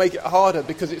 or make it harder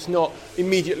because it's not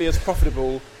immediately as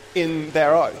profitable in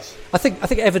their eyes? I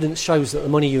think evidence shows that the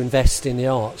money you invest in the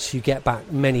arts, you get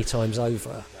back many times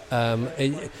over.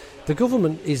 The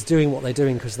government is doing what they're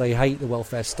doing because they hate the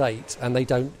welfare state, and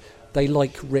they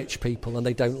like rich people and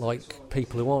they don't like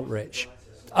people who aren't rich.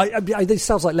 This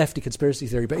sounds like lefty conspiracy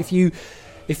theory, but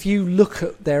if you look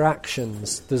at their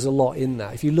actions, there's a lot in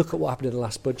that. If you look at what happened in the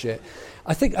last budget,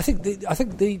 I think that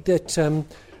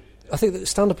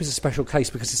stand-up is a special case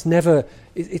because it's never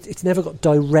got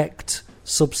direct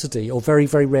subsidy, or very,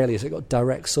 very rarely has it got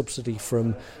direct subsidy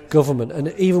from government. And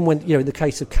even when, in the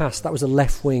case of Cast, that was a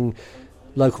left-wing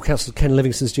local council, Ken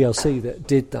Livingstone's GLC, that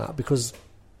did that because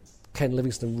Ken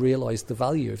Livingstone realised the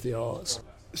value of the arts.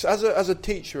 So as a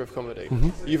teacher of comedy,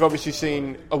 you've obviously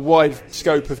seen a wide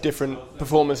scope of different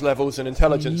performance levels and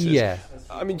intelligences. Yeah.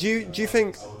 I mean, do you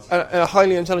think a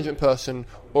highly intelligent person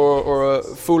or a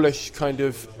foolish kind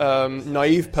of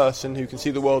naive person who can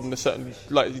see the world in a certain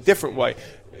slightly different way,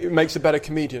 it makes a better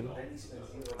comedian?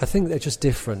 I think they're just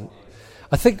different.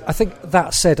 I think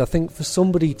that said, I think for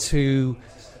somebody to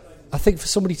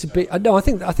be no, I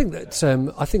think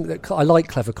that I like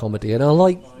clever comedy and I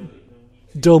like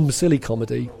dumb, silly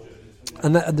comedy,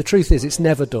 and the truth is, it's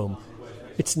never dumb.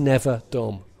 It's never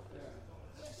dumb.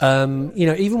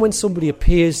 Even when somebody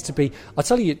appears to be, I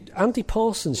tell you, Andy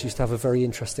Parsons used to have a very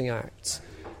interesting act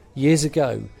years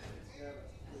ago.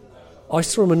 I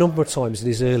saw him a number of times in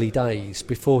his early days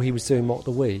before he was doing Mock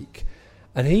the Week,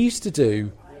 and he used to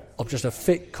do, I'm just a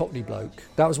fit Cockney bloke.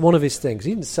 That was one of his things.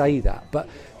 He didn't say that, but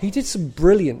he did some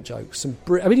brilliant jokes.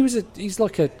 He's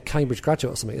like a Cambridge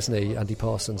graduate or something, isn't he, Andy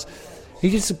Parsons? He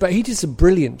did some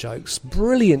brilliant jokes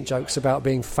about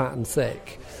being fat and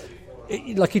thick.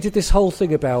 Like he did this whole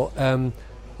thing about, I'm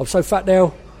so fat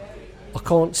now, I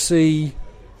can't see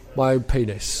my own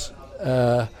penis.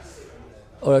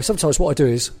 Sometimes what I do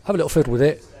is have a little fiddle with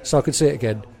it so I can see it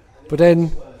again. But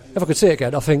then, if I could see it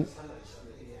again, I think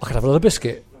I could have another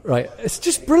biscuit. Right? It's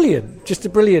just brilliant.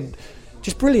 Just brilliant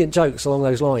jokes along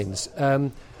those lines.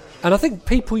 And I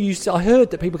think I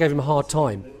heard that people gave him a hard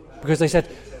time because they said,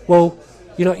 well,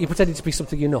 you're pretending to be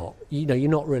something you're not. You're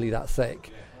not really that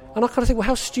thick. And I kind of think, well,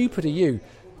 how stupid are you?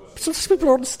 Sometimes people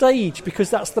are on stage because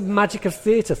that's the magic of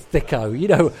theatre, thicko.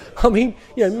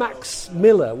 Max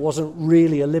Miller wasn't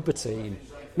really a libertine,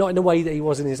 not in the way that he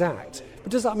was in his act.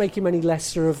 But does that make him any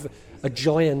lesser of a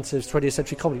giant of 20th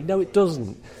century comedy? No, it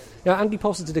doesn't. Andy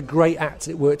Parsons did a great act.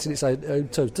 It worked in its own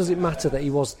toes. Does it matter that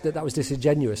that was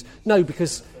disingenuous? No,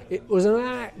 because it was an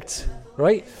act,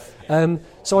 right?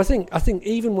 So I think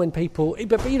even when people,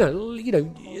 but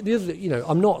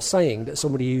I'm not saying that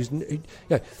somebody who's,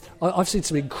 I've seen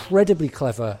some incredibly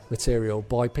clever material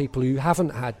by people who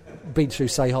haven't been through,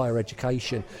 say, higher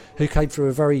education, who came from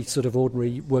a very sort of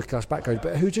ordinary working class background,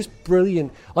 but who are just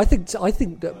brilliant. I think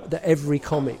that every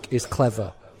comic is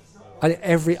clever, and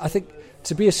I think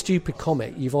to be a stupid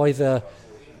comic, you've either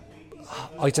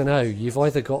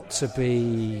got to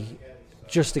be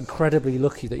just incredibly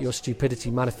lucky that your stupidity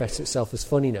manifests itself as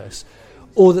funniness,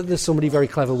 or that there's somebody very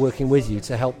clever working with you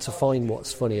to help to find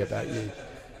what's funny about you.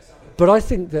 But I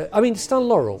think that, Stan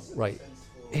Laurel, right,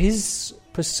 his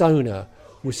persona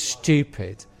was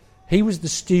stupid. He was the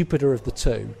stupider of the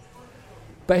two.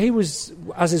 But he was,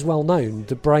 as is well known,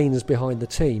 the brains behind the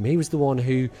team. He was the one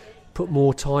who put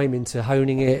more time into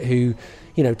honing it, who,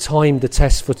 timed the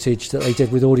test footage that they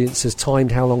did with audiences,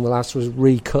 timed how long the last was,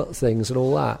 recut things and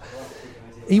all that.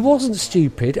 He wasn't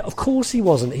stupid. Of course he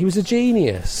wasn't. He was a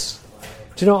genius.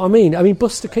 Do you know what I mean?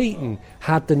 Buster Keaton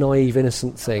had the naive,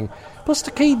 innocent thing.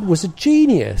 Buster Keaton was a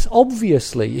genius,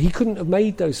 obviously. He couldn't have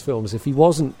made those films if he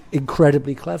wasn't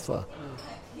incredibly clever.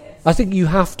 I think you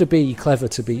have to be clever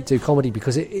to do comedy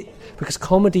because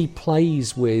comedy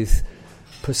plays with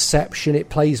perception. It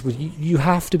plays with you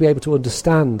have to be able to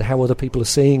understand how other people are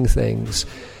seeing things,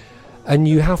 and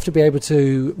you have to be able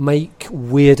to make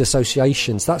weird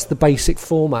associations. That's the basic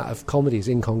format of comedy, is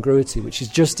incongruity, which is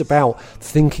just about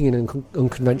thinking in an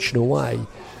unconventional way.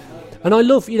 And I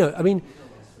love,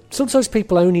 sometimes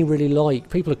people are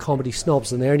comedy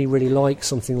snobs and they only really like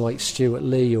something like Stuart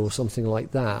Lee or something like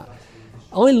that.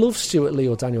 I love Stuart Lee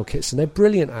or Daniel Kitson. They're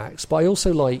brilliant acts, but I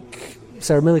also like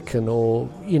Sarah Millican or,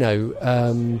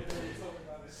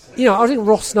 I think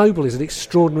Ross Noble is an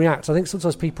extraordinary act. I think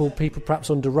sometimes people perhaps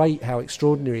underrate how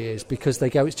extraordinary he is because they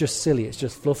go, it's just silly, it's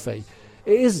just fluffy.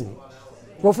 It isn't.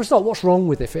 Well, for a start, what's wrong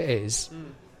with it if it is?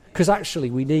 Because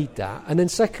actually we need that. And then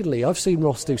secondly, I've seen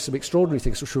Ross do some extraordinary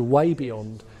things which are way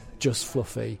beyond just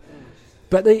fluffy.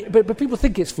 But people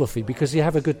think it's fluffy because you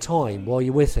have a good time while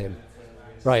you're with him,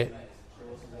 right?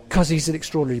 Because he's an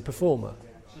extraordinary performer.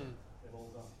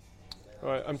 All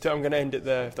right, I'm going to end it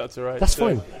there, if that's all right. That's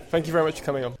fine. Thank you very much for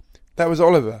coming on. That was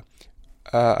Oliver.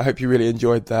 I hope you really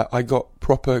enjoyed that. I got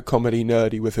proper comedy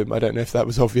nerdy with him. I don't know if that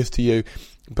was obvious to you,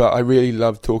 but I really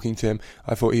loved talking to him.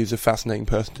 I thought he was a fascinating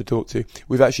person to talk to.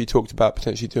 We've actually talked about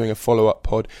potentially doing a follow-up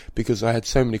pod because I had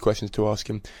so many questions to ask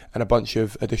him and a bunch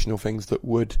of additional things that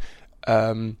would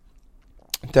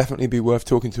definitely be worth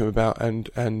talking to him about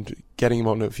and getting him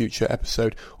on a future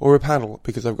episode or a panel,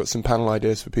 because I've got some panel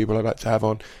ideas for people I'd like to have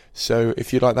on. So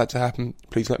if you'd like that to happen,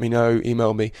 please let me know,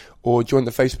 email me, or join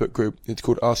the Facebook group. It's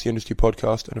called RC Industry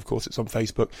Podcast, and of course it's on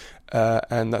Facebook,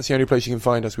 and that's the only place you can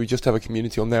find us. We just have a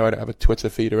community on there. I don't have a Twitter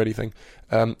feed or anything,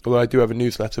 although I do have a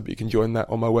newsletter, but you can join that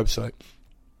on my website.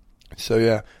 So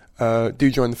yeah,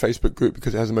 do join the Facebook group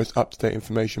because it has the most up-to-date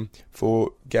information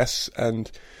for guests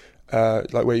and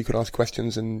like where you can ask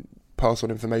questions and pass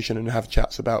on information and have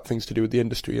chats about things to do with the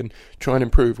industry and try and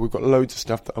improve. We've got loads of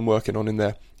stuff that I'm working on in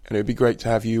there, and it would be great to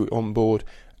have you on board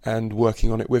and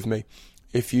working on it with me.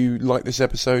 If you like this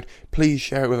episode, please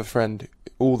share it with a friend.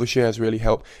 All the shares really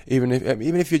help. Even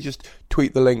if you just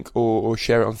tweet the link or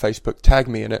share it on Facebook, tag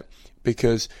me in it,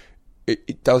 because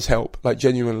it does help. Like,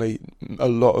 genuinely, a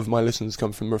lot of my listens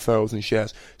come from referrals and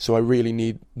shares, so I really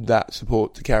need that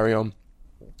support to carry on.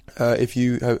 If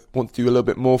you want to do a little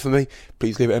bit more for me,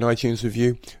 please leave it an iTunes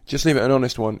review. Just leave it an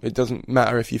honest one. It doesn't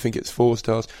matter if you think it's 4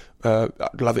 stars.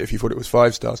 I'd love it if you thought it was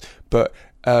 5 stars. But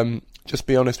just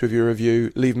be honest with your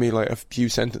review. Leave me like a few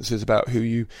sentences about who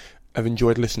you have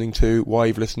enjoyed listening to, why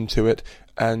you've listened to it,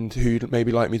 and who you'd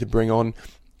maybe like me to bring on.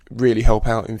 Really help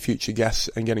out in future guests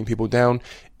and getting people down.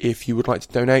 If you would like to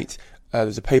donate,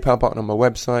 there's a PayPal button on my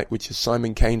website, which is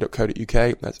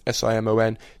simoncane.co.uk. That's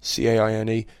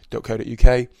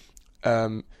SIMONCAINE.co.uk.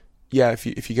 Yeah,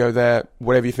 if you go there,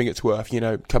 whatever you think it's worth,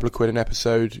 a couple of quid an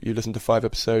episode, you listen to 5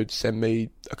 episodes, send me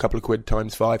a couple of quid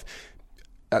times 5.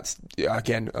 That's,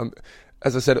 again,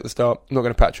 as I said at the start, I'm not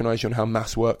going to patronise you on how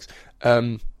maths works.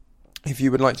 If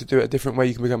you would like to do it a different way,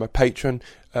 you can become a patron.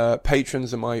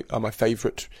 Patrons are my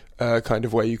favourite kind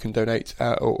of way you can donate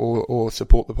or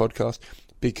support the podcast,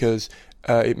 because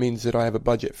it means that I have a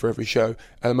budget for every show.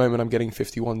 At the moment, I'm getting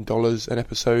 $51 an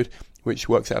episode, which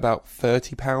works out about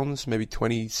 £30, maybe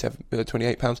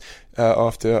 £28,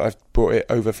 after I've brought it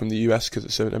over from the US, because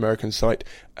it's an American site,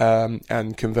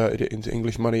 and converted it into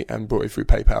English money and brought it through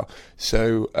PayPal.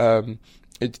 So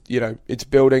it's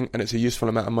building, and it's a useful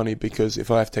amount of money, because if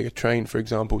I have to take a train, for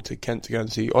example, to Kent to go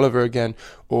and see Oliver again,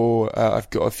 or I've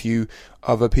got a few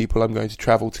other people I'm going to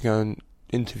travel to go and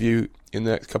interview in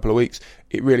the next couple of weeks,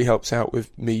 it really helps out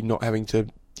with me not having to,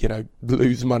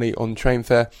 lose money on train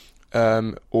fare,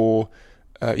 it's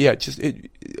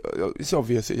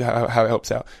obvious how it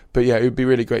helps out. But yeah, it would be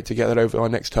really great to get that over our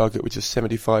next target, which is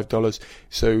 $75.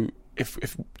 So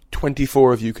if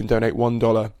 24 of you can donate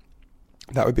 $1,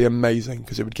 that would be amazing,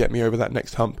 because it would get me over that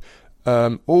next hump.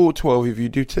 Or 12 of you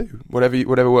do too.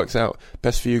 Whatever works out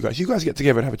best for you guys. You guys get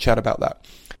together and have a chat about that.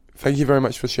 Thank you very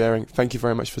much for sharing. Thank you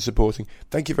very much for supporting.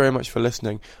 Thank you very much for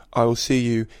listening. I will see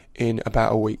you in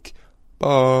about a week.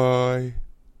 Bye.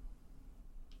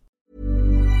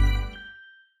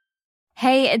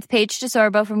 Hey, it's Paige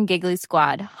DeSorbo from Giggly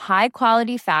Squad. High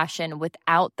quality fashion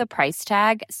without the price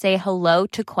tag. Say hello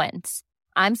to Quince.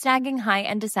 I'm snagging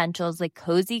high-end essentials like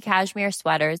cozy cashmere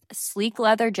sweaters, sleek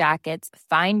leather jackets,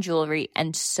 fine jewelry,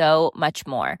 and so much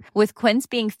more. With Quince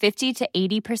being 50 to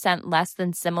 80% less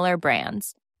than similar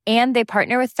brands. And they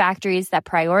partner with factories that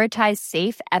prioritize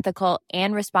safe, ethical,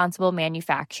 and responsible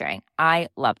manufacturing. I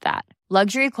love that.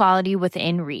 Luxury quality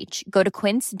within reach. Go to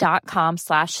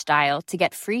quince.com/style to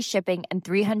get free shipping and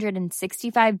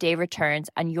 365-day returns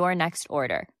on your next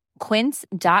order.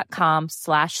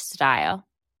 Quince.com/style.